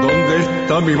 ¿Dónde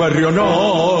está mi barrio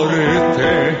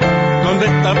norte? ¿Dónde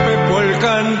está Pepo el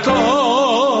cantor?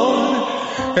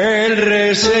 El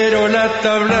recero, la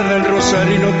tabla del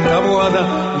Rosarino,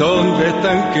 Taboada, ¿dónde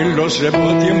están? ¿Quién los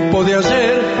llevó? Tiempo de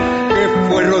ayer que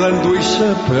fue rodando y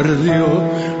se perdió,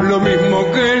 lo mismo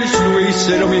que el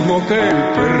Suiza, lo mismo que el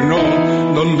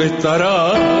Pernod. ¿Dónde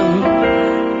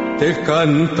estarán? Te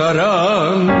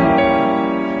cantarán,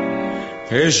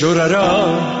 te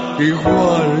llorarán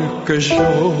igual que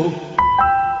yo.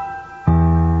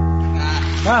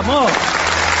 ¡Vamos!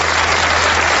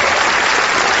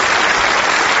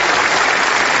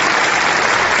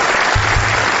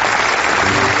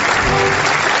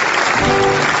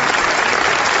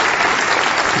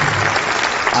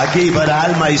 Aquí para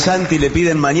Alma y Santi le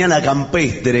piden mañana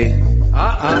campestre.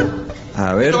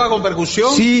 A ver. ¿Esto va con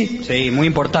percusión? Sí. Sí, muy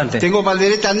importante. Tengo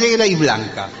pandereta negra y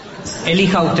blanca.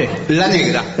 Elija usted. La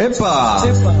negra. ¡Epa!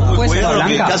 Muy bueno,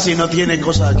 que casi no tiene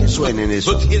cosas que suenen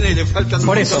eso. No tiene, le faltan.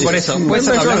 Por eso. ¿Puede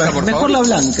ser la blanca, por Mejor favor? la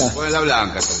blanca. Pues la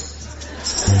blanca.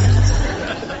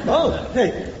 Oh,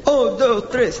 hey. 1, 2,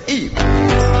 3 y...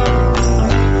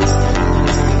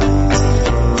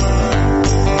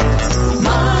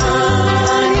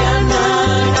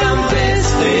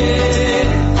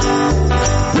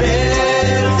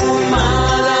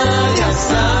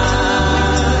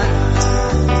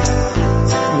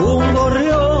 Un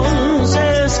gorrión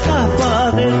se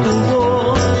escapa de tu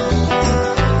voz,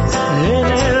 en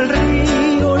el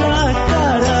río la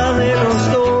cara de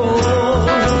los dos.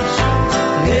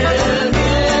 El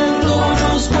viento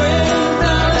nos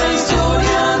cuenta la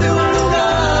historia de un lugar.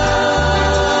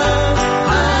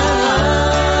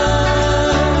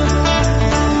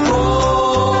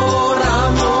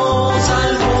 Corramos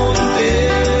al monte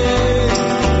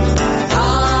a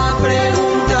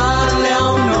preguntarle a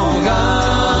un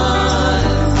hogar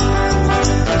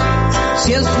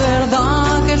si es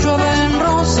verdad que llueven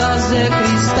rosas de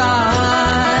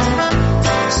cristal,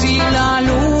 si la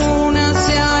luna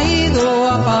se ha ido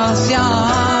a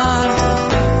pasear.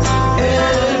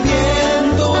 El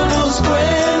viento nos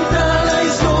cuenta la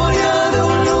historia de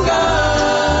un lugar.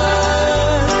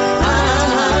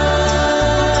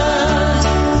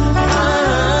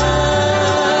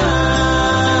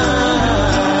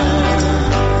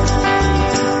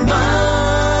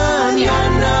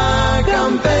 Mañana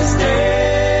campestre,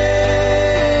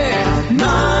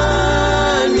 mañana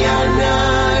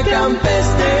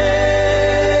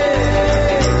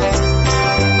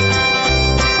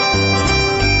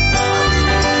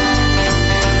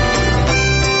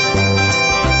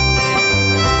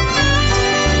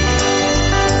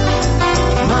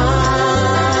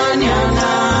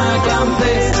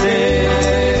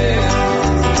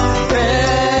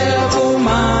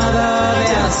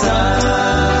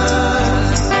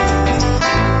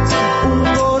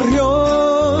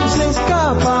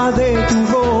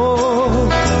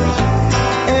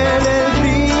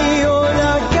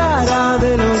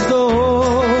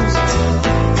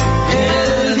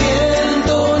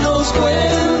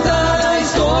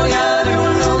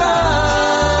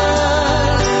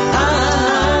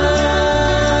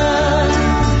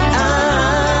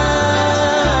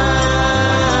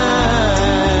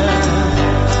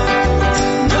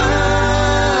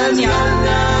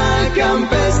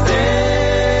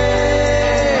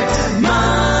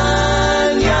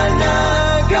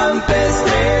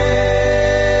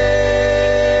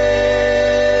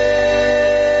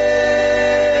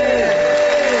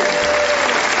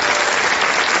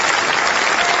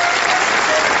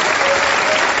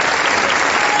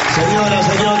Señoras,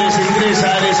 señores,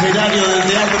 ingresa al escenario del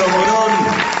Teatro Morón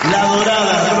la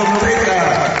dorada trompeta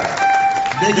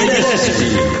de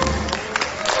Gillespie.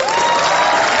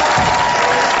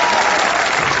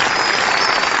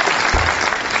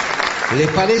 ¿Les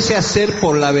parece hacer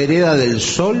por la vereda del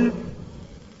sol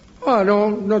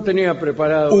No tenía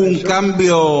preparado un eso.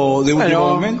 cambio de último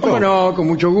momento? Cómo no, con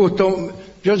mucho gusto.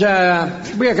 Yo ya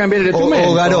voy a cambiar de instrumento.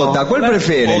 O garota, ¿cuál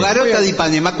prefiere? O garota de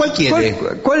Ipanema, ¿cuál quiere?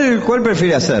 ¿Cuál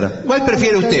prefiere hacer? ¿Cuál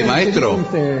prefiere usted, maestro?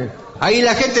 Ahí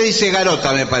la gente dice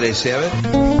garota, me parece, a ver.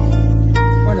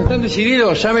 Bueno, ¿están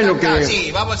decididos? ¿Saben lo que...?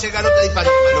 Sí, vamos a hacer garota de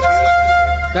Ipanema.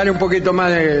 Dale un poquito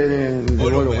más de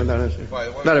volumen.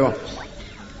 Dale, vamos.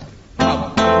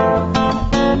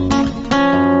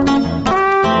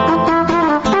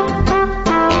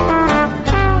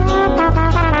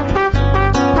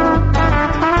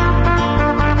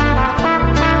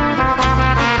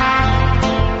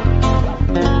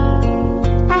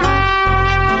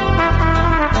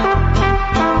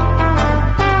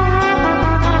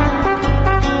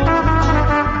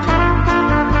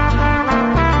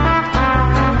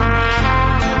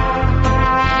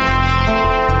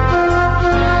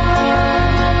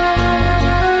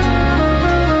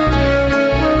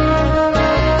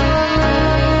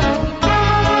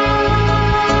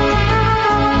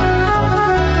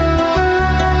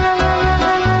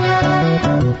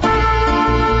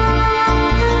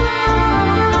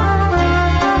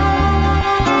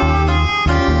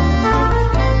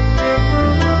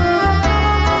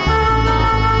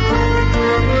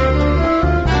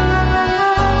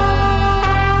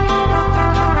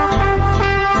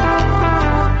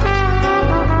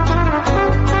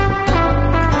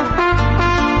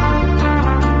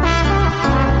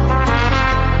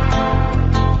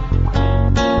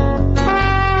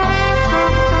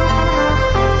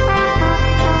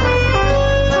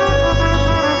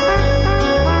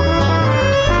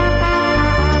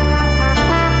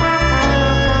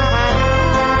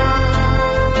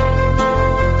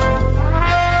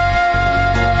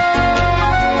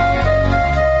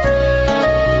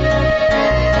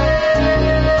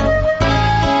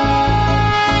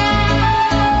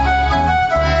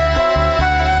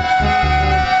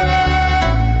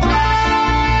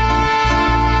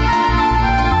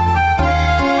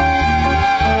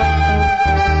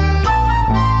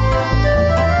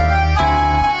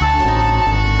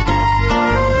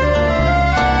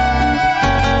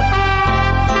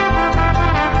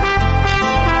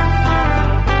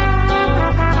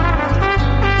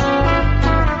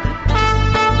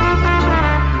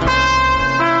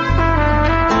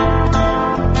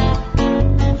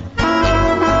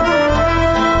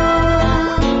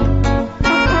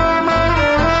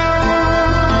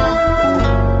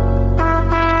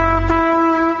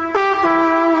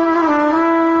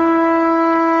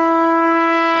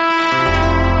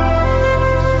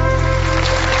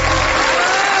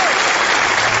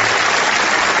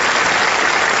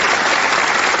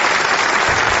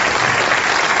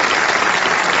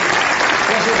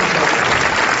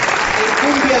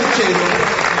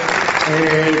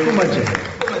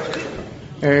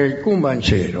 El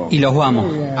cumbanchero. Y los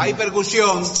vamos. Hay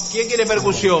percusión. ¿Quién quiere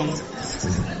percusión?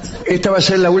 Esta va a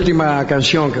ser la última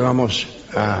canción que vamos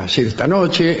a hacer esta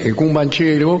noche. El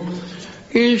cumbanchero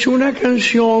es una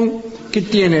canción que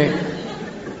tiene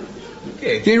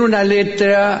una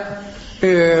letra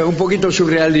un poquito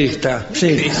surrealista.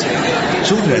 Sí.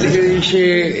 Surrealista. Que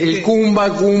dice el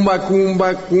cumba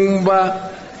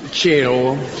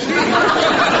chero.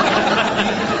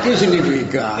 ¿Qué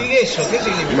significa? ¿Y eso? ¿Qué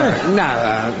significa?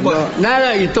 Nada,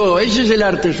 nada y todo. Ese es el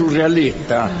arte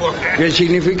surrealista. Que el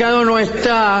significado no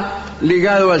está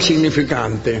ligado al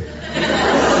significante.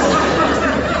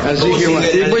 Así que bueno.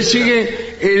 Después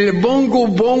sigue el bongo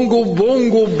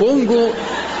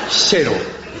cero.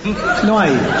 No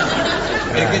hay.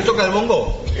 ¿El que toca el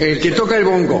bongo? El que toca el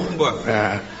bongo. Bueno.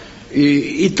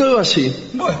 Y todo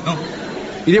así. Bueno.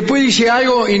 Y después dice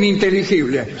algo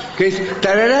ininteligible, que es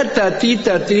tararata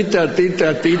tita tita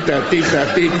tita tita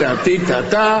tita tita tita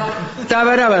ta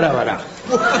tabarabara.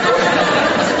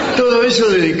 Todo eso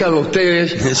dedicado a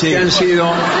ustedes, que han sido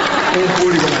un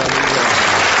público maravilloso.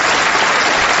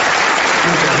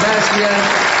 Muchas gracias.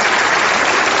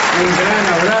 Un gran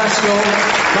abrazo.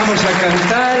 Vamos a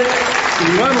cantar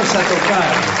y vamos a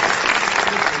tocar.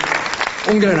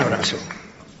 Un gran abrazo.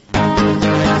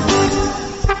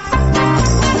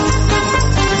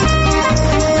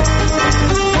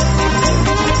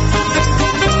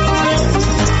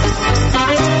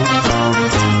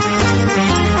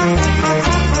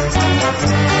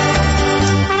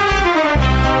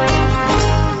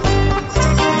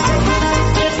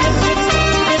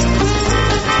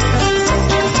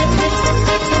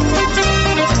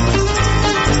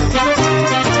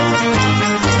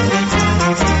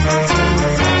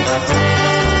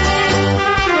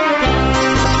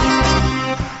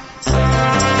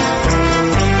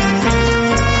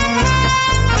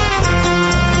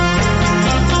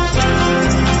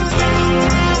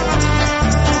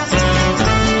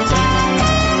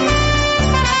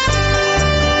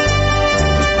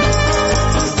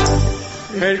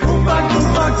 El cumba,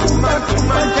 cumba, cumba,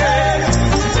 cumbanchero.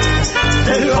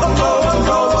 El bongo,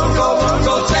 bongo, bongo,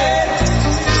 bongocero.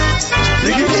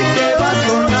 Riquitín que va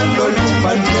sonando el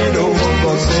cumbanchero,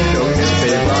 bongocero que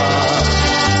se va,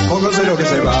 bongocero que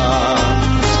se va.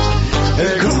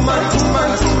 El cumba, cumba,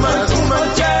 cumba,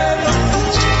 cumbanchero.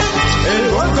 El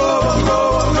bongo, bongo,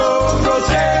 bongo,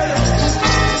 bongocero.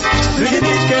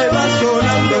 Riquitín que va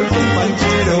sonando el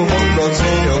cumbanchero,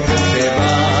 bongocero que se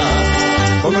va,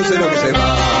 bongocero que se va.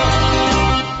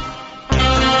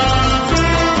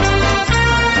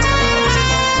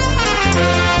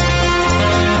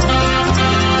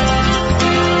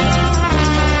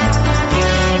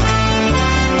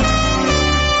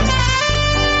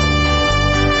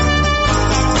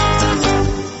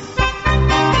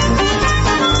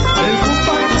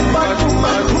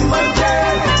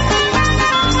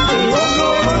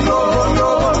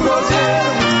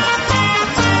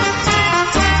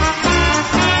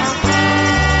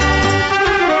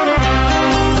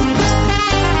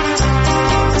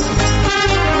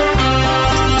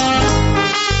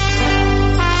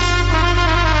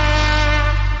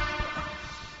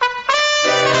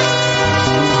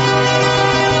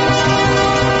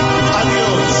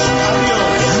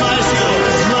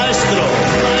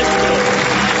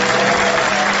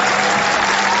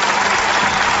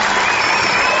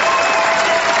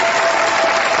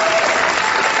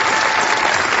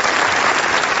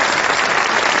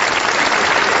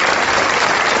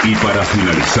 Y para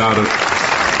finalizar,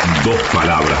 2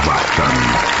 palabras bastan.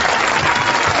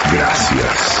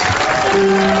 Gracias.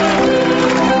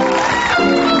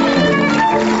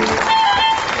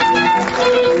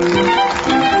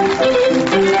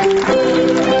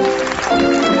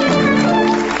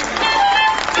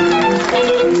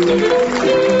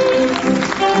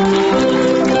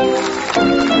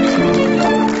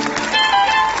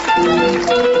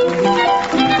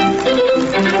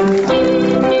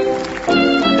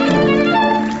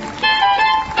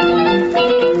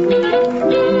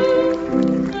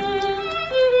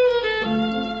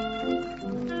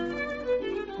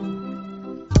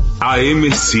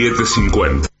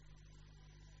 AM750.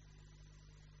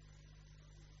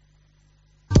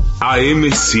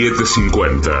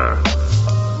 AM750.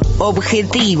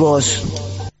 Objetivos.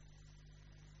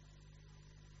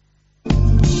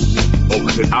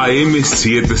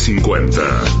 AM750.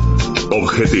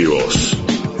 Objetivos,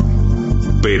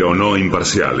 pero no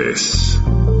imparciales.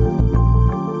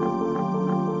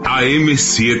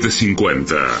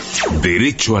 AM750.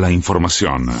 Derecho a la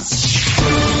información.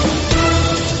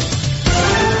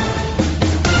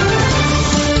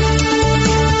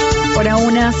 Hora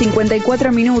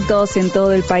 1:54 en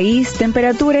todo el país.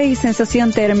 Temperatura y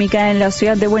sensación térmica en la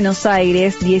ciudad de Buenos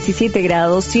Aires, 17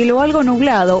 grados, cielo algo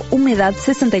nublado, humedad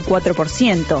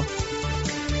 64%.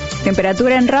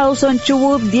 Temperatura en Rawson,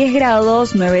 Chubut, 10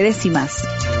 grados, 9 décimas.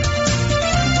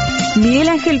 Miguel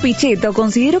Ángel Pichetto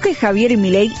consideró que Javier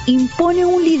Milei impone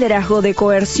un liderazgo de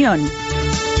coerción.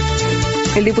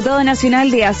 El diputado nacional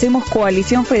de Hacemos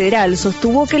Coalición Federal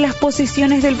sostuvo que las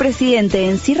posiciones del presidente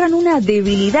encierran una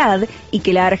debilidad y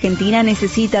que la Argentina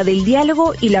necesita del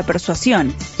diálogo y la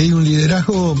persuasión. Hay un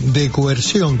liderazgo de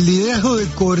coerción. El liderazgo de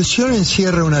coerción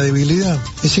encierra una debilidad.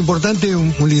 Es importante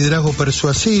un liderazgo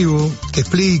persuasivo, que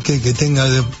explique, que tenga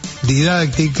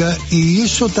didáctica, y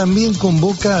eso también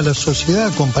convoca a la sociedad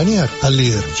a acompañar al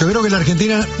líder. Yo creo que la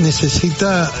Argentina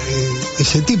necesita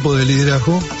ese tipo de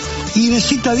liderazgo. Y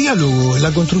necesita diálogo,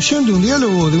 la construcción de un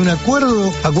diálogo, de un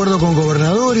acuerdo con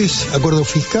gobernadores, acuerdo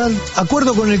fiscal,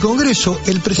 acuerdo con el Congreso.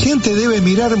 El presidente debe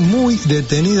mirar muy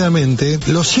detenidamente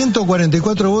los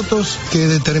 144 votos que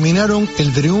determinaron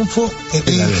el triunfo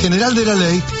en general de la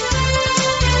ley.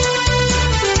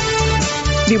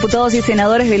 Diputados y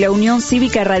senadores de la Unión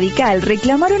Cívica Radical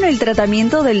reclamaron el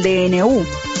tratamiento del DNU.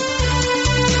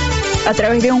 A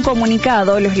través de un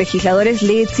comunicado, los legisladores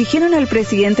le exigieron al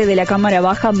presidente de la Cámara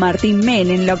Baja, Martín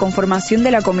Menem, la conformación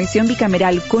de la comisión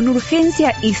bicameral con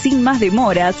urgencia y sin más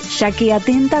demoras, ya que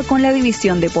atenta con la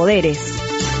división de poderes.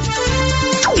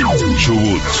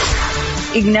 Chubut.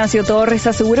 Ignacio Torres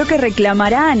aseguró que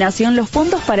reclamará a Nación los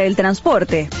fondos para el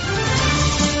transporte.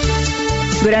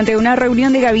 Durante una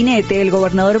reunión de gabinete, el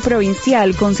gobernador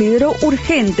provincial consideró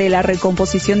urgente la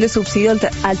recomposición de subsidio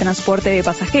al transporte de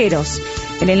pasajeros.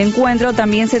 En el encuentro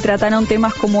también se trataron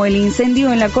temas como el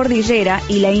incendio en la cordillera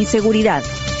y la inseguridad.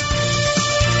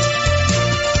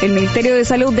 El Ministerio de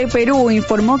Salud de Perú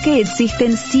informó que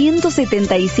existen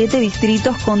 177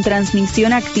 distritos con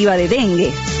transmisión activa de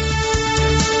dengue.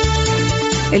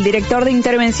 El director de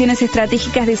Intervenciones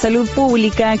Estratégicas de Salud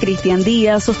Pública, Cristian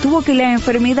Díaz, sostuvo que la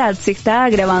enfermedad se está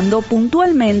agravando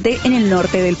puntualmente en el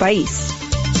norte del país.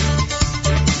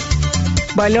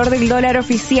 Valor del dólar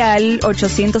oficial,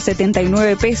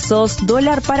 879 pesos.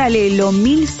 Dólar paralelo,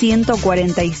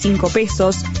 1.145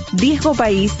 pesos. Riesgo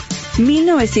país,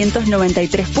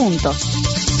 1.993 puntos.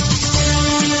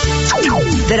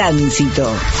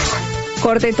 Tránsito.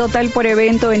 Corte total por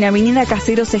evento en Avenida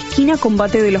Caseros, esquina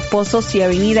Combate de los Pozos y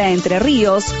Avenida Entre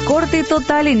Ríos. Corte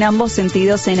total en ambos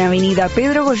sentidos en Avenida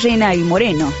Pedro Goyena y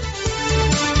Moreno.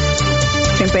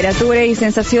 Temperatura y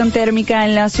sensación térmica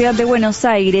en la ciudad de Buenos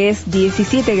Aires,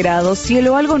 17 grados,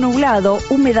 cielo algo nublado,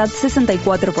 humedad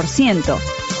 64%.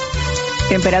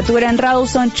 Temperatura en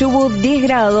Rawson, Chubut, 10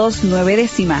 grados, 9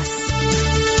 décimas.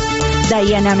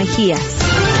 Dayana Mejías.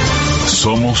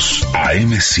 Somos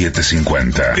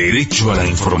AM750. Derecho a la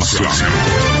información.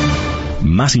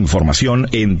 Más información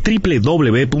en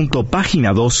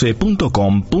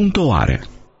www.pagina12.com.ar.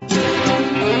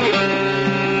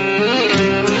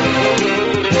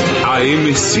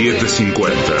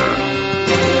 AM750.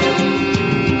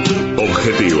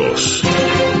 Objetivos,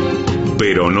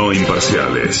 pero no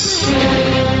imparciales.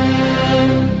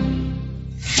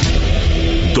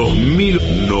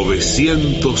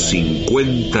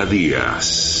 2950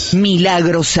 días.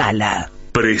 Milagro Sala.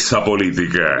 Presa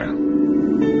política.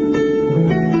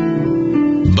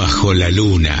 Bajo la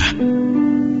luna.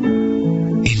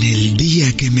 En el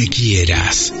día que me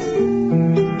quieras.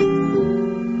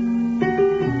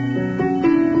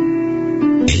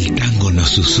 El tango nos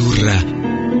susurra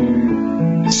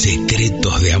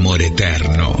secretos de amor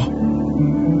eterno.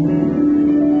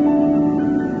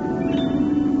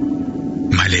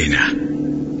 Malena,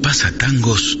 pasa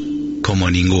tangos como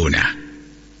ninguna.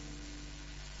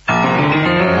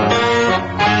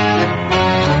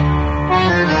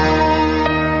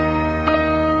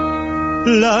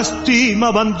 Lástima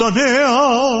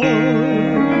abandoneo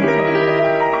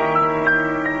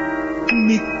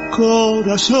mi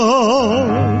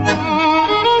corazón.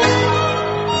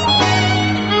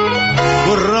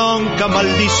 Tu ronca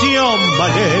maldición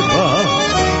maleva,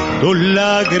 tu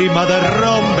lágrima de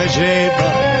ron me lleva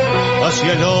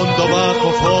hacia el hondo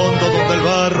bajo fondo donde el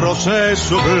barro se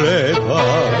subleva.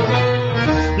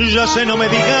 Ya sé, no me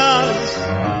digas,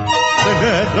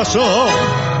 tenés razón,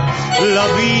 la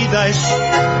vida es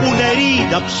una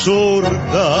herida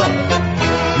absurda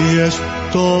y es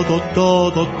todo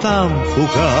tan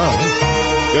fugaz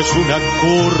que es una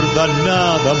curda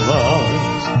nada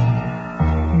más.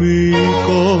 Mi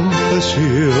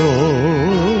confesión,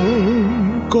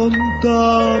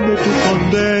 contame tu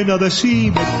condena,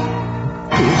 decime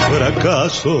tu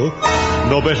fracaso,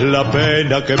 no ves la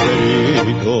pena que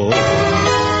merito.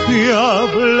 Y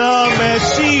háblame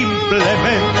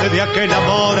simplemente de aquel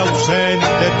amor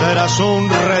ausente tras un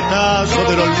retazo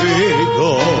del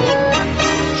olvido.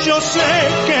 Yo sé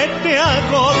que te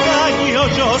hago daño,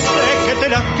 yo sé que te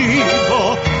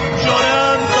lastimo,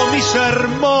 llorando mi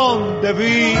sermón de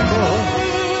vino.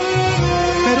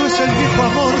 Pero es el viejo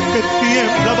amor que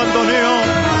tiembla bandoneón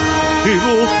y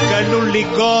busca en un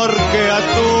licor que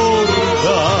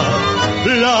aturda.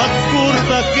 La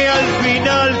curda que al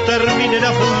final termine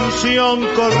la función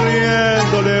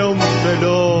corriéndole un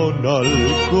telón al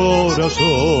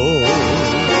corazón.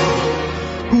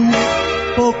 Un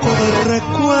poco de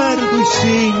recuerdo y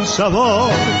sin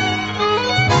sabor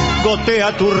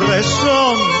gotea tu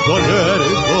rezongo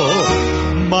lerdo,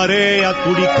 marea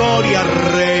tu licor y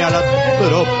arrea la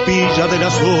tropilla de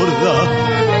la zurda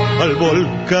al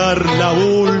volcar la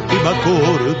última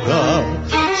curva.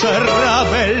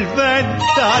 Cerrame el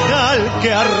ventanal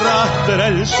que arrastra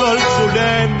el sol su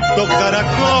lento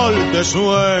caracol de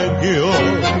sueño.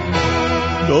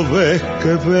 ¿No ves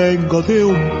que vengo de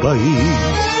un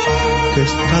país que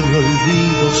está de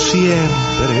olvido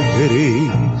siempre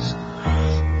gris?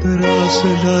 Tras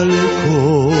el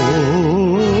alcohol,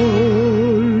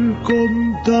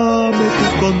 contame tu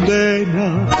condena,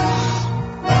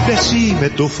 decime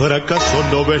tu fracaso,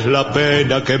 no ves la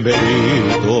pena que me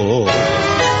digo.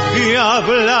 Y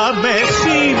háblame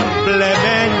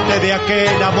simplemente de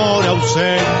aquel amor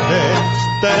ausente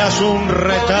tras un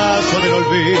retazo del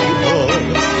olvido.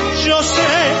 Yo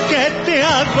sé que te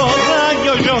hago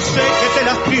daño, yo sé que te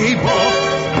lastimo,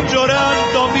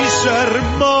 llorando mi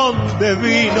sermón de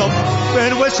vino,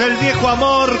 pero es el viejo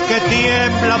amor que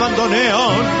tiembla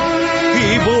bandoneón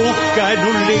y busca en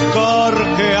un licor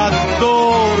que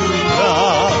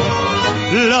aturda.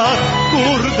 La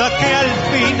curda que al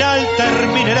final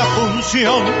termine la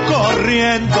función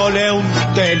corriéndole un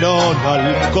telón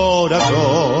al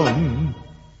corazón.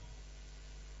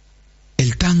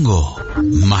 El tango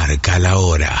marca la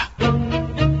hora.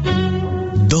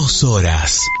 2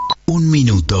 horas, 1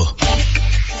 minuto.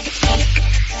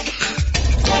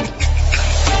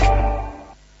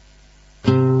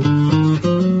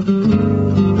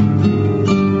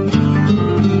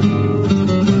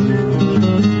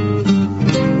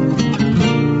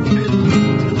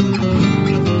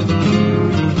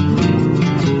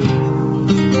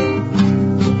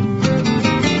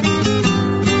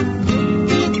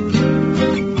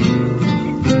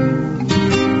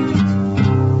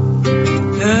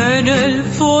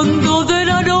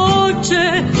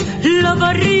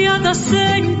 casa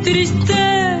se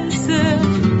entristece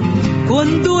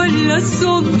cuando en la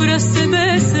sombra se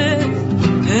mece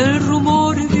el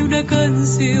rumor de una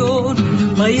canción,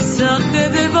 paisaje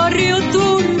de barrio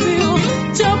turbio,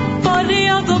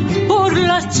 chapareado por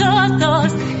las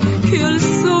chatas, que al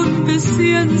son de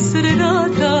 100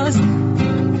 serenatas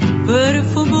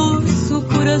perfumó su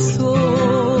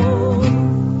corazón.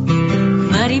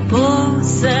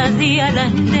 Mariposa de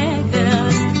alas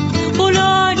negras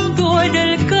volando en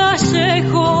el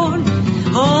callejón,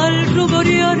 al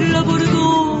rumorear la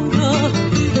bordona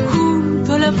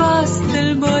junto a la paz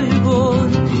del malbón,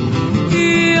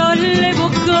 y al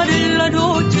evocar en la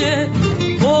noche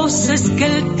voces que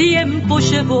el tiempo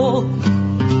llevó,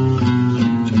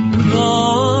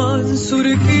 van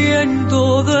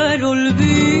surgiendo del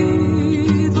olvido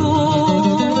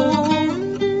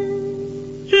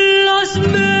las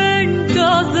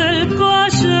ventas del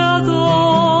payador.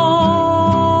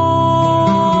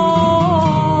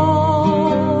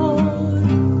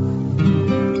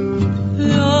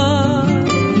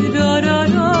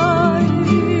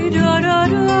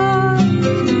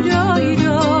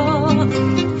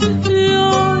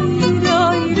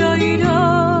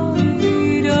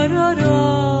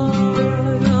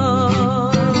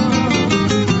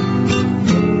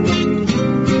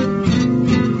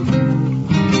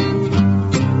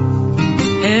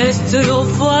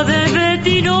 Estrofa de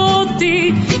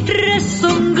Bettinotti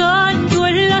rezongando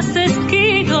en las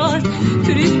esquinas,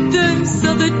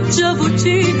 tristeza de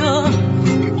chabuchina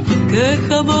que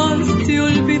jamás te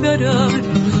olvidarán,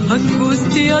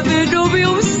 angustia de novio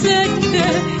ausente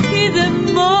y de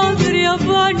madre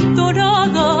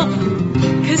abandonada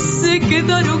que se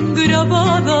quedaron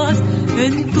grabadas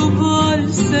en tu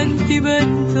vals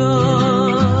sentimental.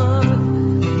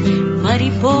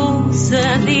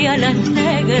 Mariposa de alas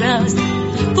negras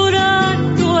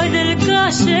volando en el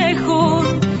callejón,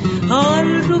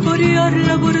 al rumorear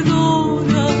la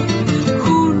bordona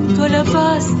junto a la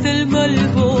paz del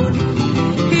malbón,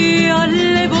 y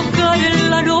al evocar en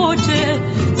la noche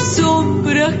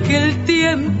sombras que el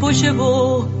tiempo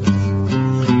llevó,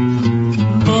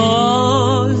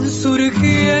 van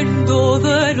surgiendo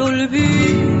del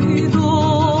olvido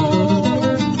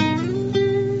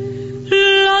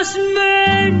las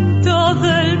mentas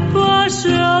del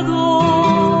payador.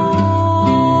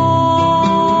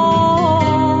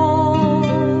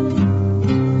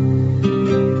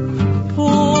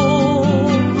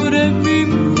 Pobre mi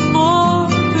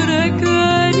madre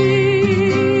querida,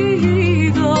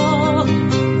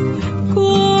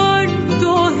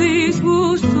 cuántos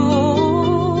disgustos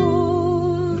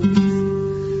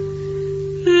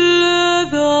le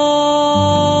daba.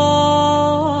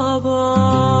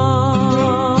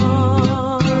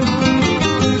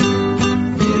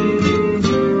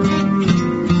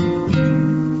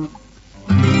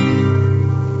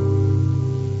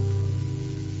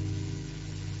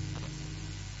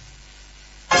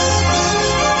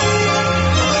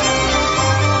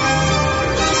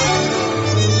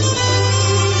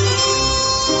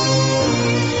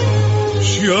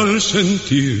 Si al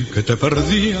sentir que te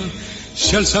perdía,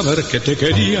 si al saber que te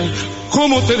quería,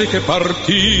 cómo te dejé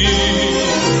partir.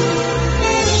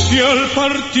 Si al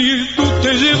partir tú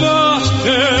te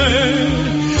llevaste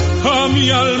a mi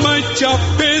alma hecha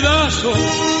pedazos,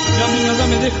 y a mí nada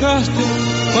me dejaste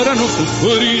para no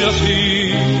sufrir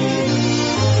así.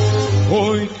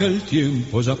 Hoy que el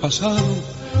tiempo ya ha pasado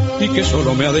y que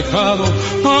solo me ha dejado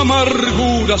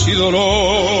amarguras y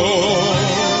dolor,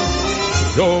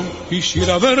 yo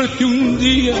quisiera verte un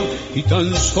día y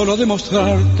tan solo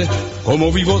demostrarte cómo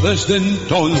vivo desde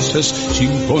entonces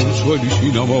sin consuelo y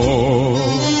sin amor.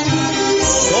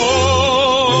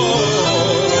 Solo,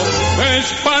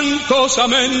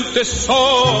 espantosamente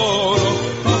solo,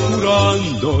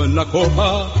 apurando en la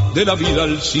copa de la vida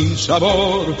el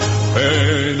sinsabor,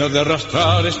 pena de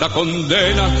arrastrar esta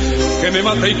condena que me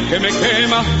mata y que me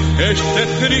quema este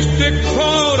triste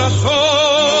corazón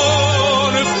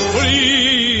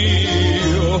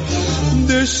frío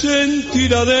de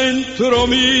sentir adentro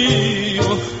mío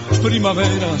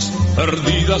primaveras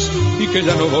perdidas y que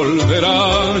ya no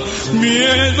volverán,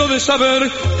 miedo de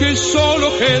saber que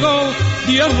solo quedó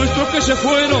días nuestros que se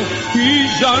fueron y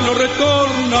ya no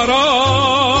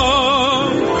retornarán.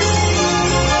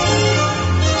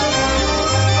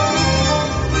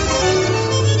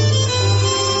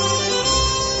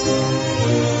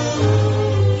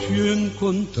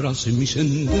 Encontrase en mi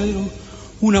sendero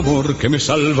un amor que me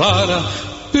salvara,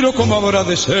 pero ¿cómo habrá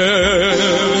de ser?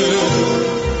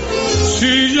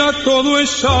 Si ya todo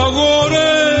es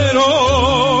agorero,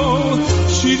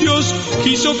 si Dios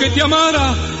quiso que te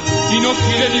amara y no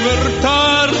quiere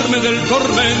libertarme del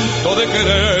tormento de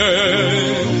querer.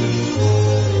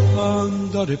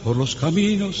 andaré por los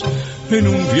caminos en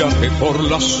un viaje por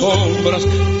las sombras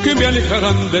que me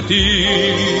alejarán de ti.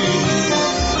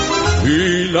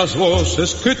 Y las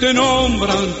voces que te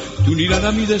nombran te unirán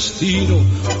a mi destino,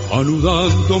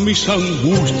 anudando mis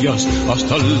angustias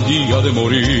hasta el día de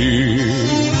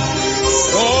morir.